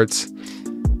full arts.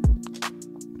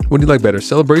 What do you like better,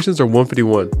 Celebrations or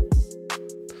 151?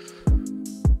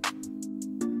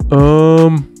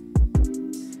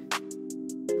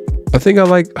 I think I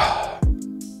like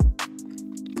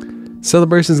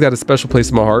Celebrations. Got a special place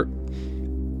in my heart,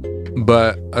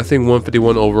 but I think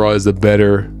 151 overall is a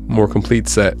better, more complete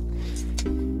set.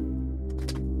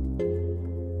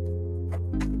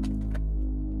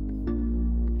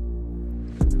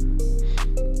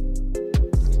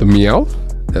 The Meowth,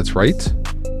 that's right.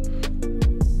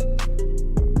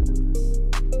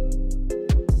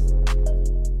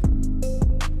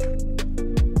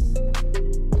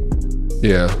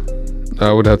 Yeah,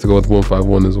 I would have to go with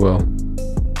 151 as well.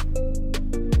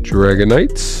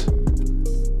 Dragonite.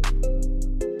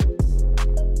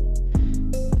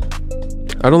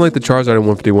 I don't like the Charizard in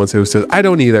 151, so who says I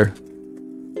don't either.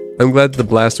 I'm glad the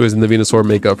Blastoise and the Venusaur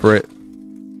make up for it.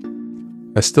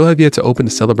 I still have yet to open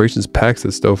the Celebrations packs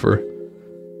at Stouffer.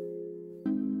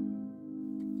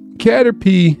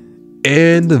 Caterpie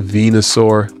and the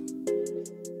Venusaur.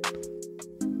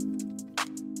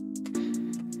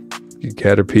 Get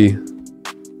Caterpie.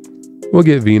 We'll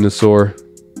get Venusaur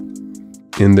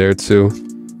in there too.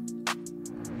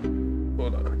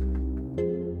 Hold on.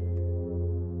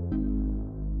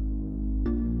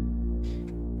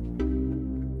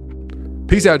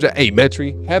 Peace out, hey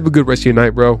Metri. Have a good rest of your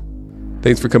night, bro.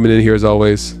 Thanks for coming in here as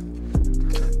always.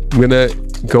 I'm gonna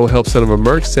go help son of a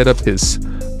merch set up his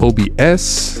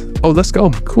OBS. Oh, let's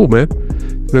go. Cool, man.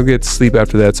 Gonna get sleep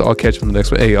after that, so I'll catch you on the next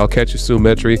one. Hey, I'll catch you soon,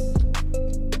 Metri.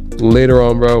 Later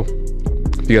on, bro.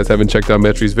 If you guys haven't checked out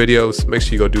Metri's videos, make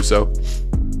sure you go do so.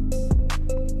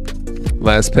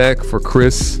 Last pack for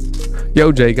Chris.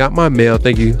 Yo, Jay, got my mail.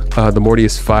 Thank you. The Morty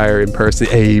is fire in person.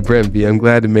 Hey, Brent B, I'm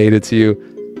glad it made it to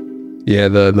you. Yeah,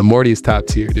 the Morty is top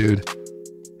tier, dude.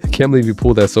 I can't believe you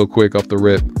pulled that so quick off the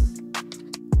rip.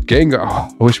 Gengar. Oh,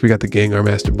 I wish we got the Gengar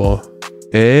Master Ball.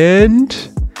 And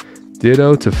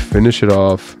Ditto to finish it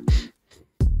off.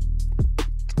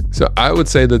 So I would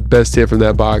say the best hit from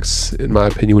that box, in my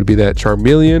opinion, would be that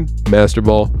Charmeleon Master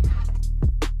Ball.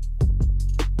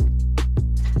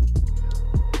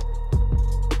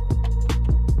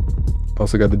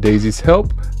 Also got the Daisy's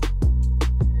Help.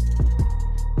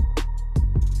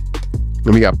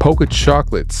 And we got Polka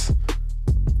Chocolates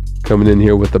coming in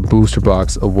here with a booster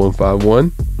box of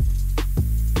 151.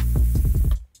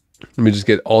 Let me just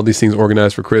get all these things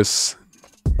organized for Chris.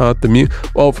 The Mew.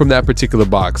 Well, from that particular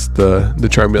box, the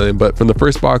Charmeleon, but from the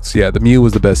first box, yeah, the Mew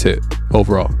was the best hit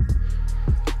overall.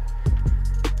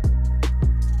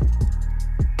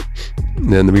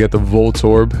 And then we got the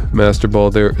Voltorb Master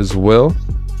Ball there as well.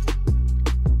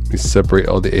 We separate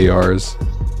all the ARs.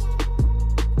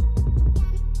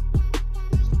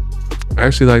 I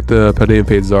actually like the Paldean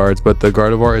Fade Zards, but the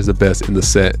Gardevoir is the best in the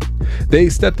set. They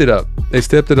stepped it up. They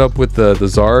stepped it up with the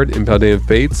Zard in Paldean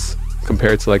Fates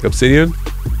compared to like Obsidian.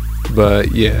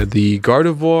 But yeah, the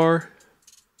Gardevoir.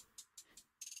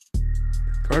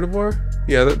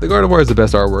 Yeah, the Gardevoir is the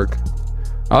best artwork.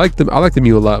 I like the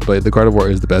Mew a lot, but the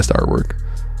Gardevoir is the best artwork.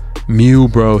 Mew,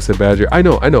 bro, said Badger. I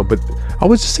know, but I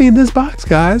was just saying this box,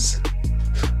 guys.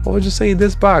 I was just saying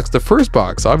this box. The first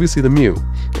box, obviously the Mew.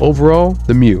 Overall,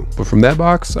 the Mew. But from that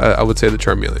box, I would say the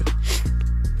Charmeleon.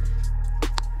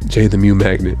 Jay, the Mew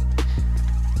magnet.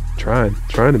 Trying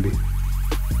to be.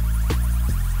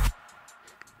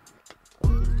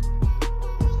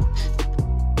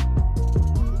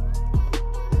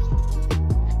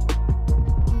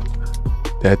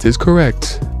 That is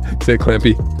correct, said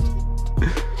Clampy.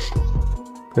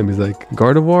 Clampy's like,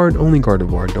 Gardevoir and only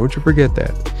Gardevoir. Don't you forget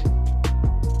that.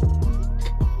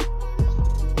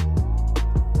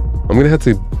 I'm gonna have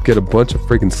to get a bunch of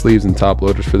freaking sleeves and top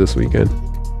loaders for this weekend.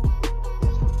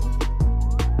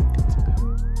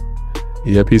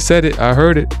 Yep, he said it. I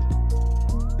heard it.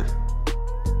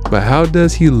 But how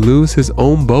does he lose his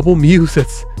own bubble Mew?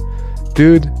 That's,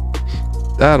 dude,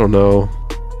 I don't know.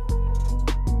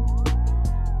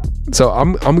 So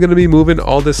I'm gonna be moving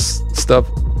all this stuff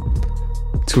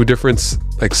to a different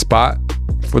like spot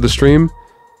for the stream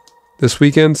this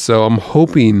weekend. So I'm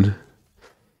hoping,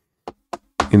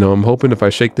 I'm hoping if I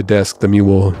shake the desk, the Mew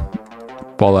will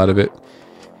fall out of it.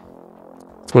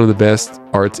 It's one of the best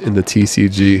arts in the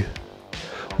TCG.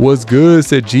 What's good?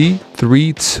 Said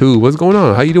G32. What's going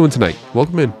on? How you doing tonight?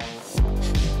 Welcome in.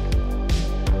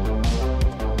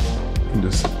 I'm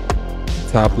just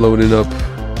top loading up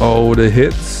all the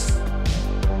hits.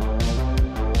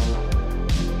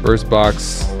 First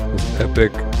box was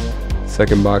epic.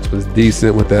 Second box was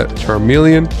decent with that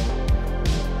Charmeleon.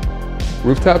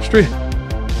 Rooftop stream.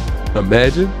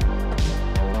 Imagine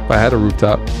if I had a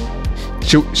rooftop.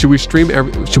 Should we stream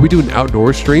should we do an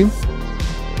outdoor stream?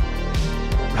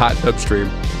 Hot tub stream.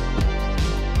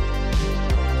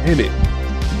 Damn it.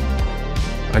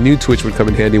 I knew Twitch would come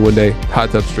in handy one day.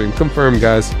 Hot tub stream. Confirmed,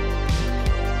 guys.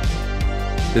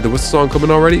 Did the what's the song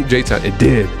coming already? J-Town. It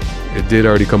did. It did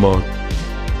already come on.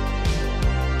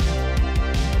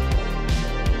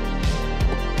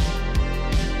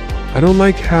 I don't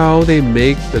like how they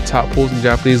make the top pulls in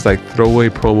Japanese like throwaway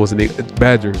promos and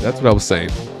Badger. That's what I was saying.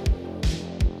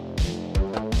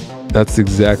 That's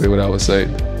exactly what I was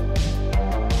saying.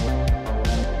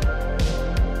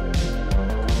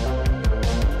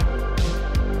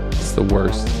 It's the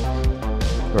worst.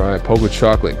 All right, Polka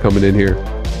Chocolate coming in here.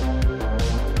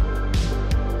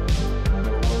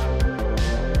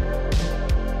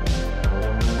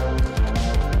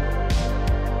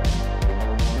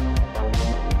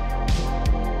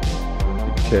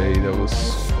 Okay, that was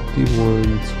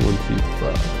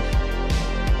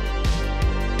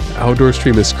 51.25. Outdoor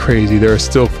stream is crazy. There are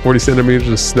still 40 centimeters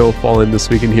of snow falling this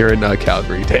weekend here in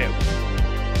Calgary. Damn.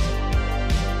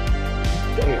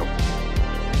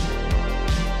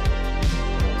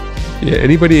 Yeah,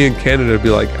 anybody in Canada would be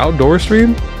like, outdoor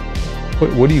stream?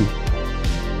 What are you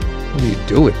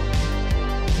doing?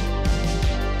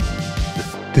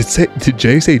 Did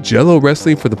Jay say Jello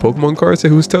wrestling for the Pokemon card? Say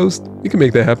who's toast? You can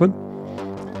make that happen.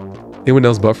 Anyone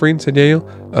else buffering? Said Daniel.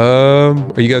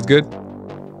 Are you guys good?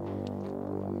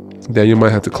 Daniel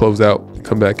might have to close out and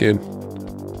come back in.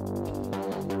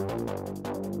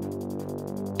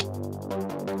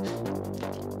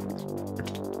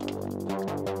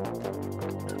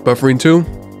 Buffering too?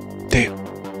 Damn.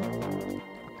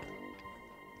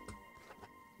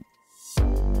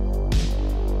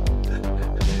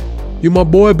 You my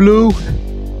boy, Blue?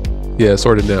 Yeah,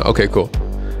 sorted now. Okay, cool.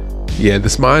 Yeah,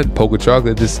 this mine, Polka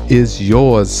Chocolate. This is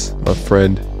yours, my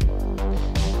friend.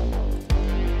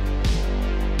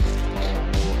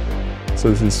 So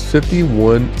this is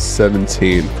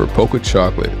 51.17 for Polka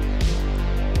Chocolate.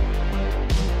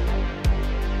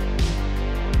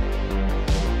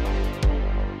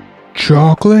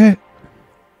 Chocolate?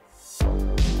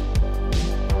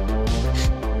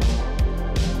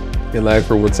 It lagged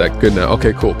for 1 sec. Good now.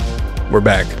 Okay, cool. We're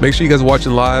back. Make sure you guys are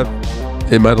watching live.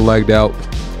 It might have lagged out.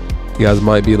 You guys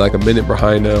might be like a minute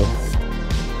behind now.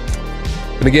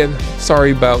 And again,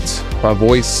 sorry about my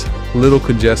voice, a little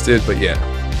congested, but yeah.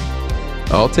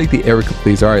 I'll take the Erica,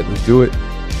 please. All right, let's do it.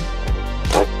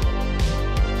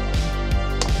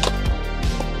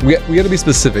 We got to be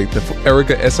specific. The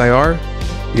Erica SIR?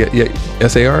 Yeah,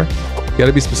 SAR? You got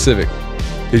to be specific.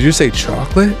 Did you say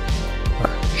chocolate?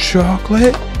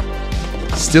 Chocolate?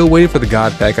 Still waiting for the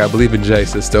God Pack. I believe in Jay,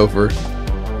 says Stouffer.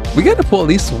 We got to pull at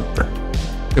least one.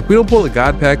 If we don't pull the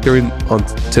God Pack on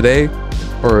today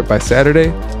or by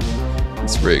Saturday,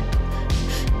 it's rigged.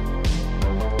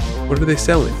 What are they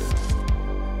selling?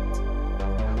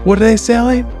 What are they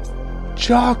selling?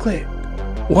 Chocolate.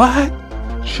 What?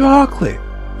 Chocolate.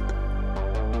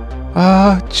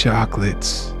 Ah,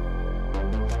 chocolates.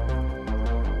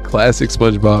 Classic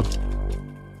SpongeBob.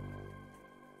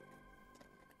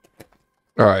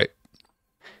 All right.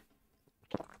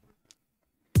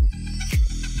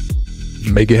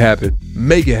 Make it happen.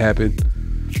 Make it happen.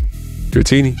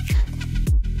 Dratini.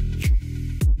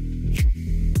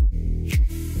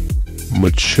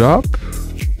 Machop.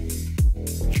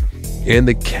 And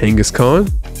the Kangaskhan.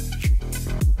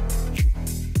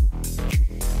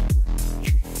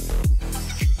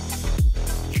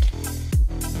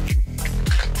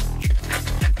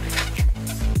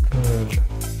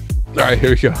 All right, here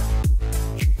we go.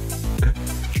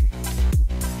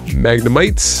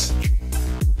 Magnemites.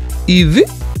 Eevee.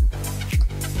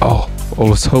 Oh, I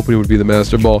was hoping it would be the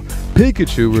Master Ball.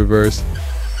 Pikachu reverse.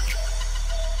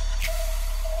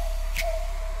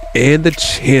 And the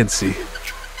Chansey.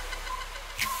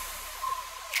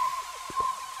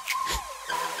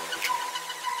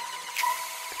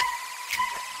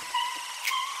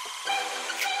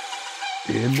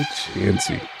 And the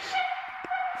Chansey.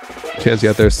 Chansey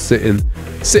out there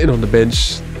sitting on the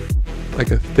bench like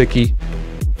a thickie.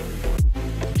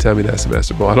 Tell me that's the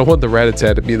Master Ball. I don't want the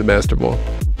Rattata to be the Master Ball.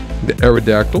 The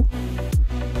Aerodactyl.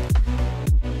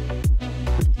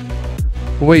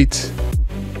 Wait.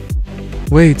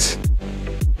 Wait.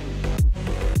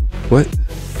 What?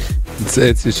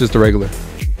 It's just a regular.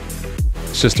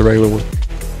 It's just a regular one.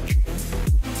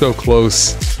 So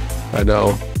close. I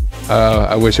know.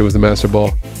 I wish it was the Master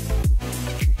Ball.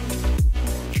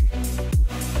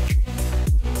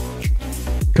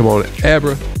 Come on,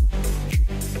 Abra.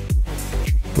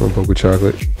 Come on, Poke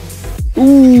Chocolate.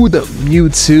 Ooh, the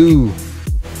Mewtwo.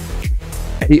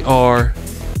 AR.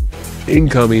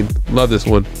 Incoming. Love this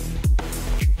one.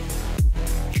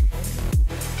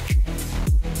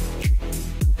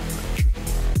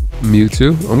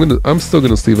 Mewtwo. I'm still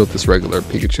gonna sleeve up this regular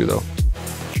Pikachu though.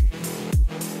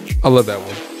 I love that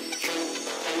one.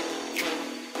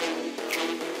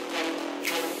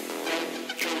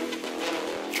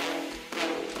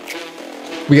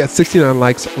 We got 69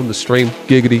 likes on the stream.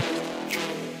 Giggity.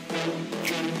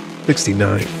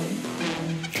 69.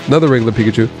 Another regular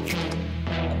Pikachu.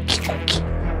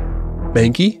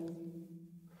 Mankey.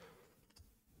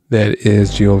 That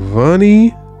is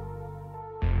Giovanni.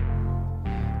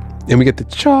 And we get the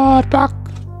Chardbach.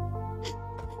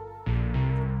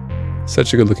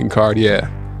 Such a good looking card, yeah.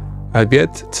 I've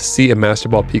yet to see a Master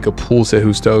Ball Pika pool set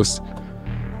who's toast.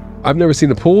 I've never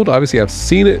seen it pulled. Obviously, I've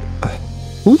seen it.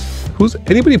 Who's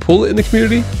anybody pull it in the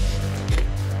community?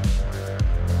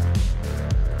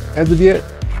 As of yet?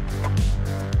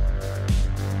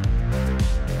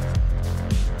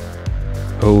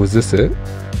 Oh, is this it?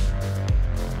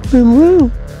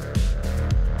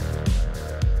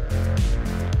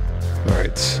 Alright.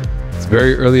 It's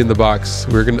very early in the box.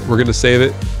 We're gonna save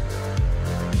it.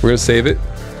 We're gonna save it.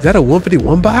 Is that a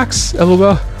 151 box?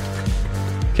 LOL.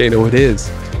 Okay, no, it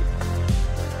is.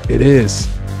 It is.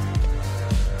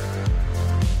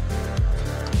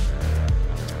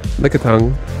 Like a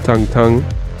tongue.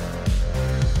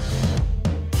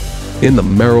 In the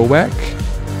Marowak.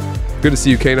 Good to see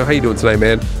you, Kano. How you doing tonight,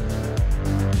 man?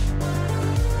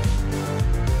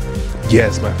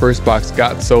 Yes, my first box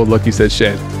got so lucky, said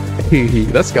Shed.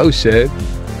 Let's go, Shed.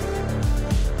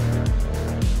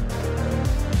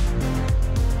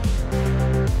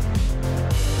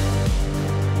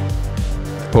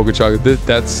 Poke Chocolate.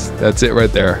 That's it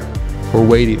right there. We're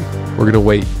waiting. We're gonna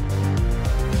wait.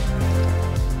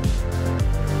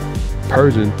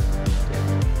 Persian.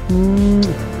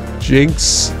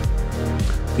 Jinx.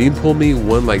 Dean pulled me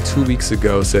one like 2 weeks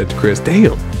ago, said Chris.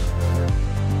 Damn.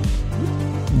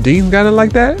 Dean got it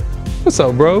like that? What's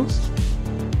up, bros?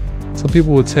 Some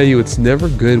people will tell you it's never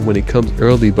good when it comes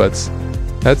early, but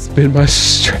that's been my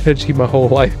strategy my whole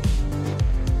life.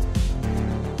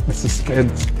 The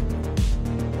suspense.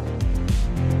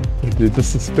 Dude, the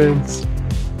suspense.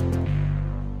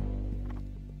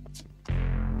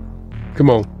 Come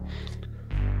on.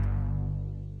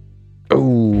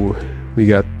 Oh, We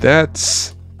got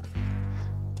that.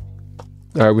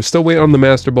 All right, we're still waiting on the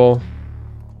Master Ball.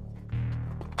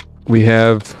 We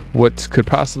have what could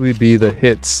possibly be the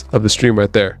hits of the stream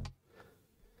right there.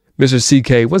 Mr.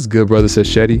 CK, what's good, brother, says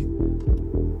Shetty.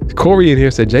 Corey in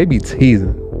here said, JB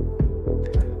teasing.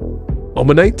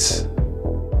 Omanite.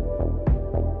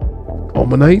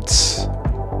 Omanite.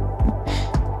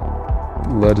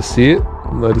 Love to see it.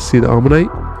 Love to see the Omanite.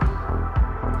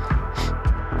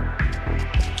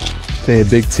 Hey,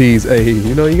 big tease. Hey,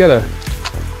 you know, you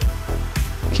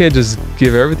can't just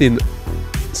give everything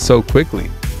so quickly.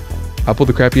 I pulled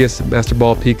the crappiest Master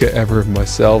Ball Pika ever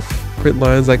myself. Print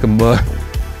lines like a mug.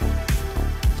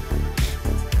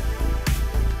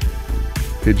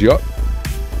 Pidgeot.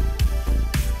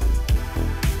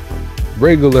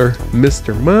 Regular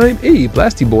Mr. Mime. Hey,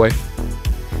 Blasty Boy.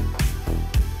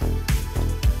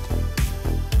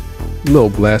 Little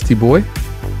Blasty Boy.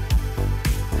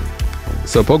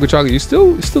 So Poke Chocolate, you're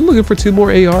still looking for 2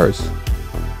 more ARs.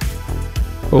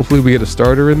 Hopefully we get a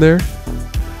starter in there.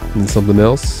 And something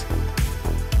else.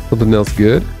 Something else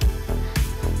good.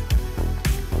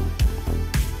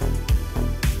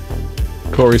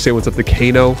 Corey say what's up to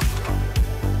Kano.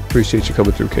 Appreciate you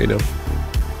coming through, Kano.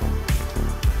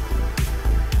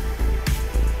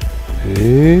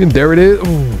 And there it is.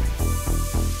 Ooh.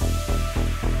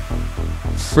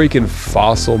 Freaking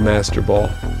fossil Master Ball.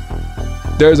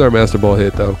 There's our Master Ball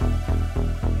hit though.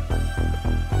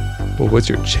 Well, what's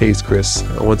your chase, Chris?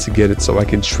 I want to get it so I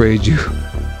can trade you.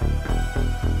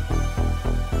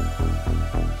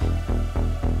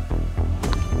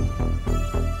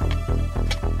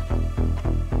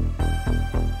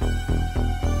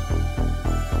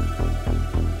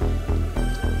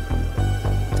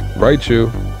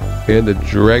 Raichu and the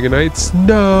Dragonites.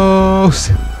 No!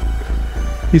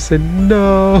 He said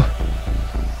no.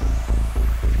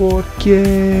 ¿Por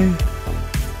qué?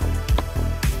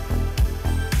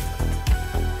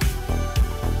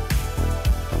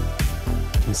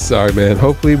 I'm sorry, man.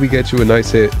 Hopefully we get you a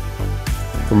nice hit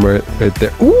from right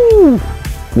there. Ooh!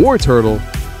 War Turtle.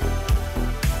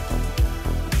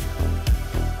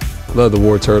 Love the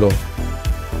War Turtle.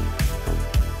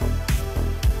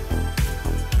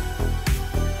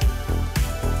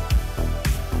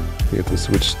 You have to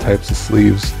switch types of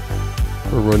sleeves.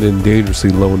 We're running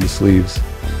dangerously low in the sleeves.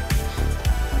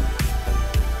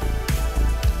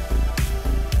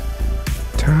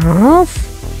 Tough.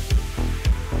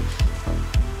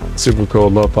 Super cool.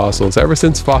 Love fossils. Ever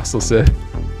since Fossil said,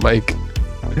 Mike.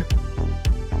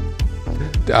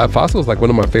 Fossil is like one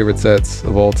of my favorite sets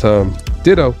of all time.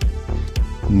 Ditto.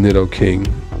 Nido King.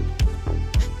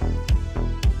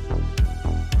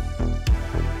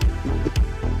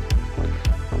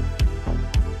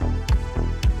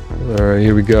 All right,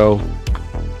 here we go.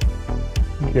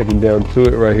 Getting down to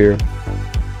it right here.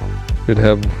 Should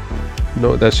have,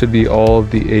 no, that should be all of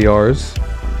the ARs.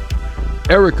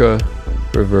 Erica,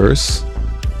 reverse.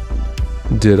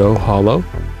 Ditto, hollow.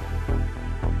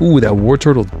 Ooh, that War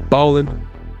Turtle balling.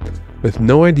 With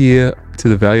no idea to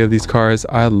the value of these cards,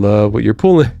 I love what you're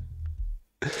pulling.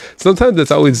 Sometimes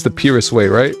that's always the purest way,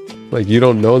 right? Like you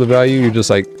don't know the value, you're just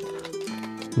like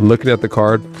looking at the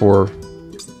card for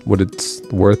what it's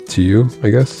worth to you, I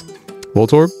guess.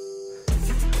 Voltorb.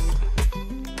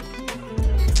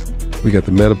 We got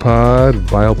the Metapod,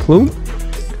 Vileplume.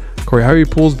 Corey, how are your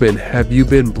pulls been? Have you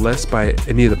been blessed by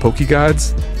any of the Poke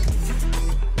Gods?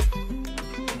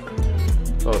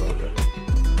 Oh,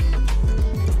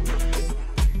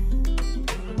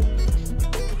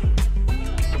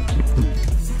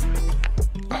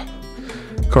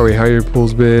 okay. Corey, how are your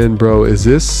pulls been? Bro, is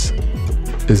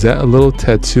that a little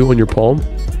tattoo on your palm?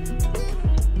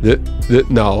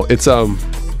 No, it's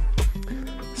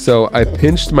so I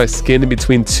pinched my skin in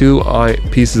between 2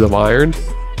 pieces of iron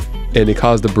and it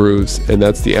caused a bruise, and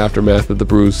that's the aftermath of the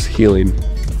bruise healing.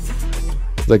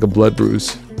 It's like a blood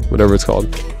bruise, whatever it's called.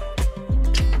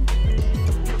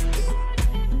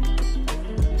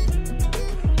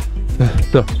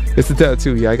 No, it's a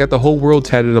tattoo. Yeah, I got the whole world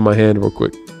tatted on my hand real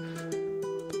quick.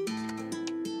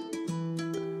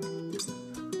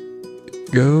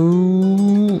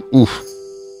 Go. Oof.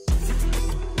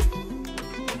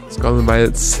 Scarlet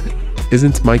Violets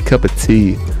isn't my cup of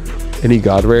tea. Any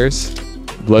God rares?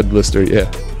 Blood Blister,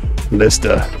 yeah.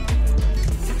 Blister.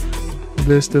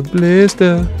 Blister,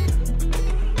 blister.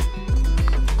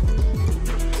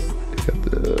 Got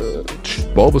the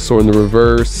Bulbasaur in the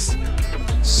reverse.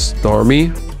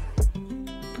 Starmie.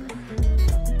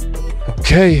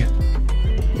 Okay.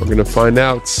 We're gonna find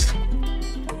out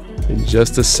in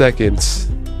just a second.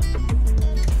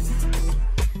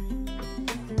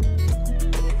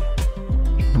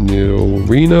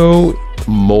 Nidorino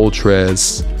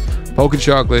Moltres. Polka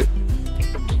chocolate.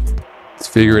 Let's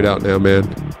figure it out now, man.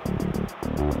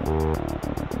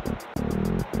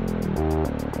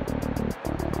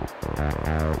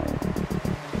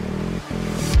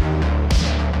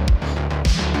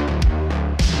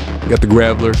 We got the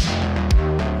Graveler.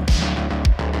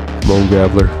 Come on,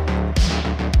 Graveler.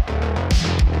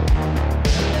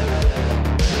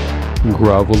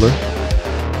 Groveler.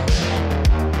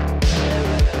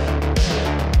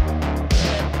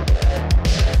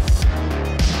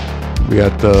 We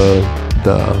got the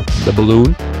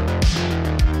balloon.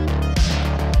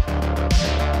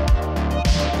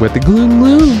 We got the gloom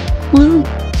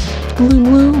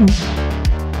gloom.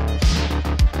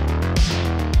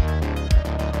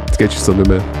 Let's get you something,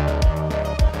 man.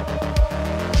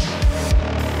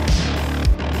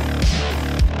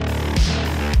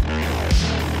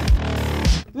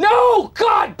 No!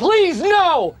 God, please,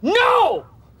 no! No!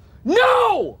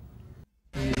 No!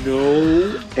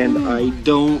 No, and I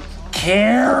don't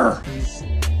care.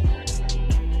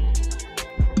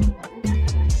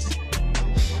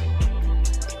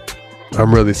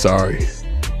 I'm really sorry.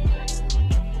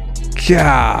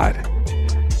 God.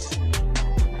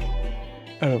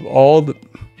 Out of all the...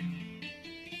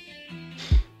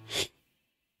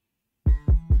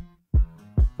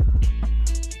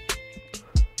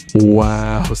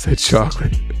 Wow, said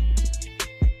chocolate.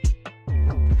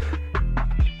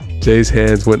 Jay's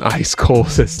hands went ice cold,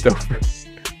 said Stover.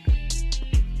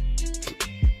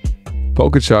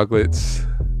 Polka chocolates.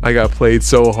 I got played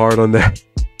so hard on that.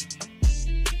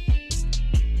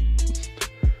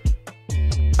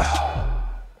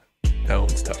 That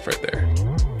one's tough right there.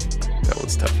 That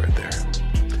one's tough right there.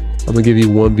 I'm gonna give you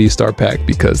one V-Star pack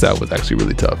because that was actually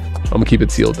really tough. I'm gonna keep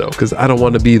it sealed though, because I don't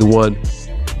want to be the one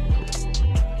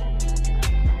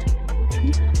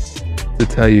to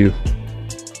tell you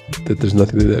that there's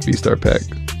nothing to that V-Star pack.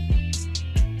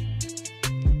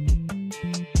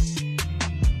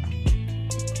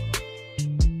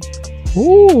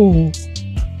 Oh,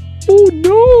 oh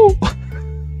no!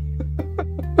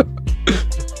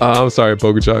 I'm sorry,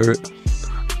 Polka chocolate.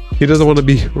 He doesn't want to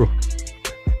be.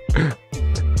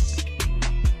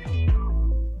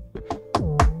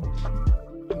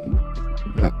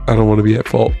 I don't want to be at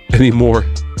fault anymore.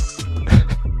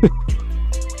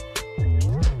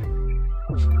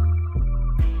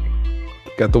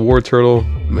 Got the War Turtle,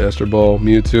 Master Ball,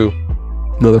 Mewtwo,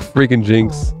 another freaking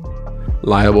Jinx,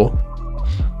 Liable.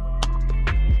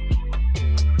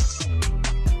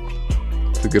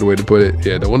 That's a good way to put it.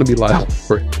 Yeah, don't want to be liable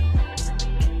for it.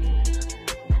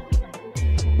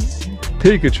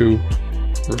 Pikachu,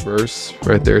 reverse,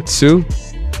 right there too.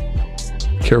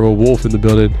 Carol Wolf in the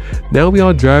building. Now we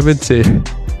all driving to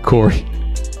Corey.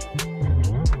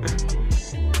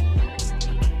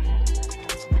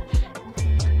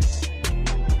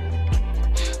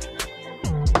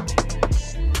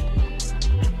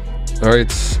 All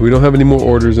right, we don't have any more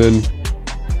orders in.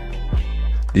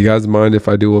 Do you guys mind if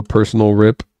I do a personal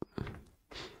rip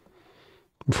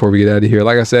before we get out of here?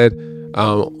 Like I said,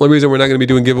 only reason we're not going to be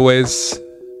doing giveaways,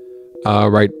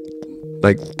 right?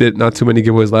 Like did not too many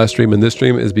giveaways last stream and this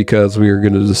stream is because we are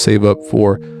going to just save up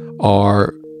for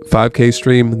our 5K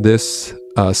stream this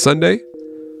Saturday,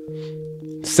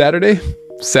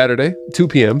 2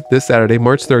 p.m. this Saturday,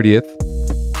 March 30th.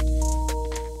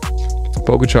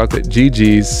 Polka chocolate,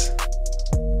 GG's.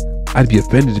 I'd be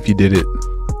offended if you did it.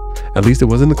 At least it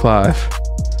wasn't a Clive.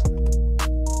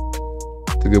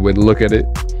 It's a good way to look at it.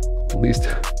 At least.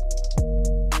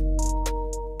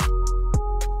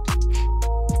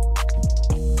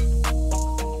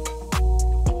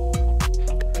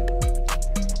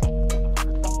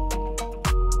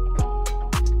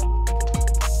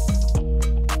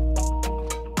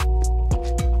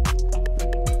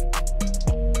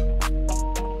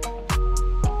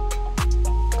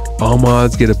 All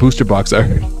mods get a booster box. I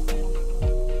heard.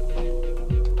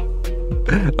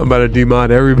 I'm about to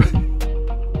demod everybody.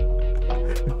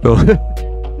 No.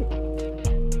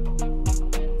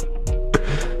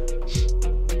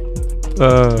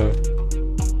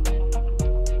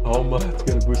 All mods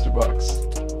get a booster box.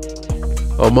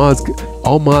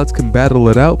 All mods can battle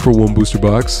it out for one booster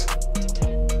box.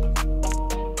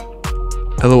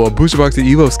 Hello, a booster box at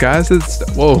Evo Sky says,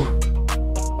 whoa.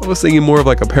 I was thinking more of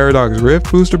like a Paradox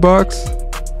Rift booster box.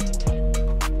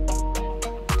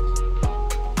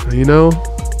 You know?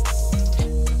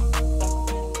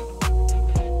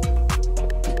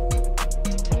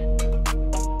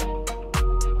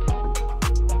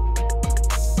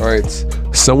 Alright,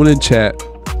 someone in chat,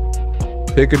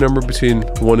 pick a number between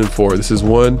 1 and 4. This is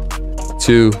 1,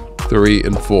 2, 3,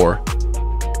 and 4.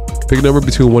 Pick a number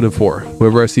between 1 and 4.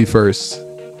 Whoever I see first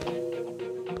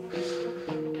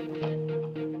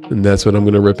And that's what I'm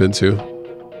gonna rip into.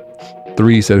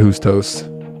 3 said who's toast.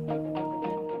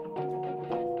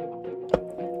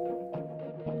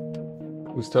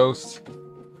 Who's toast?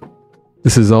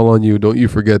 This is all on you. Don't you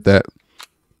forget that.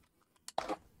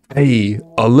 Hey,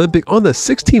 Olympic on the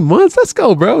 16 months. Let's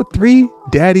go, bro. 3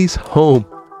 daddies home.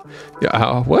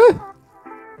 Yeah, what?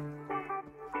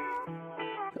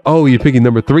 Oh, you're picking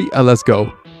number 3? Let's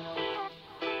go.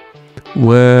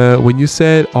 Well, when you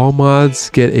said all mods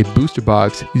get a booster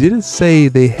box, you didn't say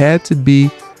they had to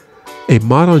be a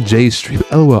mod on Jay's stream.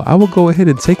 LOL, I will go ahead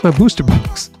and take my booster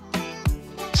box.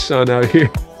 Sean out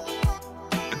here.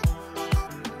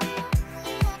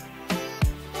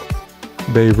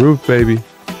 Beirut, baby.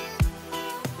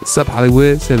 What's up,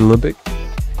 Hollywood? Said Olympic.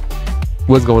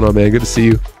 What's going on, man? Good to see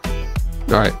you.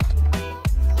 All right.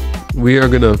 We are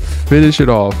going to finish it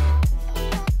off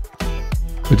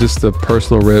with just a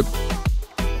personal rip.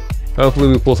 Hopefully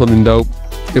we pull something dope.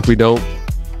 If we don't,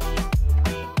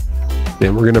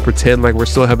 then we're going to pretend like we're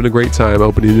still having a great time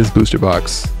opening this booster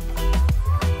box.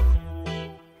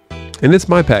 And it's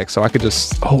my pack, so I could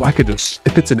just,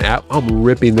 if it's an app, I'm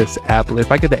ripping this applet.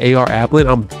 If I get the AR applet,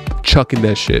 I'm chucking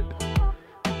that shit.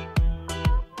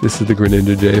 This is the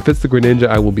Greninja, Jay. If it's the Greninja,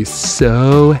 I will be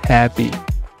so happy.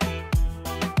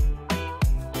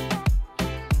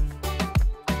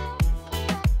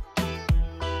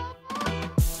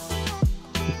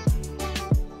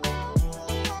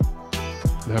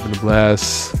 I'm having a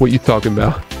blast. What you talking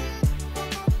about?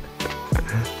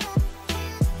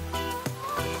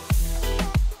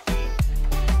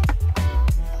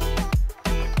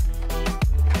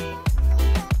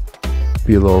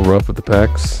 Be a little rough with the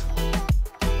packs.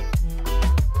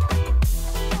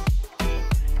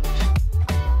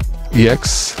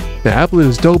 EX. The applet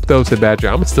is dope though, said Badger.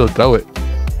 I'm gonna still throw it.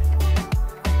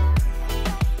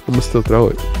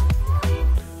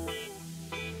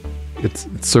 It's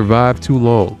survived too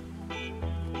long.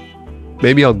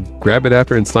 Maybe I'll grab it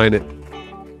after and sign it.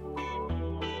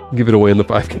 Give it away in the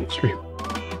 5K stream.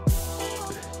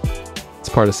 It's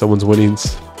part of someone's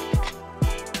winnings.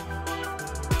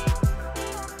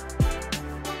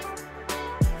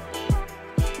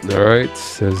 All right,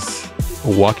 says a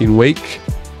walking wake.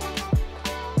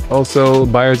 Also,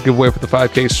 buyer's giveaway for the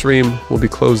 5K stream will be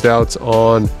closed out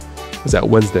on, is that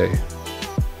Wednesday?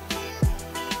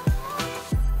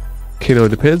 Kano,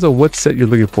 depends on what set you're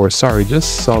looking for. Sorry,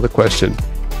 just saw the question.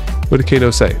 What did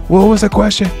Kano say? What was the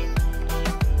question?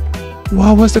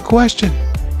 What was the question?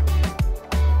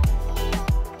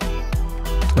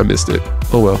 I missed it.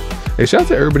 Oh well. Hey, shout out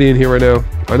to everybody in here right now.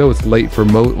 I know it's late for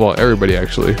well, everybody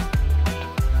actually.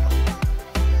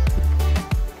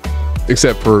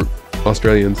 Except for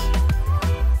Australians.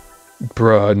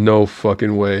 Bruh, no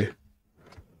fucking way.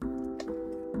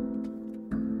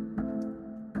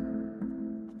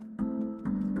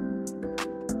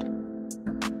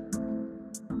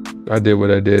 I did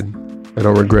what I did. I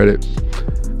don't regret it.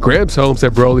 Gramps home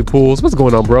said Broly Pools. What's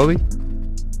going on, Broly?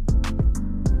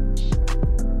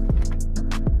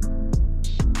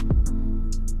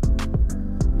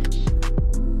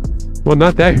 Well,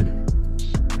 not that.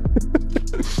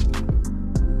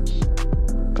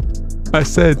 I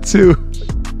said too.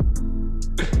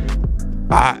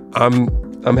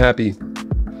 I'm happy.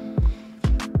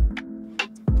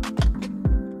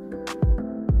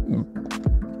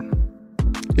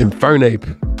 Infernape.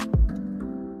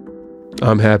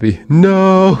 I'm happy.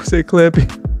 No, say Clampy.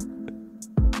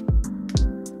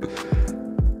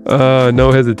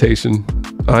 No hesitation.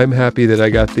 I'm happy that I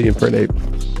got the Infernape.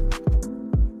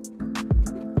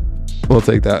 We'll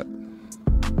take that.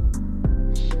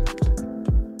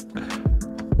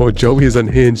 Oh, Joey is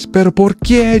unhinged. Pero por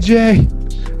qué, Jay?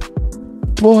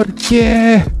 Por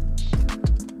qué?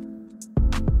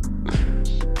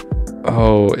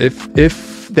 Oh,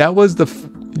 if that was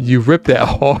you ripped that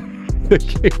hard.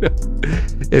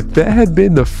 If that had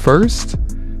been the first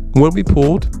one we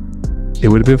pulled, it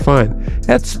would have been fine.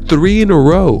 That's 3 in a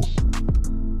row.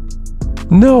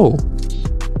 No.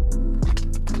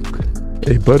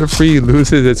 A Butterfree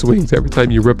loses its wings every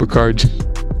time you rip a card.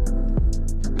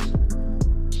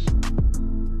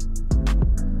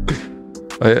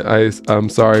 I'm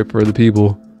sorry for the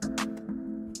people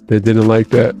that didn't like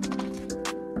that.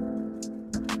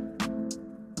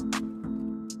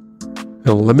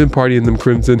 A lemon party in them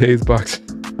Crimson Haze box.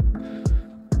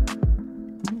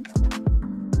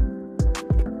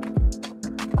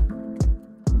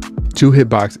 Two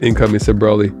hitbox incoming, said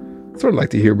Broly. That's what I'd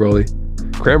like to hear, Broly.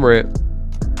 Cramorant.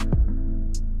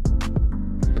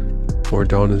 Or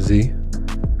Dawn of Z.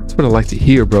 That's what I'd like to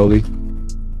hear, Broly.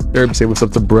 Everybody say what's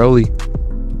up to Broly.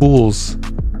 Bulls.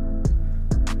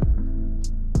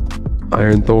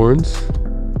 Iron Thorns.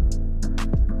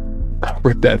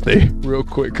 Rip that thing real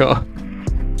quick, huh?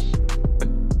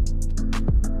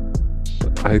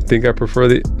 I think I prefer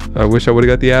the... I wish I would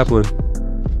have got the Applin.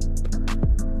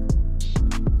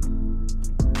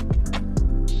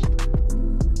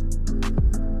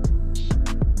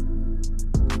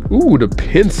 Ooh, the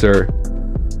pincer.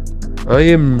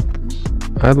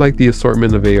 I like the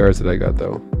assortment of ARs that I got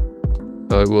though.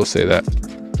 I will say that.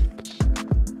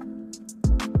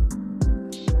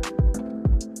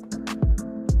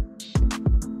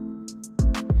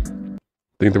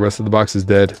 I think the rest of the box is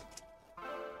dead.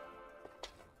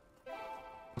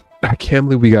 I can't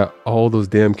believe we got all those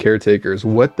damn caretakers.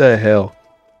 What the hell?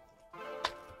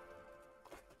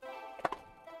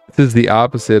 This is the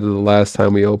opposite of the last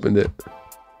time we opened it.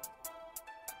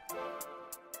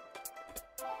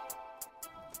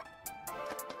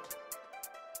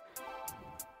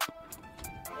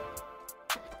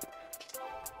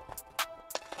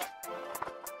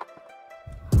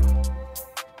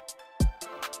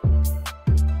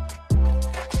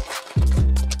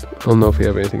 I don't know if we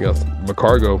have anything else.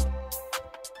 Cargo.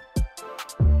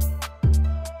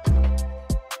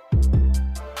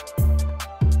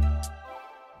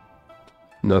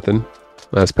 Nothing.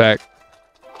 Last pack.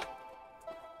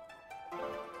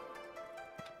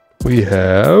 We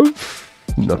have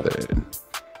nothing.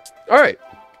 All right.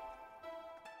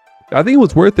 I think it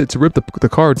was worth it to rip the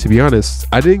card, to be honest.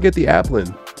 I didn't get the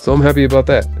Applin, so I'm happy about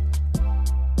that.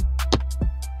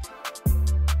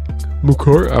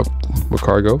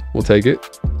 Cargo, we'll take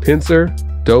it. Pincer,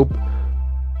 dope.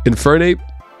 Infernape,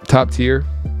 top tier.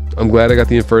 I'm glad I got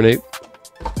the Infernape.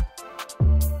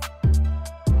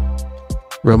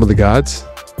 Realm of the Gods.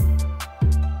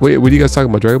 Wait, what are you guys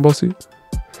talking about? Dragon Ball Z?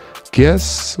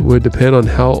 Guess would depend on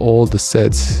how old the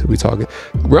sets we talking.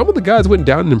 Realm of the Gods went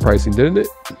down in pricing, didn't it?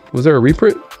 Was there a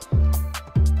reprint?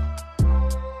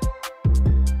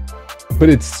 But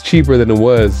it's cheaper than it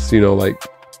was, you know, like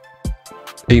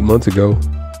 8 months ago.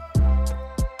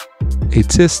 A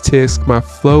tisk tisk, my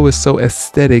flow is so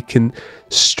aesthetic, can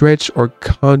stretch or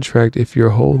contract if your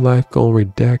whole life gonna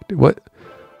redact. What?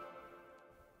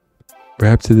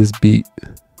 Rap to this beat.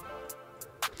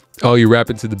 Oh, you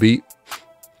rapping to the beat?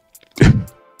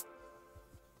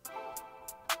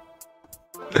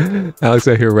 Alex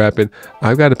out here rapping.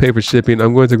 I've got to pay for shipping.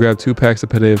 I'm going to grab 2 packs of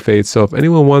Pen and Fade. So if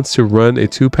anyone wants to run a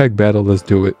 2-pack battle, let's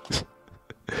do it.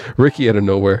 Ricky out of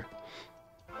nowhere.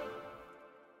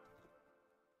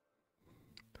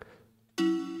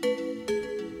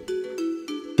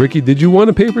 Ricky, did you want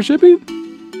to pay for shipping?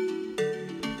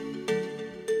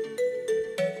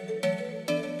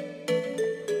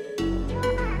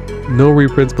 No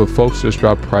reprints, but folks just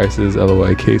dropped prices.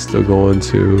 LOI case still going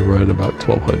to run about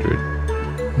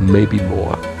 1,200, maybe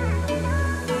more.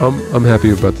 I'm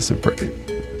happy about this Infernape.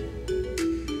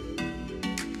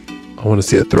 I want to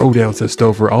see a throwdown, said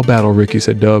Stover. I'll battle Ricky,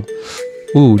 said Dub.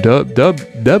 Ooh, Dub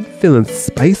feeling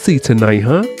spicy tonight,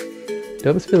 huh?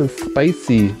 Dub is feeling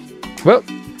spicy. Well,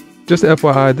 just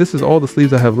FYI, this is all the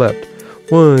sleeves I have left.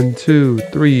 1, 2,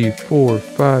 3, 4,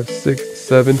 5, 6,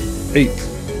 7, 8.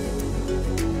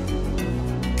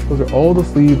 Those are all the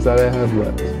sleeves that I have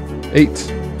left. 8,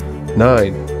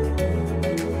 9.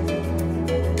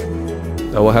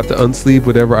 I will have to unsleeve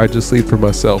whatever I just sleeved for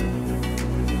myself.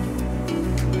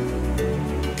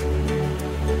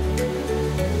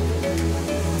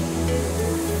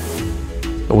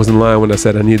 I wasn't lying when I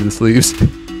said I needed the sleeves.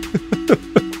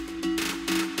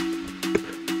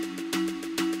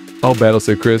 I'll battle,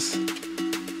 said Chris.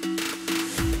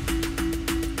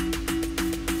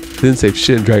 Didn't save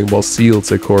shit in Dragon Ball Sealed,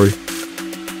 said Corey.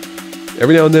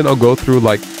 Every now and then I'll go through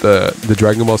like the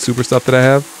Dragon Ball Super stuff that I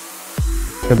have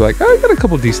and be like, oh, I got a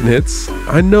couple decent hits.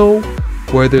 I know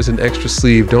where there's an extra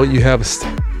sleeve. Don't you have a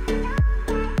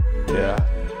yeah.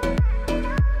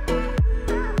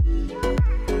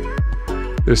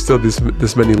 There's still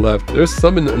this many left. There's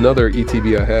some in another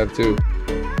ETB I have too.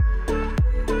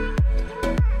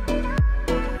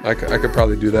 I could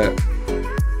probably do that.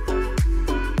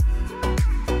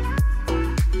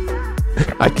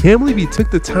 I can't believe he took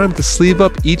the time to sleeve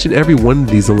up each and every one of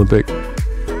these Olympic.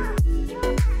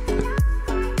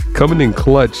 Coming in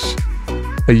clutch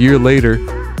a year later.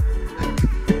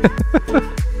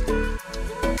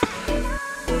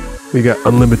 We got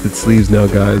unlimited sleeves now,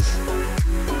 guys.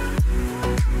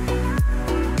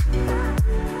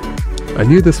 I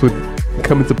knew this would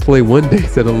come into play one day,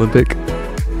 said Olympic.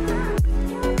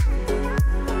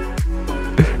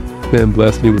 Man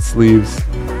blessed me with sleeves.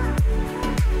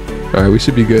 All right, we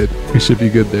should be good. We should be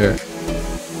good there.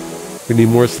 We need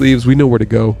more sleeves. We know where to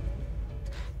go.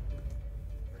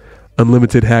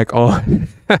 Unlimited hack on.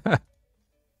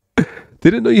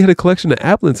 Didn't know you had a collection of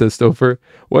Applin, says Stouffer.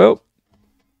 Well,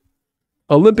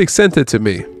 Olympic sent it to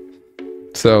me.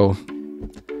 So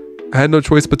I had no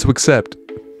choice but to accept.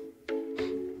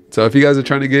 So if you guys are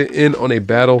trying to get in on a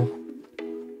battle,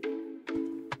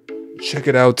 check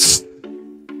it out.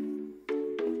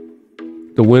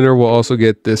 The winner will also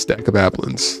get this stack of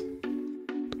applins.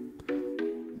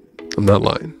 I'm not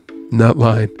lying. Not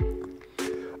lying.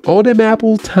 All them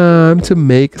apple time to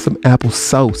make some apple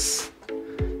sauce.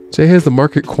 Jay has the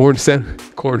market cornered.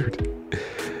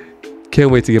 Can't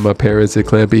wait to get my parents at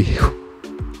Clampy.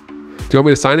 Do you want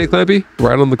me to sign it, Clampy?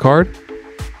 Right on the card?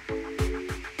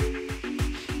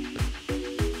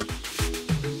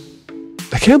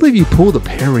 I can't believe you pulled a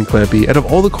parent, Clampy. Out of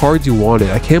all the cards you wanted,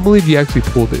 I can't believe you actually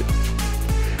pulled it.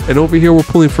 And over here, we're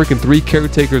pulling freaking 3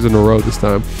 caretakers in a row this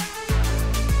time.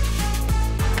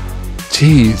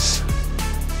 Jeez.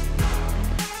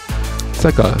 It's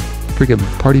like a freaking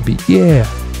party beat. Yeah.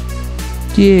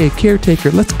 Yeah,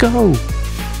 caretaker. Let's go.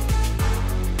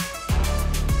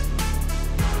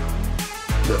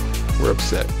 No, we're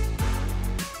upset.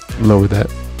 Lower that.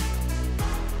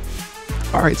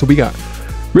 All right, so we got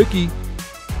Ricky,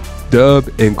 Dub,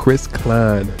 and Chris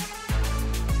Klein.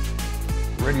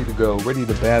 Ready to go, ready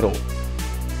to battle.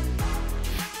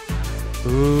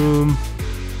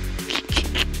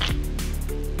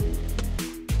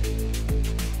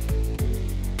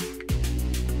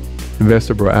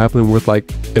 Investor bro, Applin worth like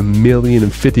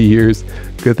 $1,050,000 years.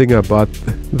 Good thing I bought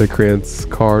the Krantz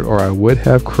card or I would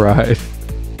have cried.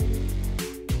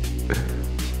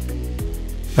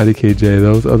 IDKJ,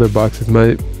 those other boxes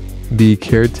might be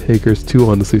caretakers too,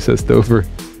 honestly, says Stover.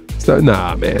 So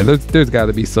nah, man, there's got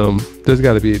to be some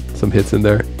hits in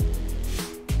there.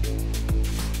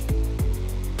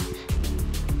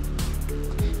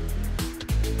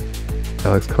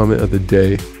 Alex, comment of the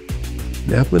day: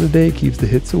 an Applin a day keeps the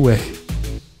hits away.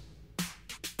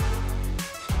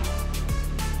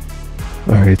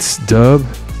 All right, it's Dub.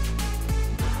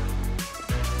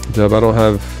 Dub, I don't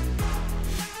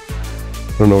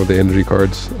know what the energy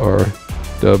cards are.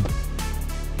 Dub.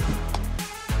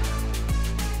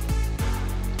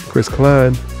 Chris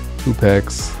Klein, 2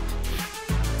 packs.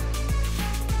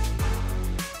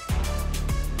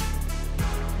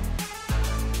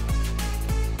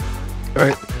 All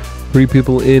right, 3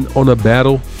 people in on a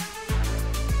battle.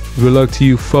 Good luck to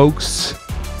you folks.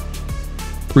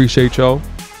 Appreciate y'all.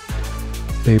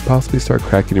 May possibly start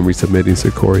cracking and resubmitting,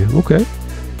 said Corey. Okay.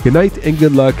 Good night and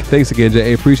good luck. Thanks again,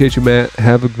 Jay. Appreciate you, Matt.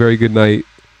 Have a very good night.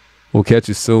 We'll catch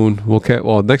you soon.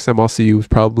 Well, next time I'll see you is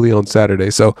probably on Saturday.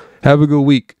 So have a good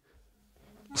week.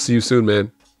 See you soon,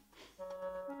 man.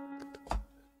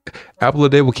 Apple a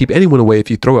day will keep anyone away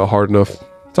if you throw it hard enough.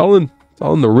 It's all in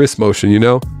the wrist motion, you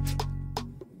know?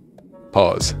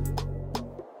 Pause.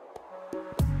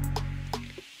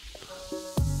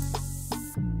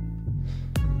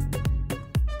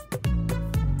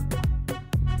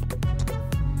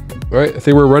 All right, I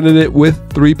think we're running it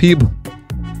with 3 people.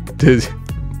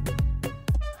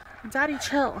 Daddy,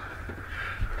 chill.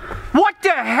 What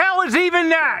the hell is even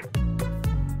that?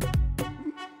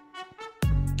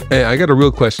 Hey, I got a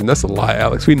real question. That's a lie,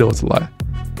 Alex. We know it's a lie.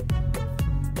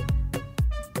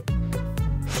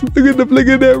 Look at the flick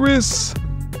of that wrist.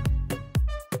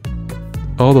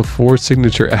 All the 4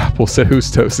 signature apples. Said whose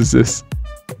toast is this?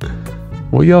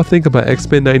 What y'all think about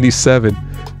X-Men 97?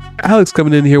 Alex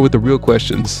coming in here with the real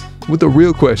questions. With the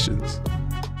real questions.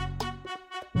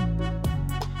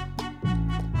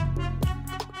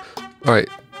 All right.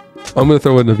 I'm going to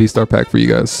throw in a V-Star pack for you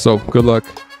guys. So good luck.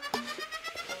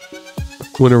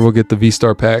 Winner will get the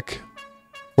V-Star pack.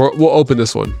 We'll open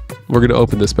this one. We're going to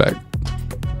open this pack.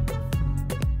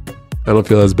 I don't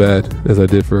feel as bad as I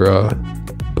did for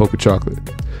Polka Chocolate.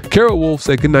 Kara Wolf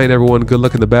said, good night, everyone. Good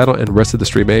luck in the battle and rest of the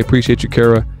stream. I appreciate you,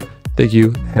 Kara. Thank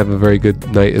you. Have a very good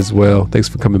night as well. Thanks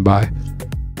for coming by.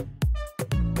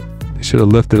 They should have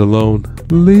left it alone.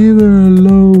 Leave her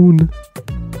alone.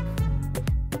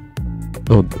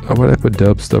 Oh, why did I put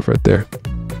Dub stuff right there?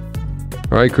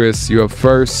 All right, Chris, you up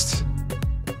first.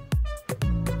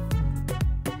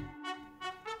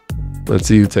 Let's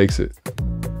see who takes it.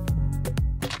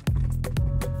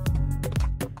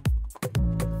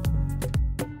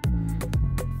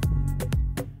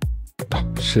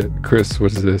 Oh, shit. Chris,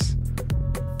 what is this?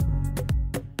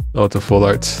 Oh, it's a full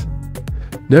arts.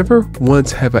 Never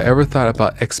once have I ever thought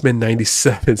about X-Men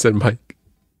 97, said Mike.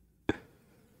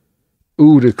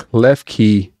 Ooh, the clef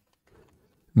key.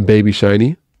 Baby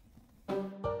shiny.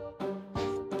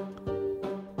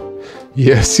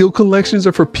 Yeah, seal collections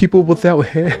are for people without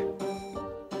hair.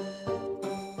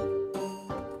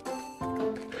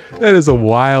 That is a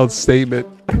wild statement.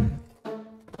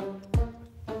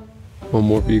 One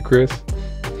more for you, Chris.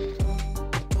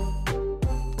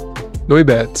 Noi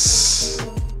Bats.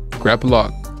 Grapple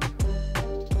Lock.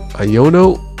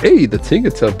 Iono. Hey, the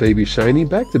Tinkertuff baby shiny.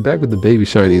 Back to back with the baby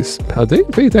shinies.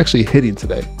 Paldean Fate's actually hitting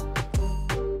today.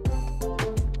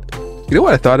 You know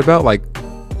what I thought about? Like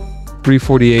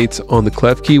 348 on the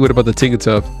clef key. What about the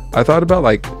Tinkertuff? I thought about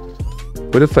like,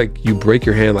 what if like you break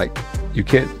your hand, like you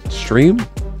can't stream?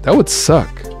 That would suck.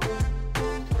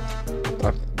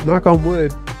 Knock on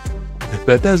wood.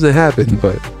 That doesn't happen,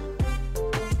 but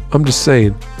I'm just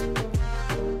saying.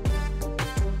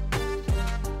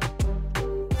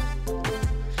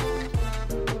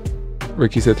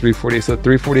 Ricky said 348. So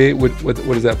 348,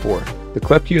 what is that for? The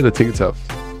clef key or the Tinkertuff?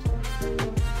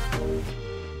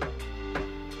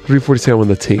 347 on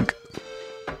the Tink.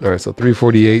 All right, so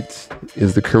 348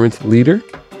 is the current leader.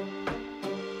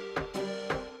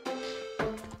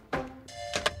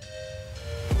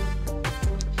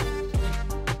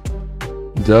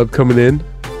 Dub coming in.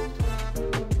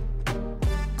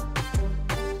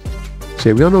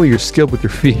 Jay, we don't know you're skilled with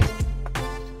your feet.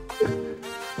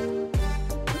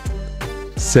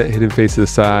 Set Hidden Face to the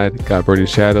side. Got Burning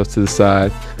Shadows to the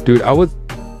side. Dude,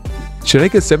 should I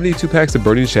get 72 packs of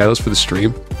Burning Shadows for the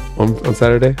stream on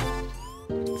Saturday?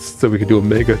 So we could do a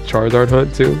mega Charizard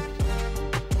hunt too.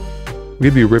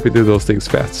 We'd be ripping through those things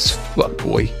fast as fuck,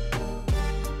 boy.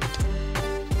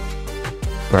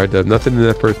 Alright, Dub, nothing in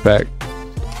that first pack.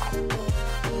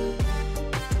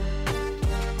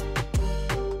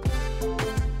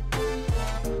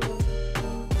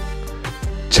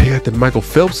 Jay got the Michael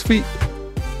Phelps feet.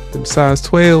 Them size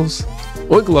 12s.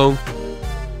 Oink long.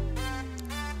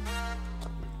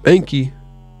 Banky.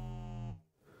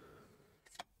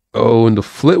 Oh, and the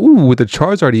flip. Ooh, with the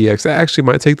Charizard EX, that actually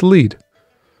might take the lead.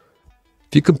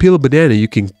 If you can peel a banana, you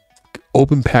can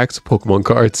open packs of Pokemon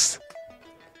cards.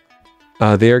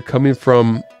 They are coming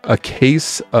from a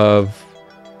case of,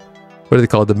 what are they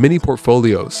called? The mini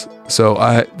portfolios. So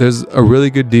there's a really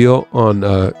good deal on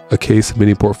a case of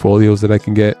mini portfolios that I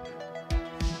can get.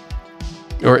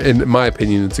 Or in my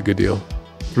opinion, it's a good deal.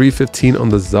 315 on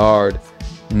the Zard.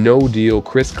 No deal.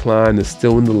 Chris Klein is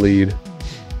still in the lead.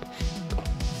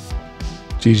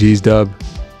 GG's, Dub.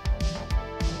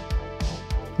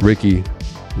 Ricky.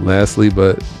 Lastly,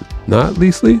 but not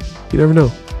leastly. You never know.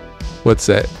 What's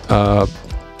that?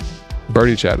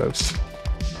 Burning Shadows.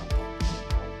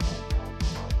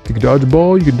 You can dodge a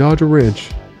ball, you can dodge a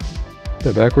wrench. Is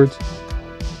that backwards?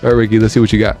 Alright, Ricky, let's see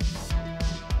what you got.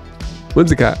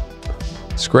 Whimsicott.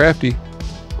 Scrafty.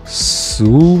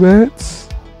 Subats.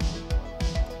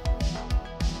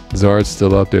 Zard's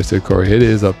still up there, said Corey. It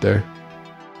is up there.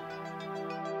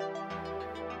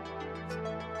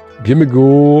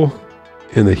 Gimmighoul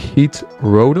and the Heat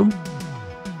Rotom.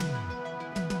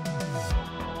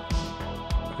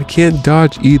 I can't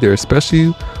dodge either,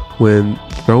 especially when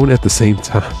thrown at the same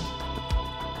time.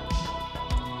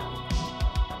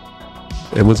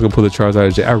 And what's gonna pull the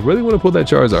Charizard? I really want to pull that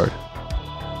Charizard.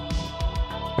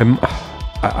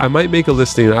 I might make a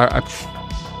listing.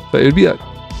 But it'd be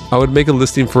I would make a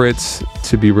listing for it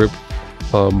to be ripped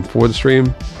for the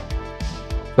stream.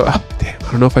 But, damn,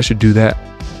 I don't know if I should do that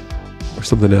or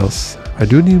something else. I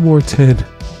do need more 10.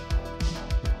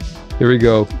 Here we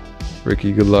go,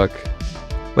 Ricky. Good luck.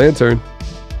 Lantern.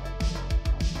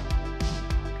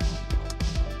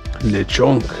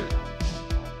 Lechonk.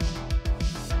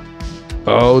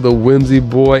 Oh, the Whimsy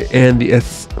Boy and the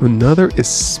another is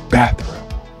Spathra.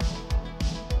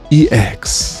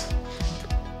 EX.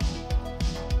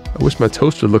 I wish my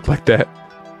toaster looked like that.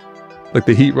 Like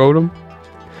the Heat Rotom.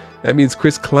 That means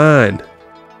Chris Klein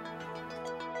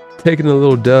taking a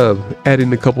little dub,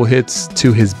 adding a couple hits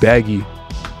to his baggie.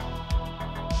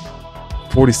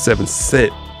 47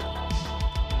 cents.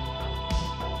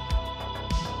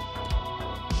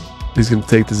 He's gonna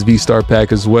take this V-Star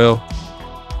pack as well.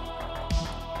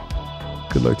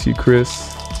 Good luck to you,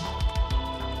 Chris.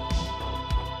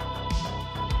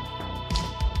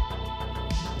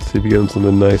 Let's see if we get him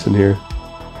something nice in here.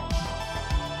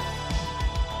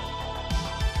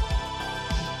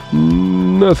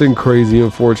 Nothing crazy,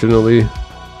 unfortunately.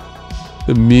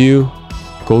 The Mew,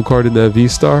 gold card in that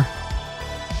V-Star.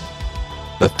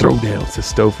 The throwdown,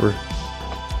 says Stouffer.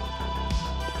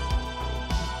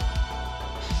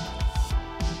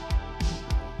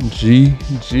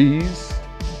 GG's.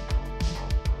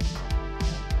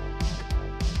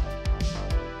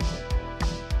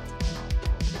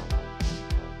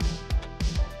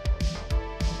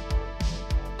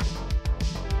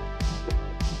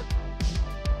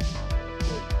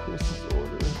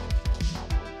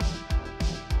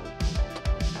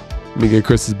 Let me get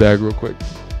Chris's bag real quick.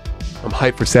 I'm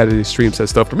hyped for Saturday stream,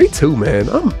 says Stouffer. Me too, man.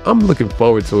 I'm looking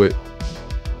forward to it.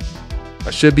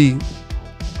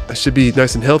 I I should be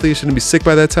nice and healthy. Shouldn't be sick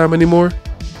by that time anymore.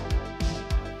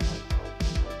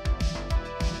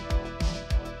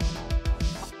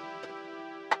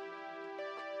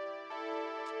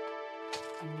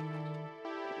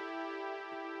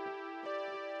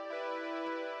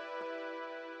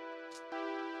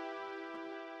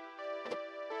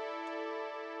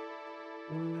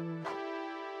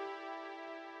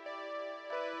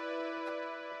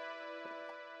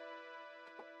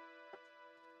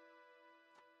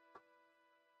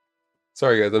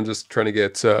 Sorry guys, I'm just trying to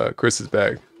get Chris's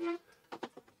bag.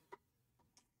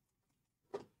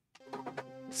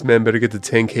 This man better get to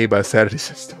 10K by Saturday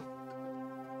system.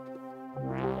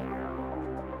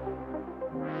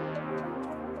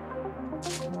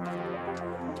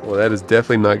 Well, that is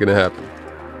definitely not going to happen.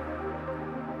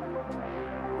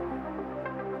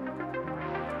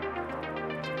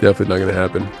 Definitely not going to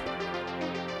happen.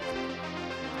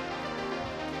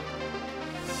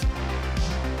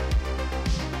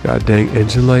 God dang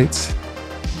engine lights.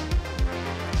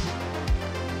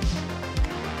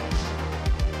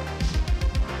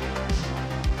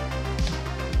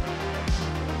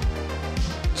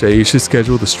 Jay, you should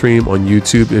schedule the stream on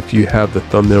YouTube if you have the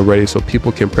thumbnail ready so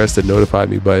people can press the notify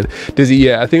me button. Dizzy,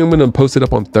 yeah, I think I'm going to post it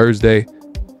up on Thursday.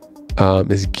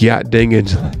 It's god dang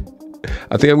engine light.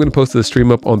 I think I'm going to post the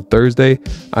stream up on Thursday.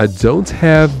 I don't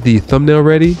have the thumbnail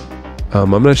ready.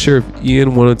 I'm not sure if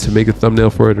Ian wanted to make a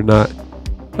thumbnail for it or not.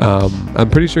 I'm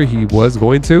pretty sure he was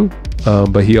going to,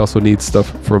 but he also needs stuff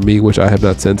from me, which I have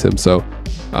not sent him. So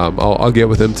I'll get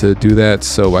with him to do that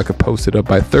so I could post it up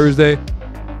by Thursday.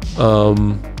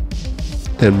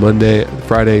 Then Monday,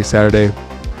 Friday, Saturday.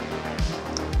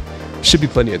 Should be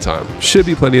plenty of time. Should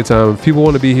be plenty of time. If people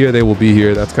want to be here, they will be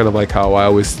here. That's kind of like how I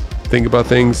always think about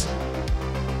things.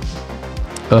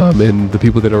 And the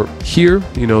people that are here,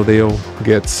 you know, they'll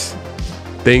get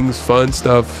things, fun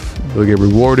stuff. They'll get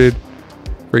rewarded.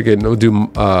 We'll do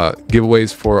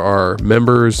giveaways for our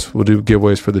members. We'll do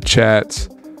giveaways for the chats.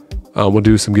 We'll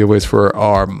do some giveaways for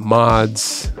our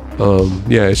mods.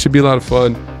 Yeah, it should be a lot of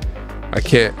fun.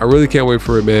 I really can't wait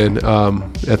for it, man.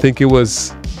 I think it took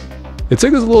us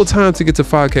a little time to get to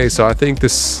 5K, so I think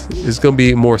this is gonna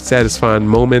be more satisfying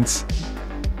moments.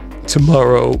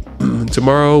 Tomorrow,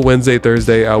 Wednesday,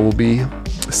 Thursday, I will be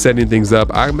setting things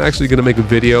up. I'm actually gonna make a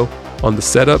video on the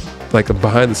setup, like a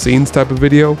behind the scenes type of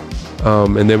video.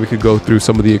 And then we could go through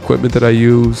some of the equipment that I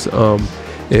use.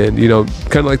 And you know,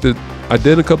 kind of like I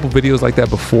did a couple videos like that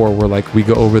before where like we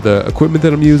go over the equipment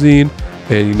that I'm using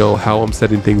and you know how I'm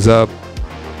setting things up.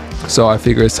 So I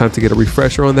figure it's time to get a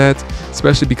refresher on that,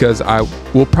 especially because I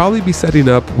will probably be setting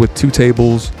up with 2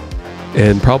 tables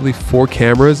and probably 4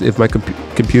 cameras if my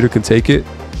computer can take it.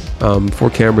 4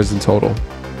 cameras in total.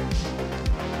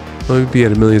 Let me be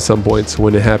at 1,000,000 some points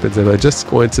when it happens, and I'm just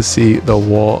going to see the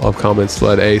wall of comments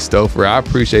flood. Hey, Stouffer, I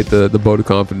appreciate the vote of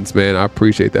confidence, man. I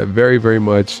appreciate that very, very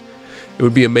much. It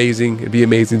would be amazing. It'd be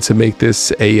amazing to make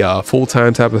this a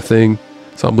full-time type of thing.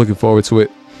 So I'm looking forward to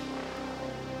it.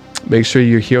 Make sure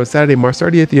you're here on Saturday, March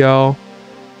 30th, y'all.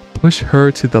 Push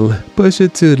it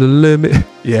to the limit.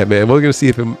 Yeah, man. We're gonna see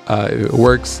if it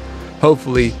works.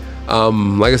 Hopefully,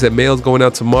 like I said, mail's going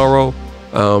out tomorrow.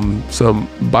 Some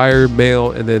buyer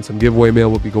mail and then some giveaway mail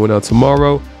will be going out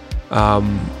tomorrow.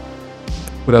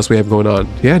 What else we have going on?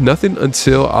 Yeah, nothing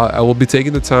until I will be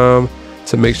taking the time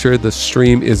to make sure the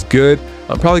stream is good.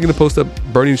 I'm probably gonna post up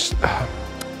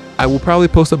I will probably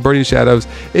post up Burning Shadows.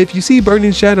 If you see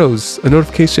Burning Shadows, a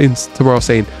notification tomorrow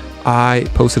saying I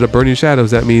posted up Burning Shadows,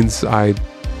 that means I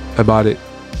bought it.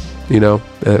 You know,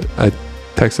 I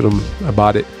texted them, I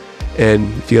bought it.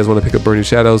 And if you guys want to pick up Burning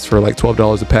Shadows for like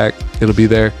 $12 a pack, it'll be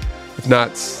there. If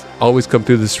not, always come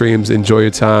through the streams, enjoy your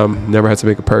time, never have to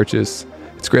make a purchase.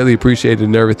 It's greatly appreciated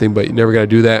and everything, but you never got to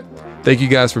do that. Thank you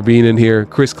guys for being in here.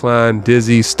 Chris Klein,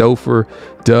 Dizzy, Stouffer,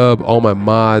 Dub, all my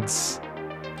mods.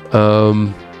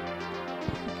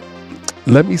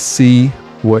 Let me see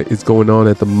what is going on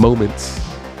at the moment.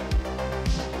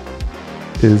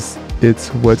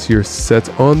 What's your set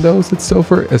on those? It's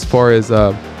Stouffer as far as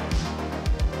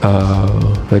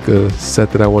like a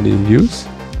set that I want to use.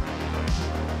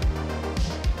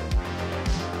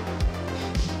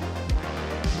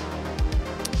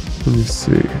 Let me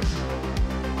see.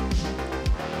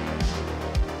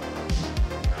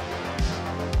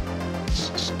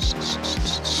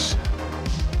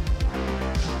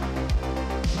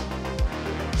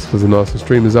 This was an awesome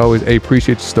stream as always. Hey,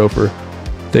 appreciate you, Stouffer.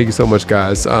 Thank you so much,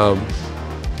 guys.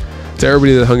 To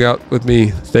everybody that hung out with me,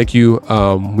 thank you.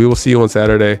 We will see you on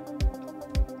Saturday.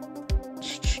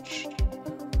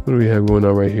 What do we have going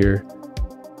on right here?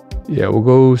 Yeah, we'll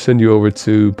go send you over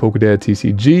to PokeDad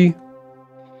TCG.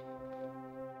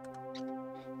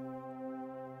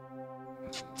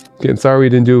 Again, sorry we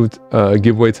didn't do a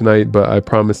giveaway tonight, but I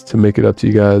promise to make it up to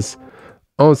you guys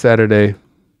on Saturday.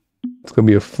 It's gonna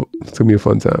be a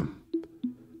fun time.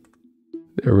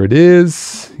 There it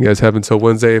is. You guys have until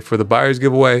Wednesday for the buyer's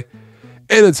giveaway.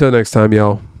 And until next time,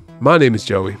 y'all, my name is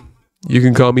Joey. You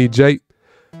can call me Jay.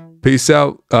 Peace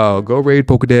out. Go raid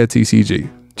Pokedad TCG.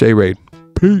 J Raid.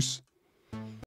 Peace.